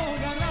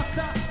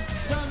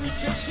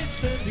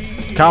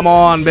 Come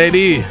on,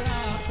 baby.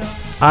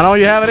 I know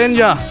you have it in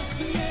ya.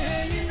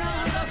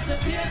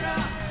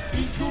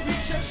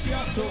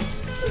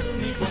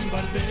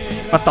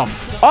 What the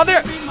f— oh,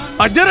 there!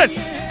 I did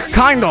it!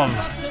 Kind of.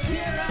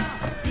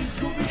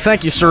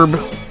 Thank you, Serb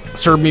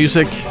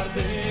music.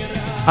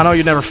 I know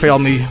you never fail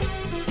me.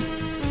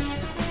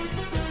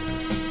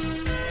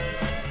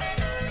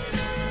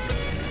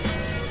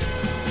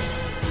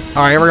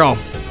 Alright, here we go.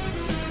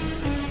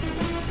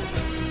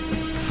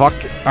 Fuck.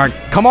 Alright,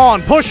 come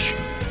on, push!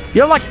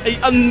 You have like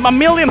a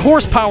million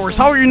horsepowers.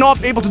 How are you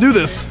not able to do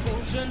this?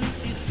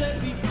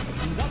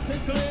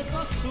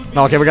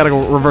 Okay, we gotta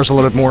go reverse a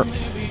little bit more.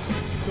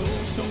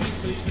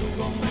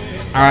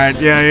 Alright,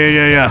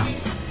 yeah.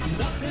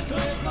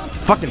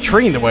 Fucking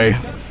tree in the way.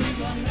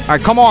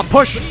 Alright, come on,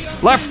 push!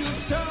 Left!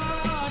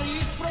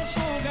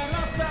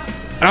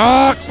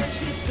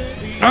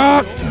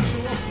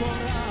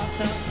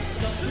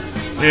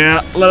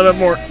 Yeah, a little bit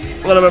more.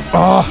 A little bit.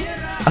 Oh,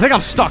 I think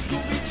I'm stuck.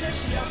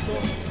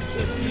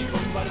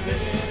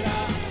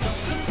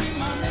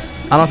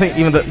 I don't think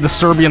even the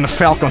Serbian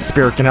Falcon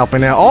spirit can help me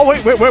now. Oh,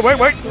 wait.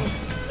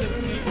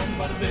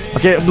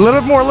 Okay, a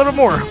little bit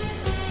more.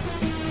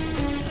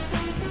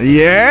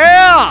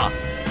 Yeah!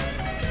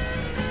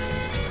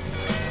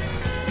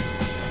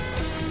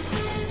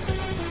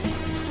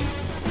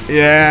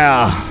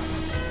 Yeah.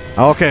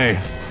 Okay.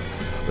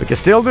 We can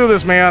still do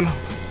this, man.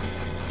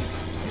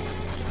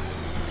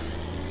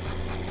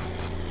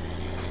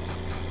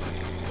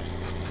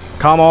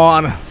 Come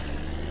on.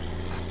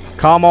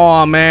 Come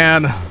on,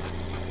 man.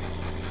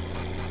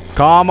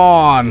 Come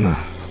on.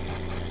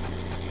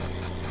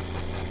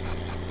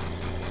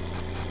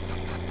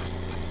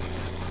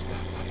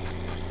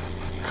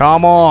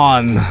 Come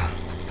on. I'm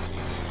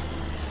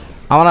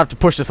gonna have to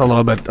push this a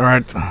little bit,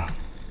 alright?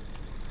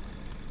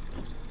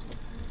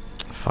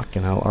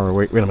 Fucking hell.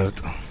 Alright, wait a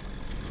minute.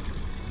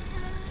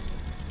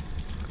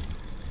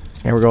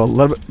 Here we go. A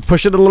little bit.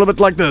 Push it a little bit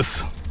like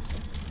this.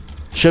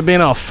 Should be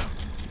enough.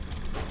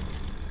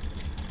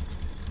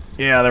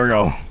 Yeah, there we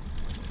go.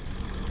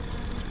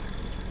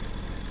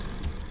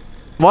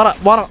 What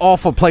an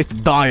awful place to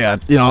die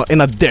at, you know,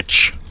 in a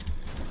ditch.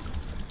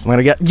 I'm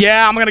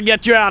gonna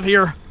get you out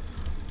here.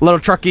 Little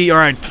trucky,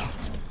 alright.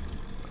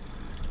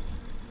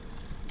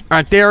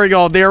 Alright, there we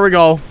go.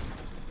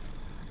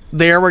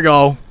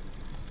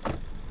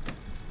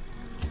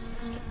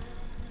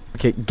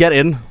 Okay, get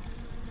in.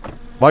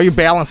 Why are you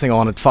balancing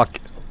on it? Fuck.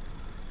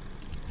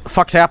 The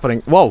fuck's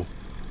happening? Whoa.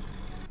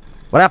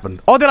 What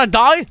happened? Oh, did I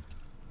die?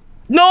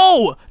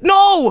 No!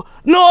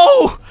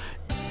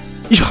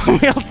 You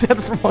me out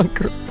dead from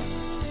hunger.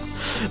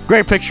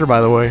 Great picture,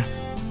 by the way.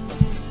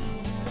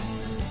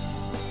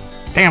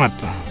 Damn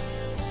it.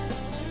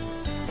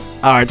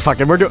 Alright, fuck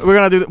it. We're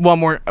gonna do one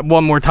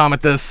more time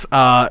at this.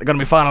 Gonna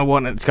be final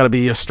one. It's gonna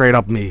be a straight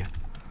up me.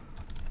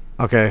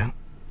 Okay.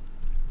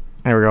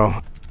 There we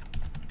go.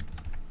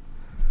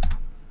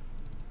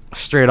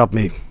 Straight up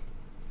me.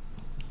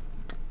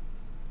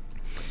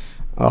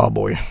 Oh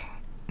boy.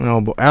 Oh,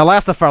 boy. I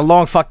lasted for a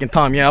long fucking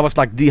time. Yeah, I was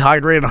like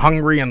dehydrated,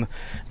 hungry, and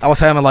I was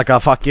having like a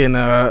fucking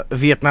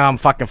Vietnam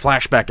fucking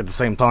flashback at the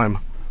same time.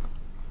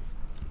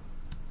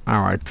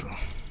 Alright.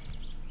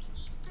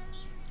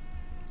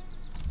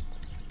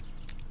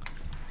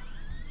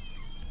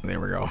 There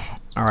we go.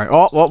 Alright.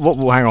 Oh,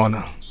 whoa, hang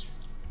on.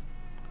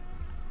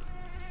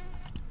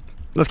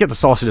 Let's get the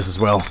sausages as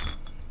well.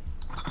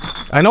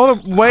 I know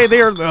the way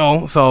there,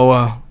 though,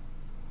 so,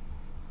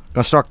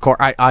 gonna start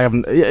I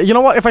haven't. You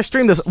know what? If I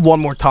stream this one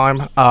more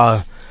time,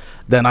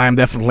 then I am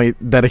definitely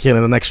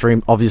dedicating the next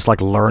stream of just like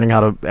learning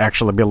how to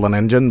actually build an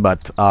engine.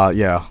 But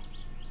yeah,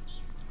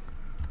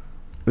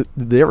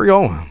 there we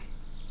go.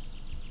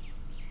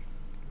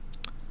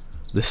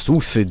 The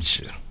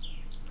sausage,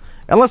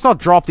 and let's not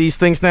drop these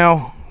things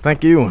now.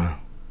 Thank you.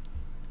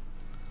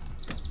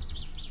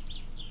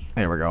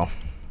 There we go.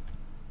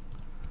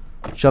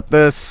 Shut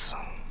this.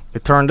 You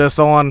turn this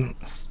on.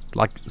 It's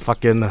like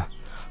fucking.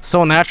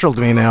 So natural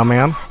to me now,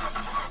 man.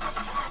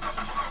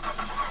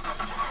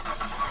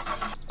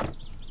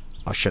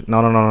 Oh shit,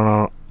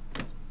 no.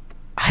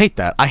 I hate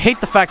that. I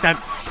hate the fact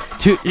that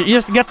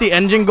just to get the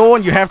engine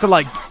going, you have to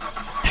like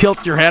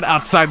tilt your head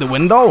outside the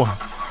window.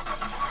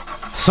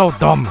 So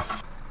dumb.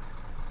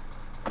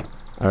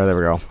 Alright, there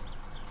we go.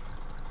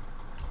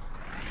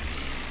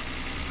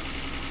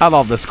 I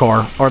love this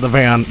car, or the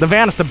van. The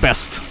van is the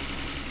best.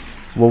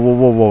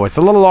 Whoa. It's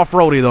a little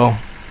off-roady though.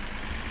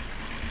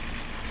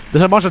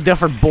 There's a bunch of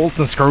different bolts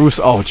and screws.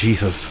 Oh,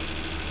 Jesus.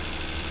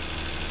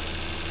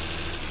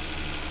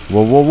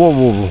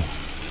 Whoa.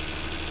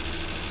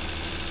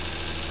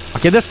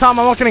 Okay, this time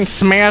I'm not getting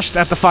smashed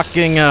at the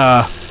fucking,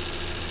 I'm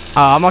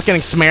not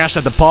getting smashed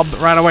at the pub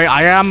right away.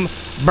 I am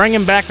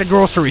bringing back the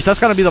groceries. That's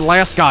gonna be the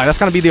last guy. That's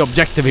gonna be the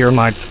objective here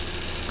tonight.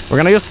 We're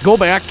gonna just go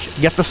back,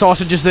 get the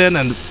sausages in,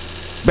 and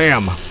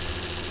bam.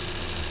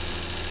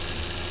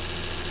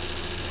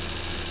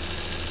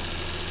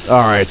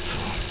 Alright.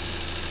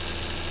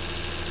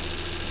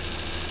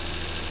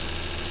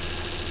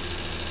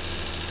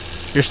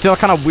 You're still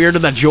kind of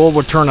weirded that Joel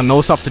would turn a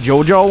nose up to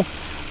JoJo?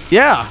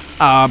 Yeah,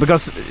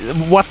 because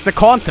what's the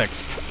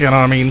context? You know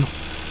what I mean?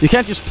 You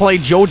can't just play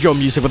JoJo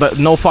music with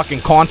no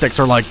fucking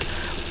context or, like,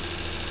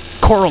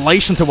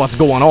 correlation to what's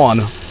going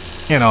on.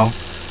 You know?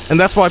 And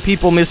that's why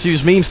people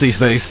misuse memes these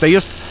days. They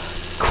just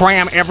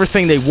cram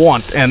everything they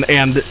want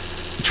and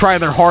try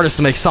their hardest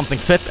to make something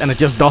fit, and it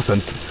just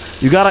doesn't.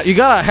 You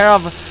gotta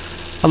have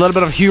a little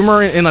bit of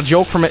humor in a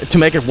joke to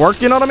make it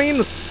work, you know what I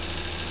mean?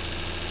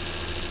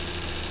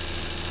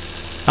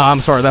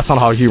 I'm sorry, that's not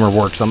how humor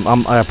works.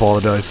 I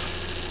apologize.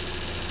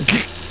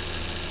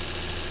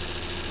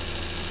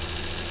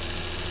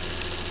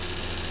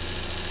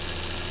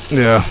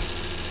 Yeah.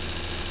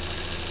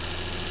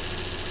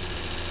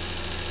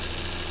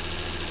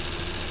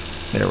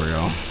 There we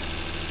go.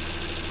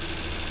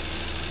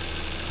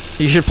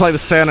 You should play the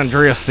San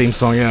Andreas theme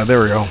song. Yeah,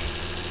 there we go.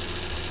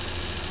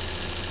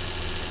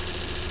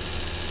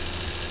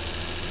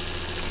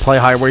 Play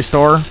Highway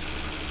Star.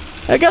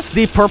 I guess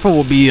Deep Purple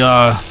will be,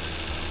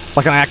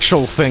 like an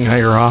actual thing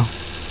here, huh?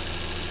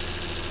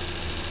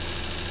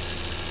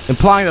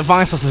 Implying that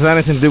Vinesauce has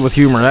anything to do with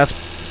humor. That's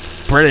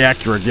pretty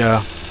accurate,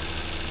 yeah.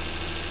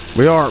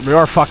 We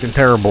are fucking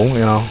terrible, you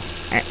know.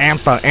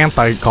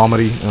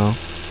 Anti-comedy, you know.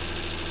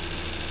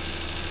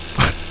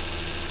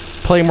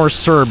 Play more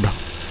Serb.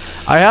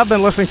 I have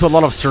been listening to a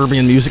lot of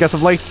Serbian music as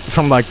of late,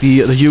 from like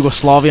the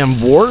Yugoslavian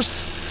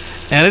wars,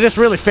 and it is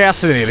really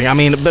fascinating. I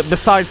mean,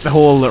 besides the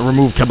whole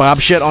remove kebab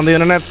shit on the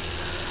internet,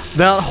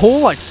 the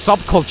whole like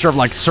subculture of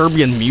like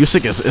Serbian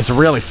music is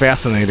really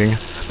fascinating.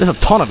 There's a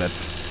ton of it.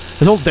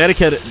 There's a whole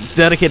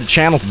dedicated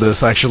channel to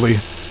this, actually.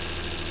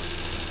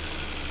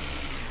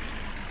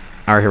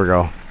 Alright, here we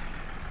go.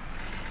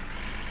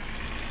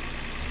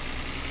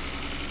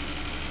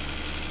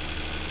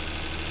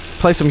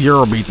 Play some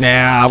Eurobeat.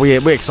 Nah, we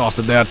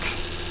exhausted that.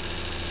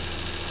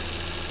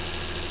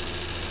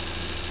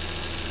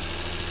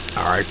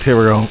 Alright, here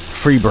we go.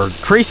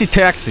 Freebird. Crazy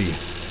Taxi.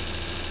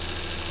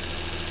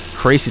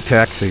 Crazy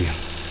Taxi.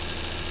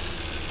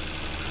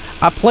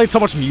 I played so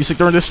much music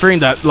during this stream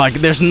that, like,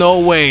 there's no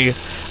way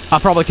I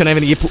probably can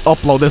even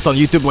upload this on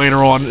YouTube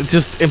later on. It's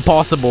just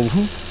impossible.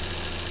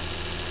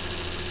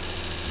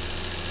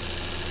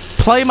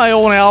 Play my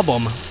own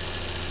album.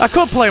 I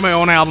could play my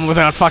own album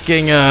without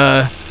fucking,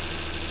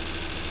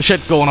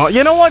 shit going on.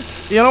 You know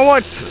what? You know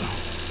what?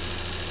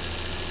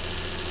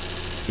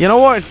 You know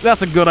what?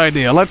 That's a good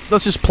idea.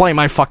 Let's just play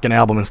my fucking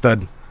album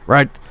instead.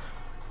 Right?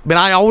 I mean,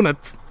 I own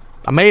it.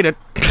 I made it.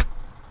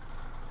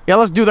 Yeah,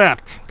 let's do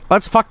that.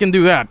 Let's fucking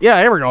do that. Yeah,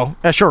 here we go.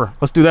 Yeah, sure.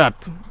 Let's do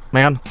that,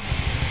 man.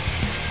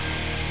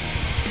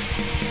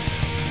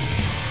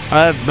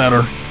 That's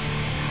better.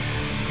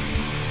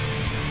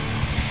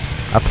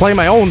 I play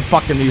my own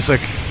fucking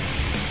music.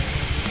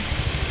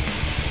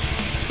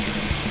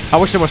 I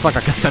wish there was like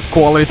a cassette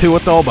quality to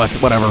it though, but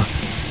whatever.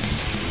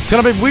 It's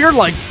gonna be weird,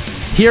 like,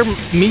 hear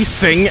me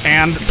sing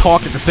and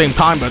talk at the same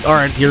time, but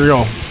alright, here we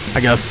go,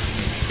 I guess.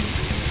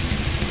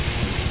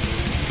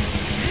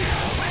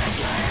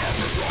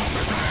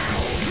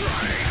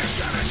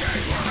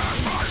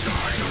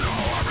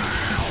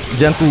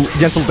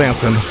 gentle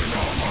dancing.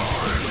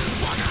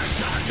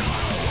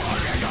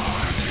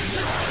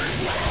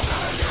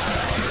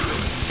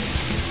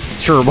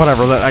 Sure,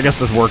 whatever. I guess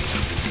this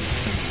works.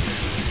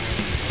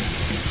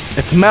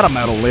 It's meta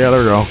metal. Yeah,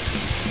 there we go.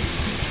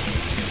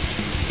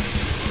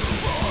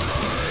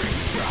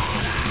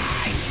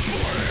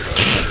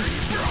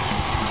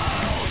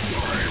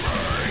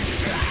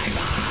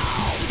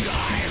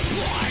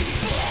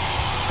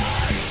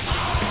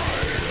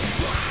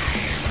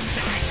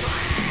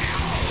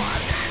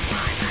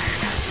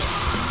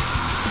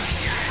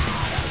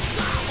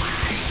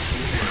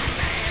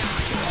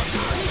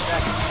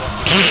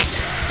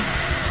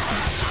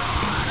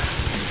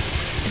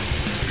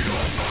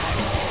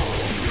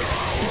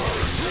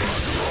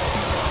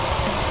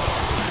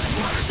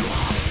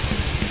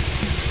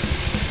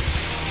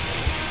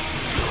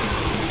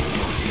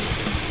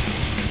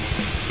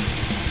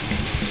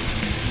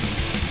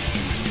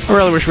 I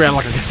really wish we had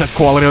like a cassette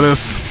quality of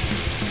this.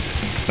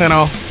 You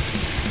know.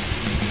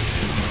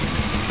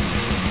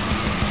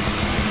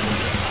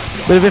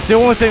 But if it's the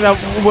only thing that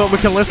we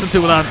can listen to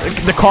without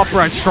the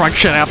copyright strike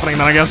shit happening,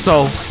 then I guess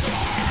so.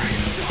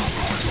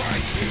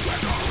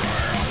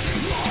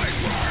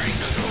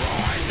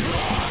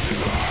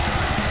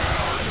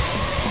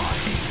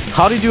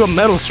 How do you do a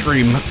metal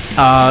stream?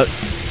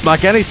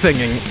 Like any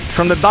singing.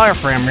 From the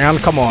diaphragm, man.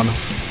 Come on.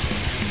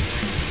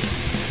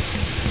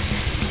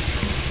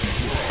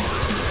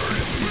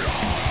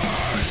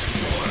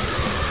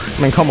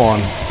 I mean, come on.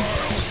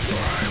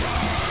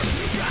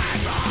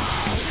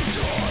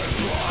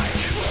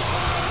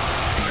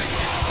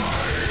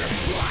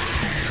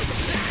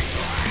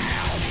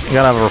 You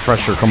gotta have a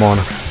refresher, come on.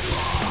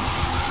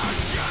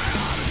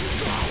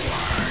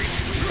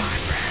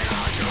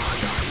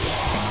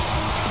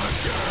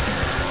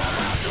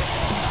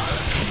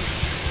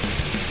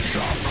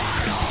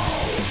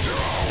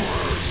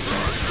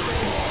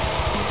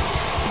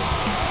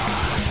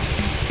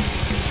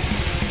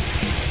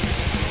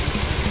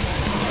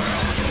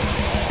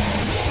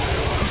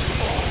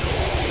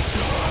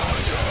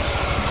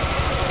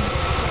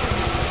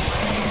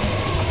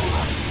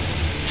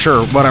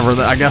 Sure, whatever,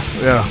 I guess,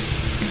 yeah.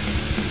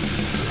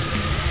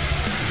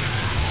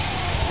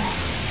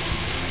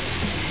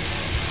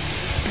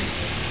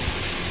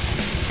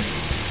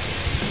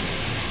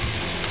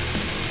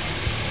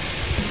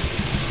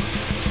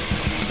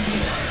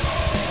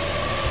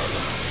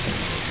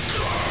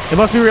 It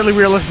must be really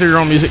realistic to your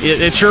own music.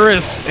 It sure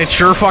is. It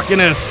sure fucking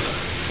is.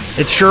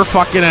 It sure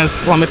fucking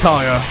is, let me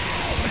tell ya.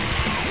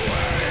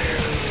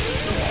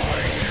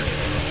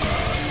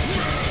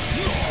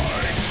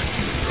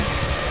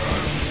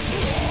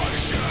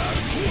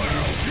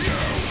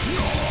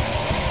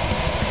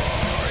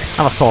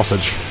 I'm a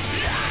sausage.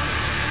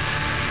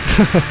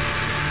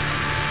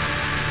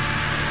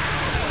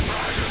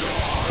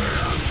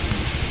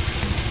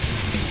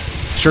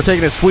 Sure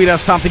taking his sweet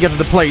ass time to get to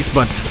the place,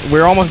 but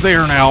we're almost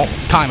there now,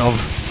 kind of.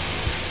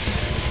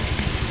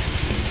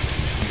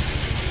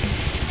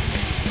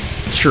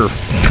 Sure.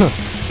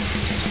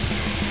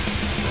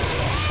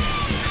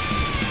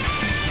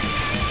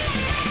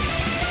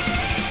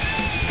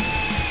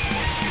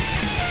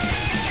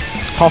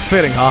 How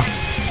fitting, huh?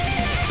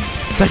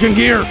 Second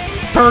gear!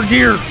 Third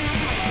gear!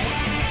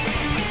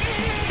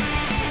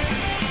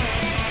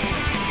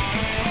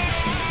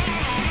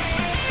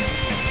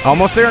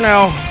 Almost there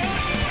now.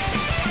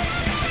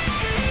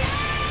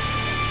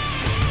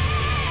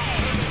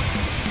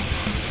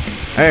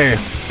 Hey,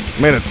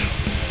 made it.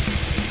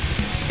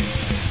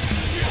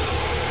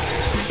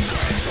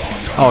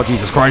 Oh,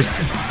 Jesus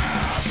Christ.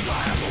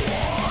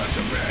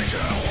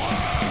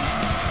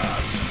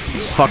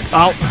 Fuck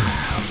out.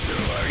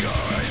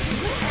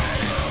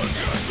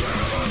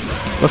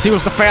 Let's see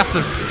what's the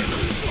fastest.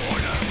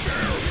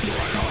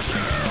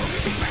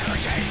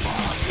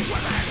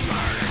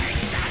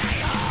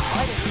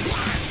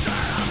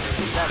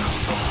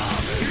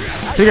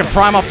 So you can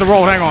prime off the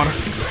road, hang on.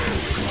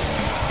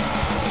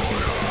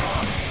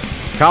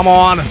 Come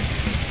on.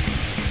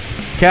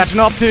 Catching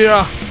up to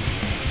you.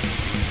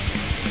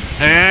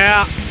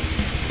 Yeah.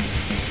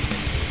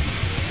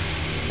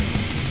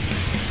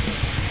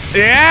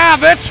 Yeah,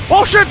 bitch.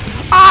 Oh, shit.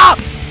 Ah!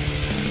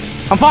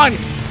 I'm fine.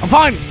 I'm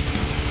fine.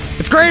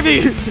 It's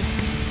gravy.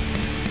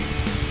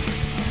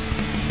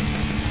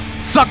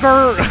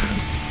 Sucker.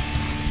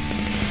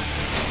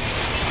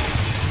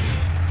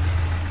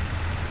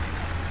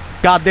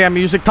 Goddamn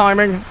music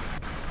timing.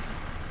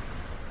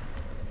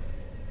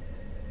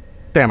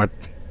 Damn it.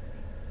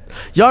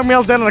 Young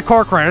male dead in a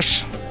car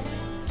crash.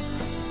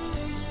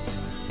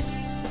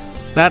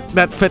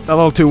 That fit a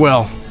little too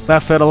well.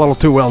 That fit a little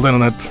too well,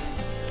 didn't it?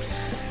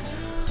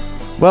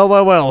 Well,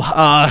 well,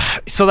 well.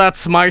 So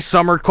that's my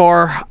summer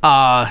car.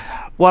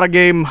 What a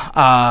game.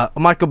 I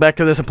might go back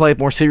to this and play it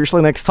more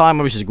seriously next time.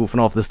 I was just goofing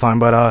off this time,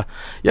 but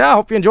yeah, I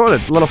hope you enjoyed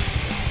it. A little.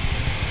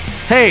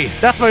 Hey,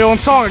 that's my own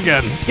song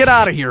again. Get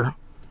out of here.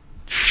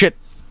 Shit.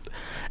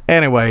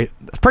 Anyway,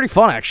 it's pretty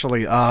fun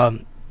actually.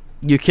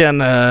 You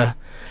can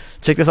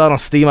check this out on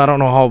Steam. I don't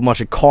know how much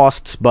it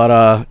costs,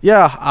 but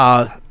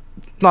yeah,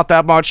 not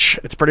that much.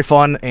 It's pretty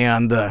fun,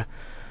 and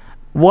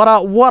what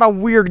a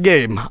weird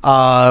game.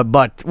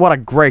 But what a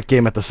great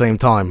game at the same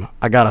time.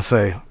 I gotta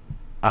say,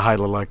 I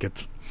highly like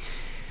it.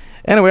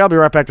 Anyway, I'll be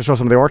right back to show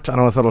some of the art. I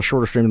know it's a little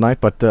shorter stream tonight,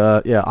 but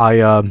yeah,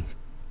 I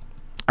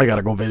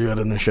gotta go video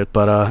edit and shit.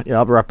 But yeah,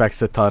 I'll be right back.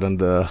 Sit tight,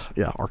 and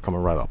yeah, art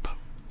coming right up.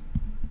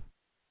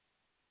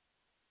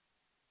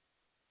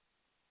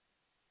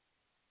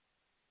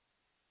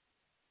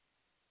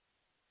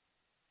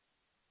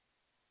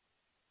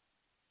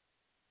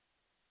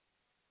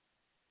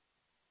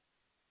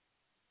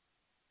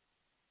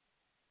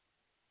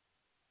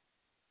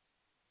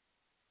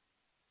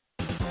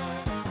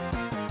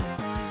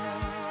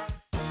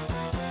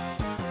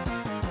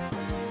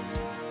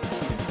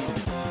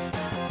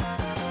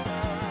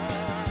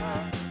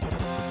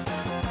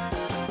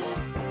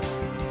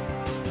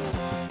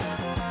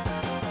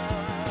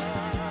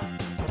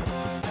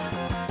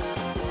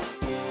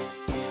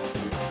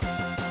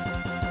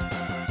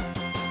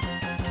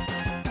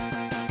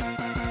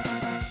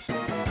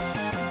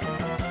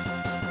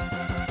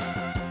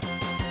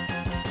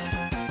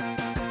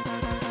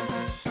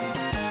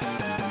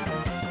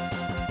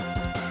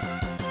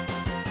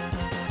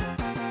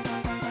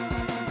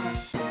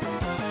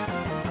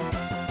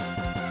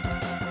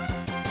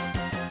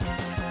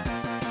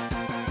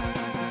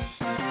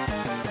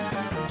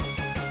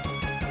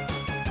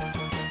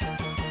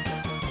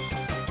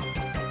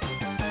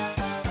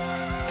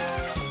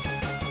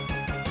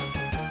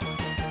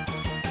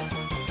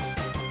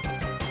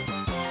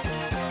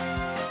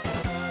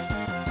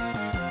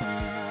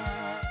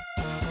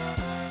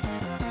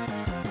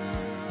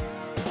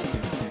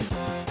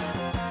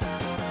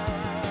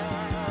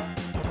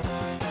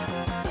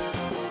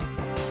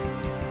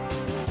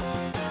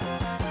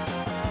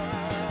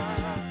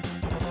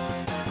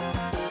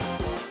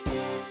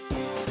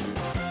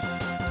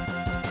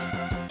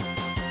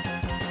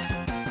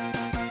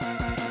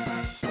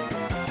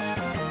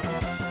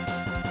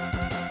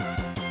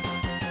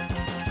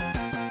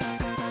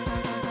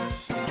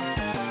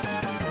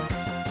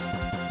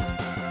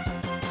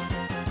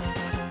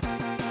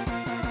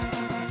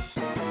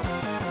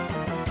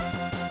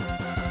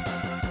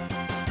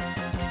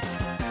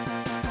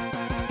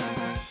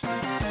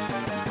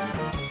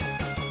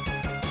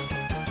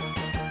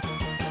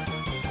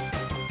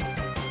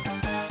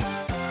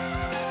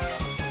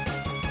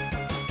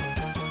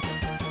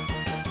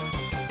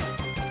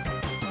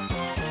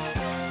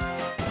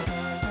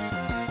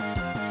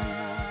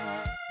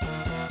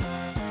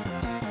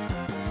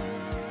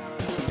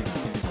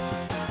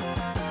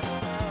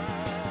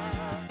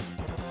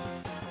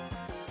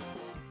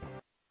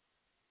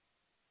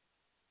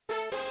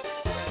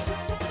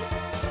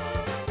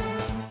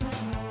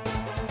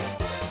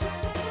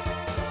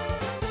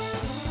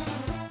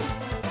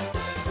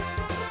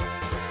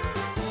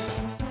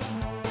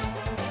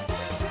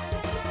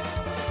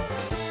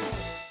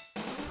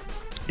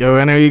 Yo,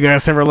 any of you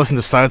guys ever listened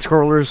to Side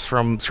Scrollers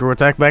from Screw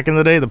Attack back in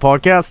the day, the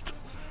podcast?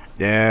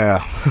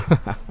 Yeah.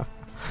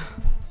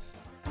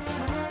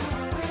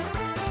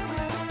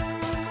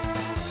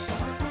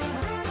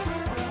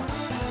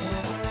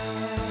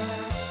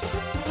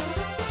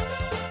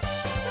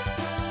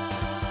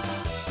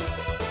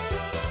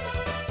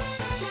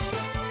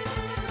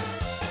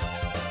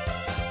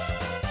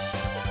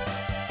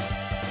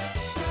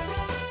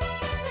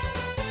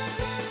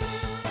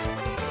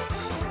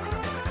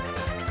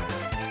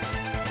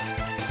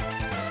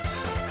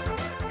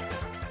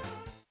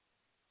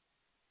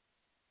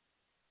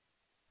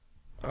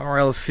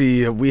 Alright, let's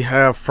see. We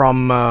have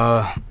from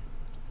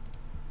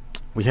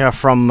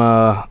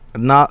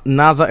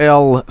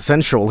Nazael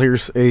Central.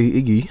 Here's a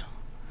Iggy.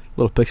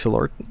 Little pixel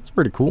art. It's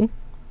pretty cool.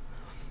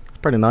 It's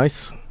pretty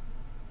nice.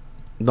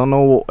 Don't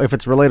know if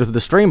it's related to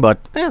the stream, but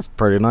it's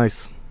pretty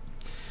nice.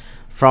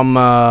 From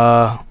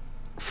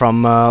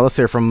let's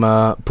say from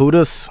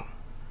Pudas.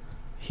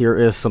 Here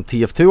is some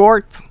TF2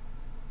 art.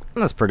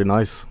 That's pretty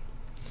nice.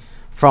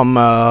 From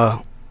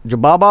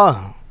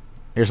Jababa.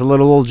 Here's a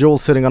little old Joel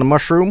sitting on a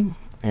mushroom.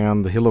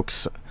 And he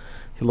looks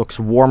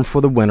warm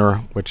for the winter,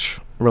 which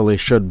really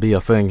should be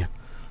a thing.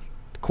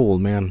 Cold,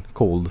 man,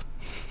 cold.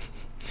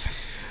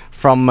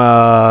 From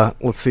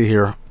let's see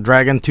here,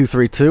 Dragon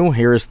 232.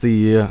 Here's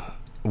the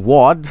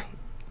WOD,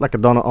 like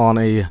I've done on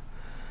a.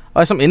 I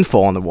have some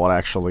info on the WOD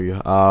actually.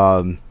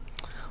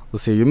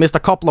 Let's see, you missed a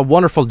couple of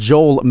wonderful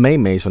Joel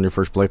Maymays on your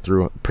first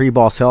playthrough.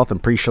 Pre-boss health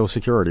and pre-show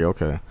security.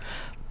 Okay.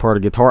 Part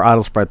of guitar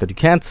idle sprite that you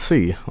can't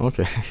see.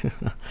 Okay.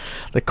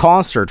 The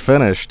concert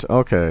finished.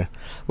 Okay.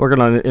 Working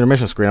on an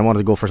intermission screen. I wanted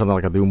to go for something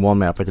like a Doom 1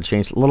 map that could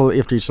change a little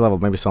after each level,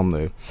 maybe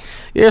someday.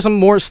 Yeah, some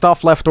more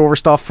stuff, leftover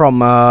stuff from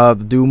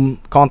the Doom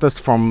contest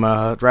from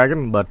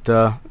Dragon, but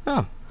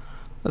yeah,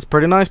 that's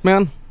pretty nice,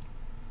 man.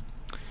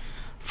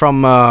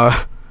 From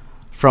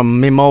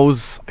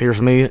Mimos,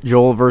 here's me,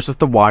 Joel versus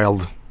the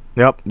Wild.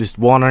 Yep, just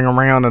wandering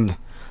around and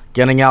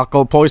getting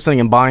alcohol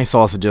poisoning and buying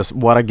sausages.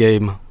 What a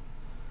game.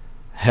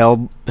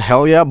 Hell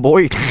yeah,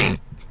 boy.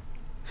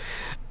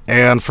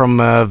 And from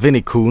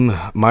Vinny Kuhn,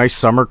 My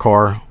Summer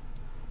Car.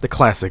 The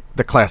classic.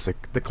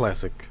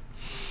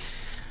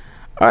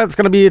 Alright, that's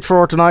gonna be it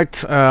for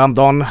tonight. I'm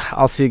done.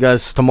 I'll see you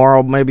guys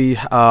tomorrow, maybe.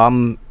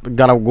 I'm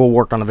gotta go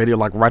work on a video,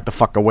 like, right the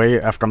fuck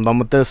away after I'm done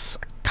with this.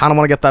 Kinda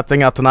wanna get that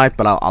thing out tonight,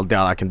 but I'll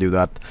doubt I can do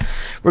that.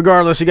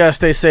 Regardless, you guys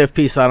stay safe,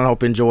 peace out, and I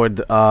hope you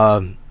enjoyed,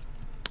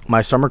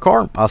 my summer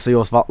car. I'll see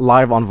you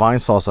live on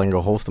Vinesauce. I can go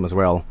host them as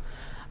well.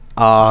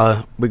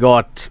 We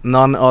got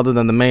none other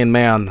than the main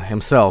man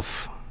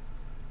himself.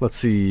 Let's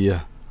see.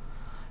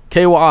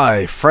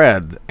 KY,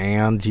 Fred,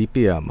 and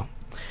GPM.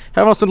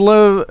 Haven't also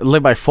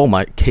live by full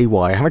my KY.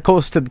 I haven't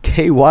posted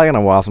KY in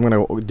a while, so I'm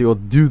gonna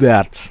do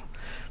that.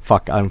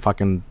 Fuck, I'm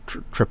fucking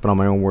tripping on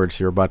my own words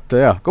here, but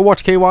yeah, go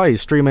watch KY.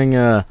 He's streaming,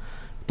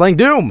 playing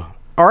Doom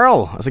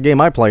RL. That's a game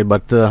I played,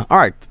 but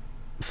alright.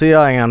 See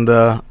ya, and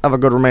have a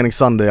good remaining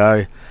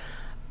Sunday.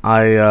 I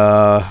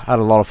had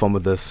a lot of fun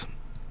with this.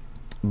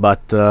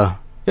 But,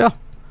 yeah.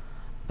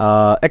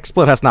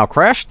 XSplit has now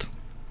crashed.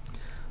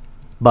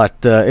 But,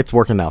 it's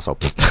working now, so.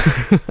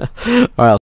 Alright.